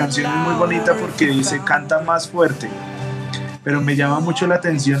todo la canción es muy bonita porque dice canta más fuerte, pero me llama mucho la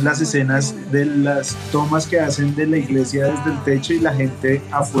atención las escenas de las tomas que hacen de la iglesia desde el techo y la gente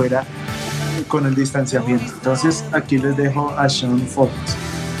afuera con el distanciamiento. Entonces aquí les dejo a Sean Fox.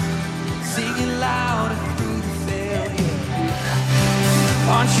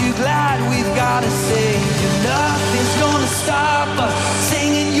 Aren't you glad we've got a Savior? Nothing's gonna stop us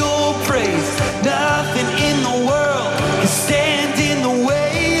singing your praise. Nothing in the world can stand in the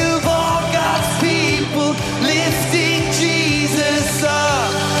way of all God's people lifting Jesus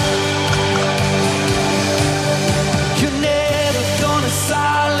up. You're never gonna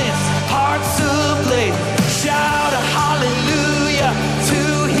silence hearts ablaze. Shout a hallelujah to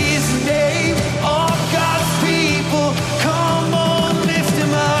His name. All God's people, come on.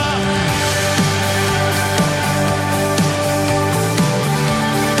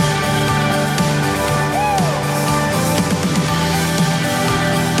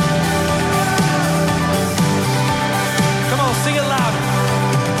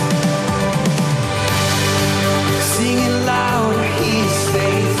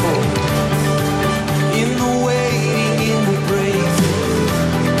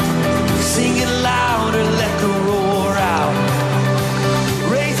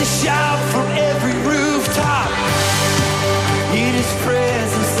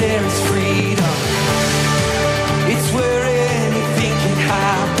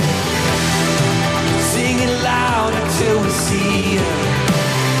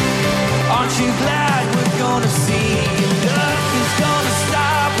 Aren't you glad we're gonna see you? Nothing's gonna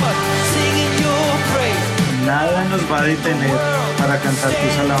stop us singing your praise. Nada nos va a detener para cantar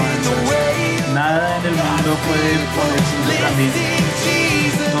tus alabanzas. Nada en el mundo puede ponerse en tu camino.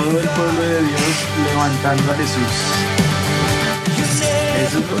 Todo el pueblo de Dios levantando a Jesús.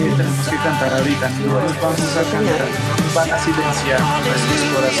 Eso es lo que tenemos que cantar ahorita. No nos vamos a cantar, no nos van a silenciar, nuestros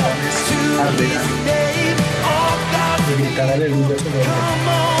corazones arderán.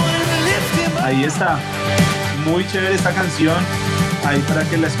 Ahí está, muy chévere esta canción, ahí para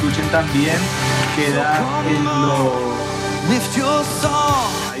que la escuchen también, queda en lo...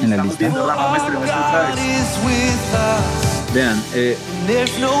 Ahí en la estamos lista. viendo, Ramón, muestre otra vez. Vean,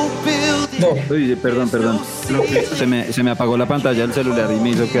 No, uy, perdón. Se me apagó la pantalla del celular y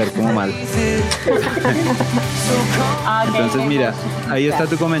me hizo quedar como mal. Entonces, mira, ahí está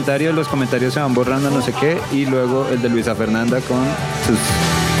tu comentario. Los comentarios se van borrando, no sé qué. Y luego el de Luisa Fernanda con sus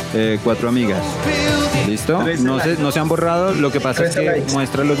 4 amigas. ¿Listo? No se han borrado. Lo que pasa es que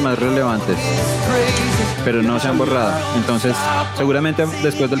muestra los más relevantes. Pero no se han borrado. Entonces, seguramente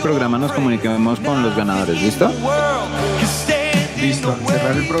después del programa nos comuniquemos con los ganadores. ¿Listo? Listo, al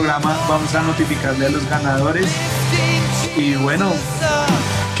cerrar el programa vamos a notificarle a los ganadores. Y bueno,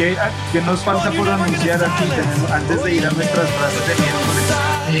 ¿qué nos falta por anunciar aquí antes de ir a nuestras frases de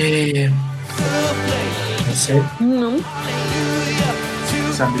miércoles? No sé. No.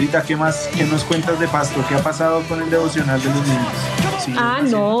 Sandrita, ¿qué nos cuentas de Pasto? ¿Qué ha pasado con el devocional de los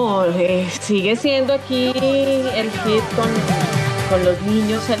niños? No, sigue siendo aquí el hit con los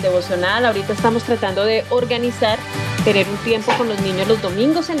niños, el devocional. Ahorita estamos tratando de organizar, tener un tiempo con los niños los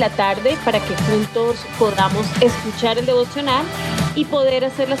domingos en la tarde para que juntos podamos escuchar el devocional y poder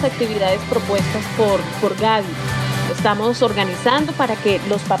hacer las actividades propuestas por Gaby. Estamos organizando para que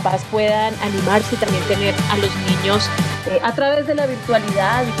los papás puedan animarse y también tener a los niños a través de la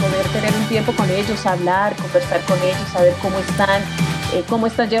virtualidad y poder tener un tiempo con ellos, hablar, conversar con ellos, saber cómo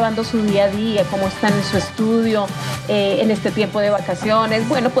están llevando su día a día, cómo están en su estudio, en este tiempo de vacaciones.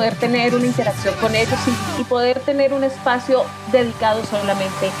 Bueno, poder tener una interacción con ellos y poder tener un espacio dedicado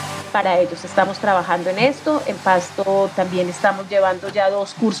solamente para ellos. Estamos trabajando en esto. En Pasto también estamos llevando ya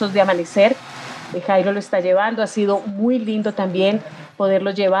 2 cursos de amanecer. Jairo lo está llevando, ha sido muy lindo también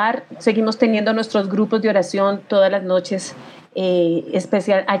poderlo llevar. Seguimos teniendo nuestros grupos de oración todas las noches.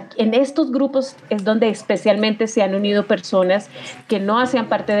 En estos grupos es donde especialmente se han unido personas que no hacían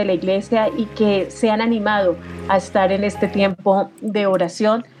parte de la iglesia y que se han animado a estar en este tiempo de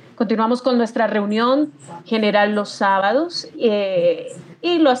oración. Continuamos con nuestra reunión general los sábados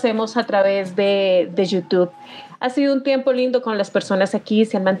y lo hacemos a través de YouTube. Ha sido un tiempo lindo con las personas aquí,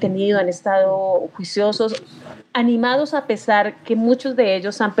 se han mantenido, han estado juiciosos, animados a pesar que muchos de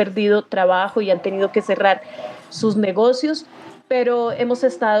ellos han perdido trabajo y han tenido que cerrar sus negocios, pero hemos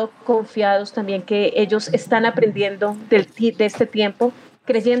estado confiados también que ellos están aprendiendo de este tiempo,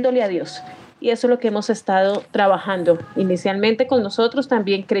 creyéndole a Dios. Y eso es lo que hemos estado trabajando inicialmente con nosotros,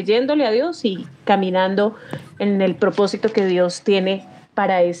 también creyéndole a Dios y caminando en el propósito que Dios tiene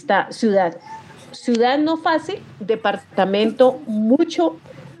para esta ciudad. Ciudad no fácil, departamento mucho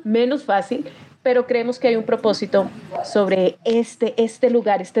menos fácil, pero creemos que hay un propósito sobre este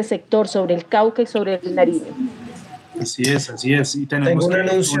lugar, este sector, sobre el Cauca y sobre el Nariño. Así es. Y tenemos que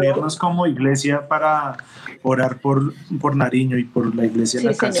unirnos como iglesia para orar por Nariño y por la iglesia en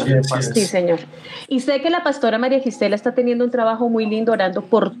la casa de Pasto. Sí, señor. Y sé que la pastora María Gisela está teniendo un trabajo muy lindo orando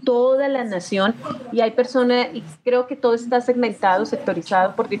por toda la nación y hay personas, y creo que todo está segmentado,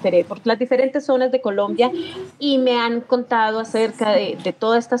 sectorizado por las diferentes zonas de Colombia y me han contado acerca de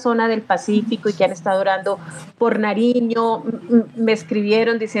toda esta zona del Pacífico y que han estado orando por Nariño. Me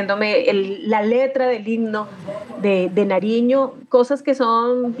escribieron diciéndome la letra del himno de Nariño, cosas que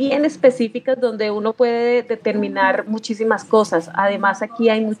son bien específicas donde uno puede determinar muchísimas cosas. Además aquí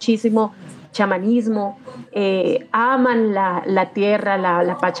hay muchísimo chamanismo, aman la tierra,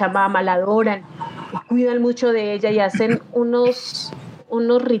 la Pachamama, la adoran, cuidan mucho de ella y hacen unos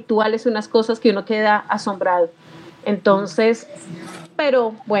rituales, unas cosas que uno queda asombrado. Entonces,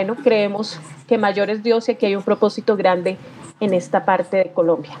 pero bueno, creemos que mayor es Dios y que hay un propósito grande en esta parte de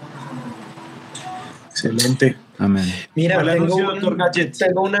Colombia. Excelente. Amén. Mira,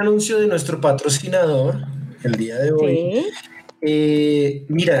 tengo un anuncio de nuestro patrocinador el día de hoy. ¿Sí?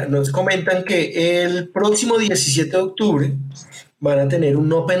 Mira, nos comentan que el próximo 17 de octubre van a tener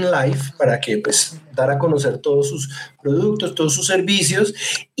un Open Live para que pues dar a conocer todos sus productos, todos sus servicios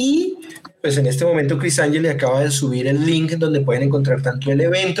y pues en este momento Chris Ángel le acaba de subir el link donde pueden encontrar tanto el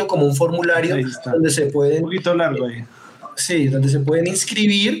evento como un formulario donde se pueden... Un poquito largo ahí. Sí, donde se pueden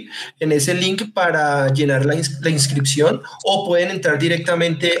inscribir en ese link para llenar la inscripción o pueden entrar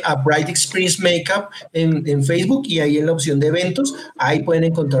directamente a Bright Experience Makeup en Facebook y ahí en la opción de eventos, ahí pueden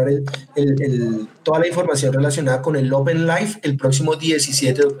encontrar toda la información relacionada con el Open Live el próximo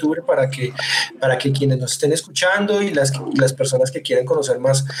 17 de octubre para que quienes nos estén escuchando y las personas que quieran conocer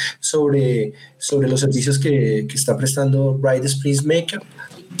más sobre los servicios que está prestando Bright Experience Makeup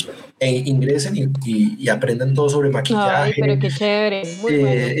ingresen y aprendan todo sobre maquillaje. Ay, pero qué chévere, muy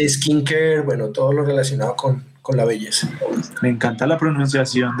bueno. Skincare, bueno, todo lo relacionado con la belleza. Me encanta la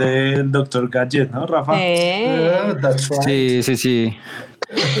pronunciación del Dr. Gadget, ¿no, Rafa? That's right. Sí.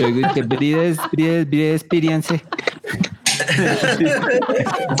 Bride experience.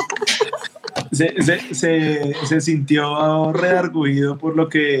 Se sintió redarguido por lo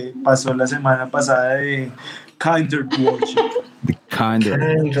que pasó la semana pasada de Kinder Worship. Kinder.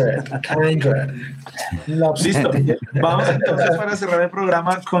 Listo. Vamos entonces para cerrar el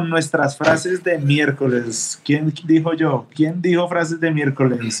programa con nuestras frases de miércoles. ¿Quién dijo yo? ¿Quién dijo frases de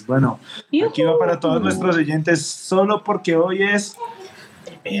miércoles? Bueno, aquí va para todos nuestros oyentes, solo porque hoy es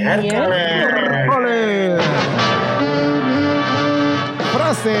miércoles.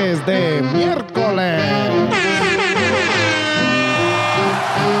 Frases de miércoles.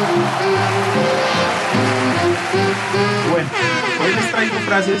 Bueno, hoy les traigo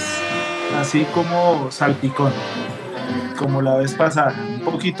frases así como salpicón, como la vez pasada, un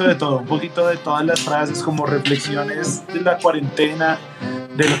poquito de todo, un poquito de todas las frases, como reflexiones de la cuarentena,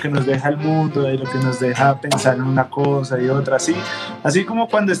 de lo que nos deja el mundo, de lo que nos deja pensar en una cosa y otra, así como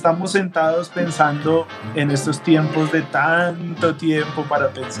cuando estamos sentados pensando en estos tiempos de tanto tiempo para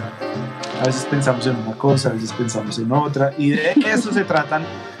pensar. A veces pensamos en una cosa, a veces pensamos en otra, y de eso se tratan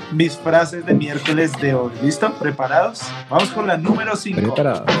mis frases de miércoles de hoy. ¿Listo? ¿Preparados? Vamos con la número 5.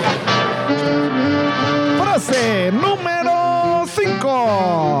 Preparados. Frase número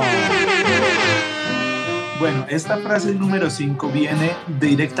 5. Bueno, esta frase número 5 viene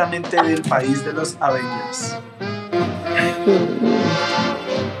directamente del país de los Avengers.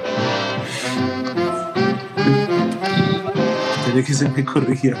 Tiene que se me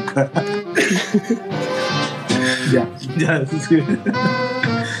corrigió acá. ya.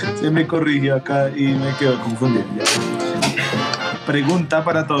 Se me corrigió acá y me quedó confundido. Ya. Pregunta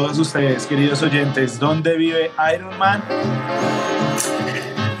para todos ustedes, queridos oyentes: ¿dónde vive Iron Man?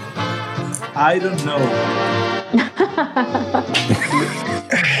 I don't know.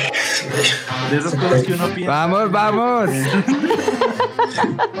 De esas cosas que uno piensa. Vamos.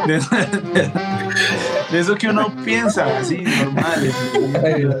 De eso que uno piensa así, normal,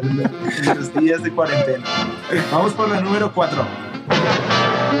 en los días de cuarentena. Vamos por la número 4.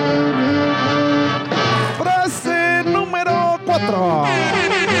 Frase número 4.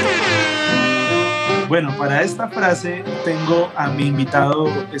 Bueno, para esta frase tengo a mi invitado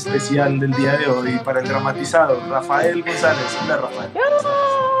especial del día de hoy para el dramatizado, Rafael González. Hola, Rafael.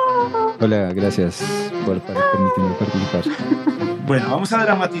 Hola, gracias por permitirme participar. Bueno, vamos a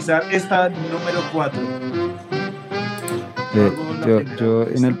dramatizar esta número 4. Yo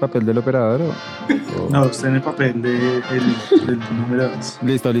en el papel del operador o... No, usted en el papel del número 2.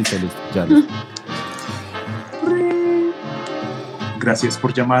 Listo, ya listo. Gracias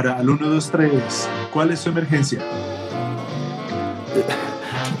por llamar al 123. ¿Cuál es su emergencia?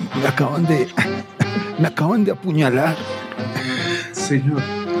 Me acaban de apuñalar. Señor,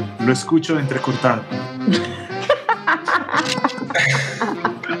 lo escucho entrecortado.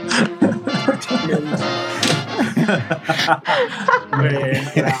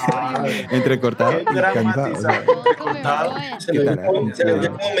 Entrecortado. Entrecortado. Se lo ve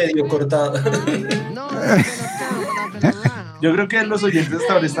como medio cortado. Yo creo que los oyentes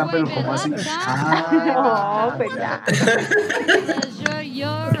hasta ahora están, pero ¿cómo así? No, pues ya.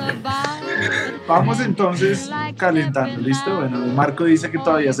 Vamos entonces calentando, ¿listo? Bueno, Marco dice que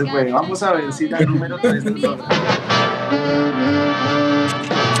todavía se puede. Vamos a ver si la número 3 nos logra.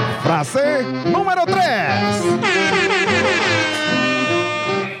 Frase número 3.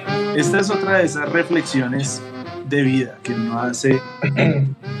 Esta es otra de esas reflexiones de vida que uno hace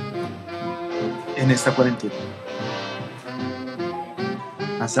en esta cuarentena.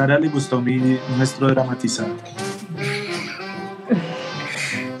 A Sara le gustó nuestro dramatizado.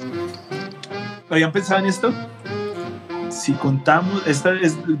 ¿Habían pensado en esto? Si contamos, esta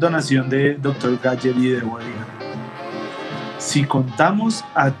es donación de Dr. Gadget y de Boyga. Si contamos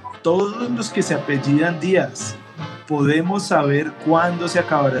a todos los que se apellidan Díaz, podemos saber cuándo se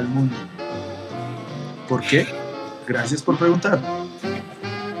acabará el mundo. ¿Por qué? Gracias por preguntar.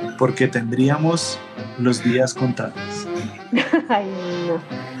 Porque tendríamos los días contados. Ay, no.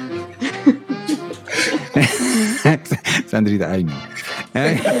 Sandrita, ay no.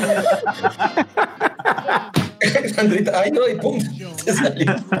 Sandrita, ay no, y pum, se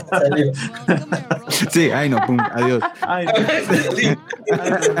salió. Sí, ay no, pum, adiós. Ay, no.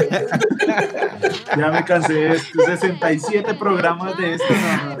 Ya me cansé de esto, 67 programas de esto.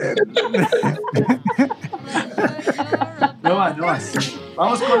 No más.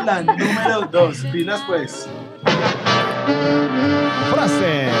 Vamos con la número 2. Pilas pues.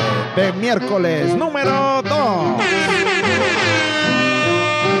 Frase de miércoles número 2.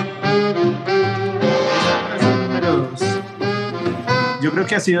 Yo creo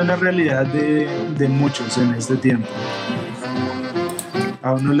que ha sido la realidad de muchos en este tiempo.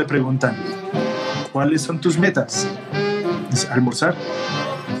 A uno le preguntan, ¿cuáles son tus metas? Es almorzar,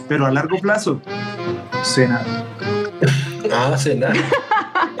 pero a largo plazo, cenar. Cenar.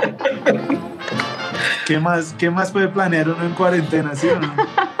 ¿Qué más puede planear uno en cuarentena, sí o no?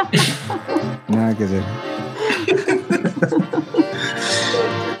 Nada que hacer.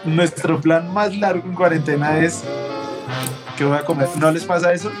 Nuestro plan más largo en cuarentena es ¿qué voy a comer? ¿No les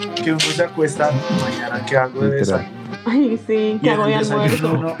pasa eso? Que uno se acuesta mañana, ¿qué hago de desayuno? Ay, sí, ¿qué hago de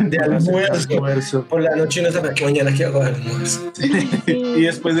almuerzo? De almuerzo. Por la noche uno sabe que mañana qué hago de almuerzo. Sí. Y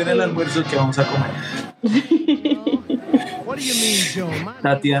después en el almuerzo, ¿qué vamos a comer?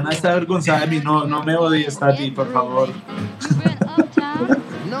 Tatiana está avergonzada de mí. No me odies, Tati, por favor.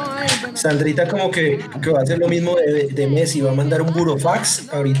 Sandrita como que va a hacer lo mismo de Messi, va a mandar un burofax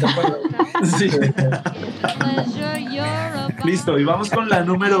ahorita para... Sí. Listo, y vamos con la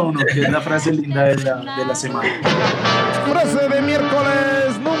número 1, que es la frase linda de la semana. Frase de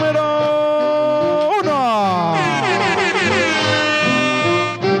miércoles número 1.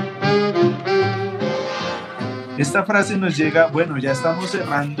 Esta frase nos llega, bueno, ya estamos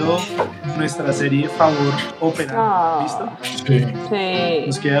cerrando nuestra serie Favor Operando, ¿listo? Sí.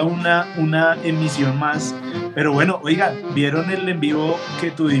 Nos queda una emisión más, pero bueno, oigan, ¿vieron el en vivo que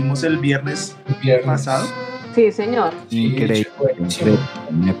tuvimos el viernes pasado? Sí, señor. Increíble.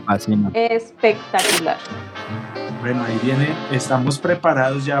 Me fascina. Espectacular. Bueno, ahí viene, estamos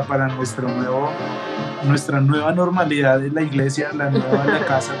preparados ya para nuestra nueva normalidad de la iglesia, la nueva de la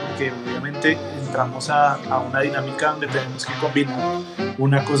casa, porque obviamente entramos a una dinámica donde tenemos que combinar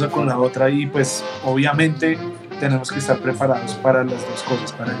una cosa con la otra y pues obviamente tenemos que estar preparados para las dos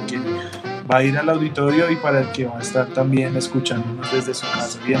cosas, para el que va a ir al auditorio y para el que va a estar también escuchándonos desde su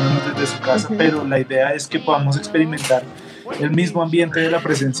casa, viéndonos desde su casa, pero la idea es que podamos experimentar el mismo ambiente de la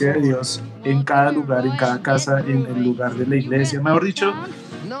presencia de Dios en cada lugar, en cada casa, en el lugar de la iglesia. Mejor dicho,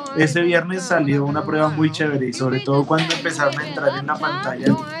 este viernes salió una prueba muy chévere y sobre todo cuando empezaron a entrar en la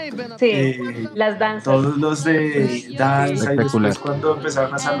pantalla las danzas, todos los de danza y después cuando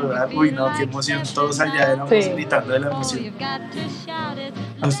empezaron a saludar, uy no, qué emoción, todos allá éramos gritando de la emoción.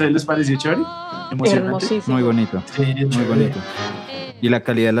 ¿A ustedes les pareció chévere? ¿Emocionante? Muy bonito, muy bonito. Y la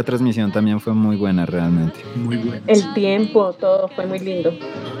calidad de la transmisión también fue muy buena realmente. Muy buena. El tiempo, todo fue muy lindo.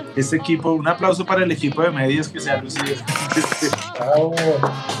 Este equipo, un aplauso para el equipo de medios que se ha lucido.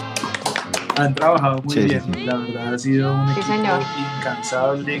 Han trabajado muy bien, sí. La verdad ha sido un equipo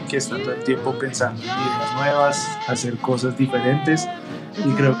incansable que está todo el tiempo pensando en ideas nuevas, hacer cosas diferentes y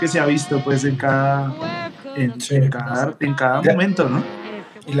creo que se ha visto pues en cada momento, ¿no?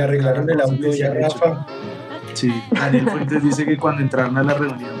 Y le arreglaron el audio ya, Rafa. Sí, Daniel Fuentes dice que cuando entraron a la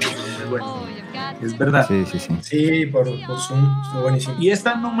reunión fue muy bueno. Es verdad. Sí, por Zoom, estuvo buenísimo. Y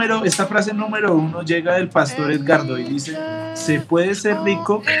esta frase número 1 llega del pastor Edgardo y dice: se puede ser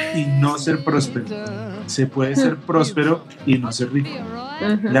rico y no ser próspero. Se puede ser próspero y no ser rico.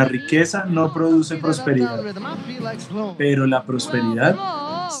 La riqueza no produce prosperidad, pero la prosperidad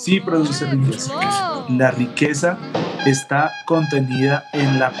sí produce riqueza. La riqueza está contenida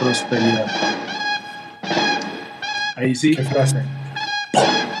en la prosperidad. Ahí sí. ¿Qué frase?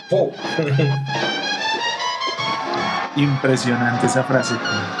 Impresionante esa frase.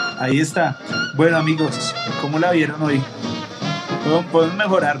 Ahí está. Bueno, amigos, ¿cómo la vieron hoy? Podemos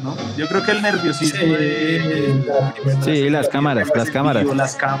mejorar, ¿no? Yo creo que el nerviosismo sí, las cámaras. Las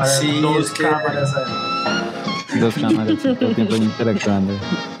cámaras, sí, dos cámaras. Dos cámaras, todo el tiempo interactuando.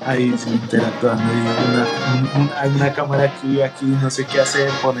 Ahí sí, interactuando. Y una cámara aquí, no sé qué hacer,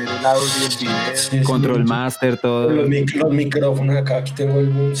 poner el audio, el video. Control master, todo. Los micrófonos acá, aquí tengo el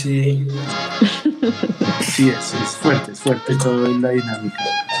boom, sí. Sí, es fuerte todo en la dinámica.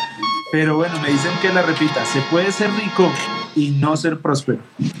 Pero bueno, me dicen que la repita: se puede ser rico y no ser próspero.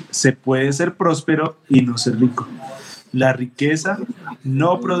 Se puede ser próspero y no ser rico. La riqueza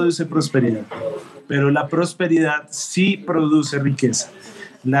no produce prosperidad, pero la prosperidad sí produce riqueza.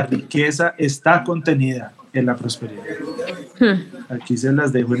 La riqueza está contenida en la prosperidad. Aquí se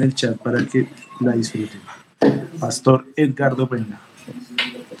las dejo en el chat para que la disfruten. Pastor Edgardo Peña.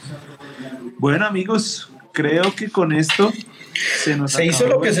 Bueno, amigos, creo que con esto se hizo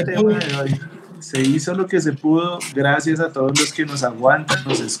lo que se pudo. Se hizo lo que se pudo. Gracias a todos los que nos aguantan,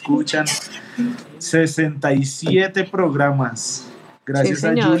 nos escuchan. 67 programas. Gracias a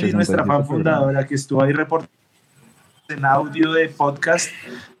Julie, nuestra fan fundadora, que estuvo ahí reportando en audio de podcast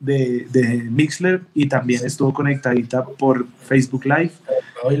de Mixler y también estuvo conectadita por Facebook Live.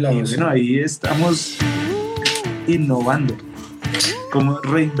 Y bueno, ahí estamos innovando, como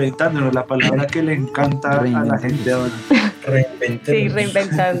reinventándonos, la palabra que le encanta a la gente ahora.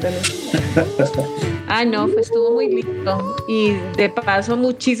 Reinventándonos. Ah, no, estuvo muy lindo. Y de paso,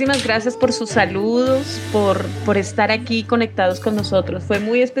 muchísimas gracias por sus saludos, por estar aquí conectados con nosotros. Fue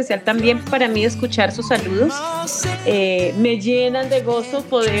muy especial también para mí escuchar sus saludos. Me llenan de gozo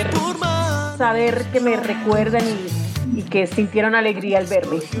poder saber que me recuerdan y que sintieron alegría al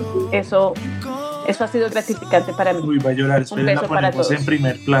verme. Eso ha sido gratificante para mí. Uy, va a llorar. Un beso para todos. En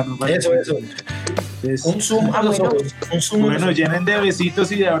primer plano. Eso. Un zoom a los ojos. Bueno, llenen de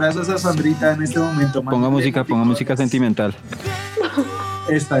besitos y de abrazos a Sandrita en este momento. Ponga música sentimental.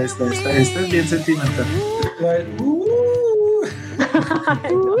 Esta es bien sentimental.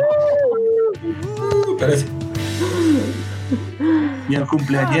 Y al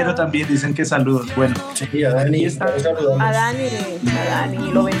cumpleañero también dicen que saludos. Bueno, sí, a Dani a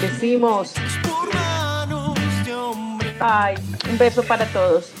Dani, lo bendecimos. Ay, un beso para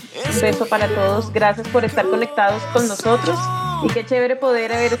todos. Gracias por estar conectados con nosotros. Y qué chévere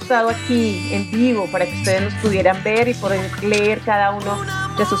poder haber estado aquí en vivo para que ustedes nos pudieran ver y poder leer cada uno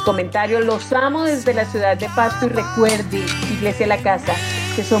de sus comentarios. Los amo desde la ciudad de Pasto y recuerde, Iglesia La Casa,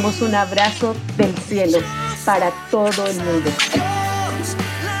 que somos un abrazo del cielo para todo el mundo.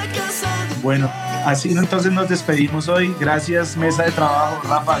 Bueno, así entonces nos despedimos hoy. Gracias, mesa de trabajo.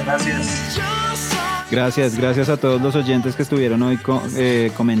 Rafa, gracias. Gracias a todos los oyentes que estuvieron hoy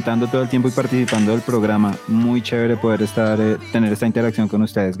comentando todo el tiempo y participando del programa. Muy chévere poder tener esta interacción con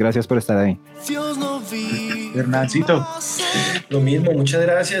ustedes. Gracias por estar ahí. Hernancito. Lo mismo, muchas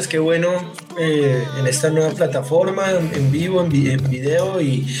gracias. Qué bueno en esta nueva plataforma, en vivo, en video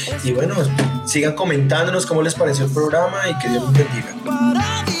y bueno, sigan comentándonos cómo les pareció el programa y que Dios los bendiga.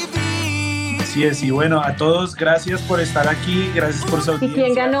 Así es, y bueno, a todos gracias por estar aquí, gracias por su audiencia. ¿Y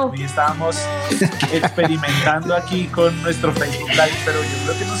quién ganó? Hoy estábamos experimentando aquí con nuestro Facebook Live, pero yo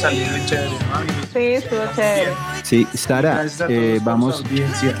creo que nos salió bien chévere, ¿no, amigos? Sí, estuvo chévere. Sí, Sara,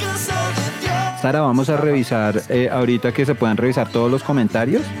 vamos a revisar, ahorita que se puedan revisar todos los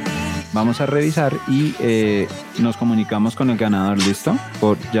comentarios, vamos a revisar y nos comunicamos con el ganador, ¿listo?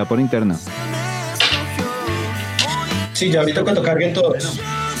 Ya por interno. Sí, ya ahorita cuando carguen todos.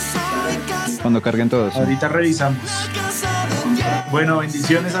 Cuando carguen todos. Ahorita revisamos. Bueno,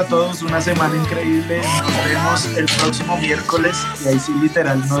 bendiciones a todos, una semana increíble. Nos vemos el próximo miércoles y ahí sí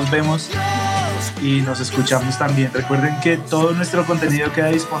literal nos vemos y nos escuchamos también. Recuerden que todo nuestro contenido queda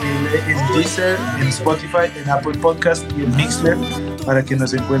disponible en Deezer, en Spotify, en Apple Podcast y en Mixler para que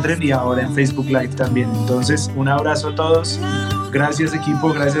nos encuentren y ahora en Facebook Live también. Entonces, un abrazo a todos. Gracias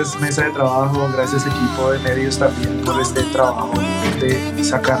equipo, gracias mesa de trabajo, gracias equipo de medios también por este trabajo de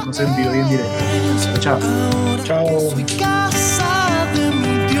sacarnos en vivo y en directo. Chao. Chao.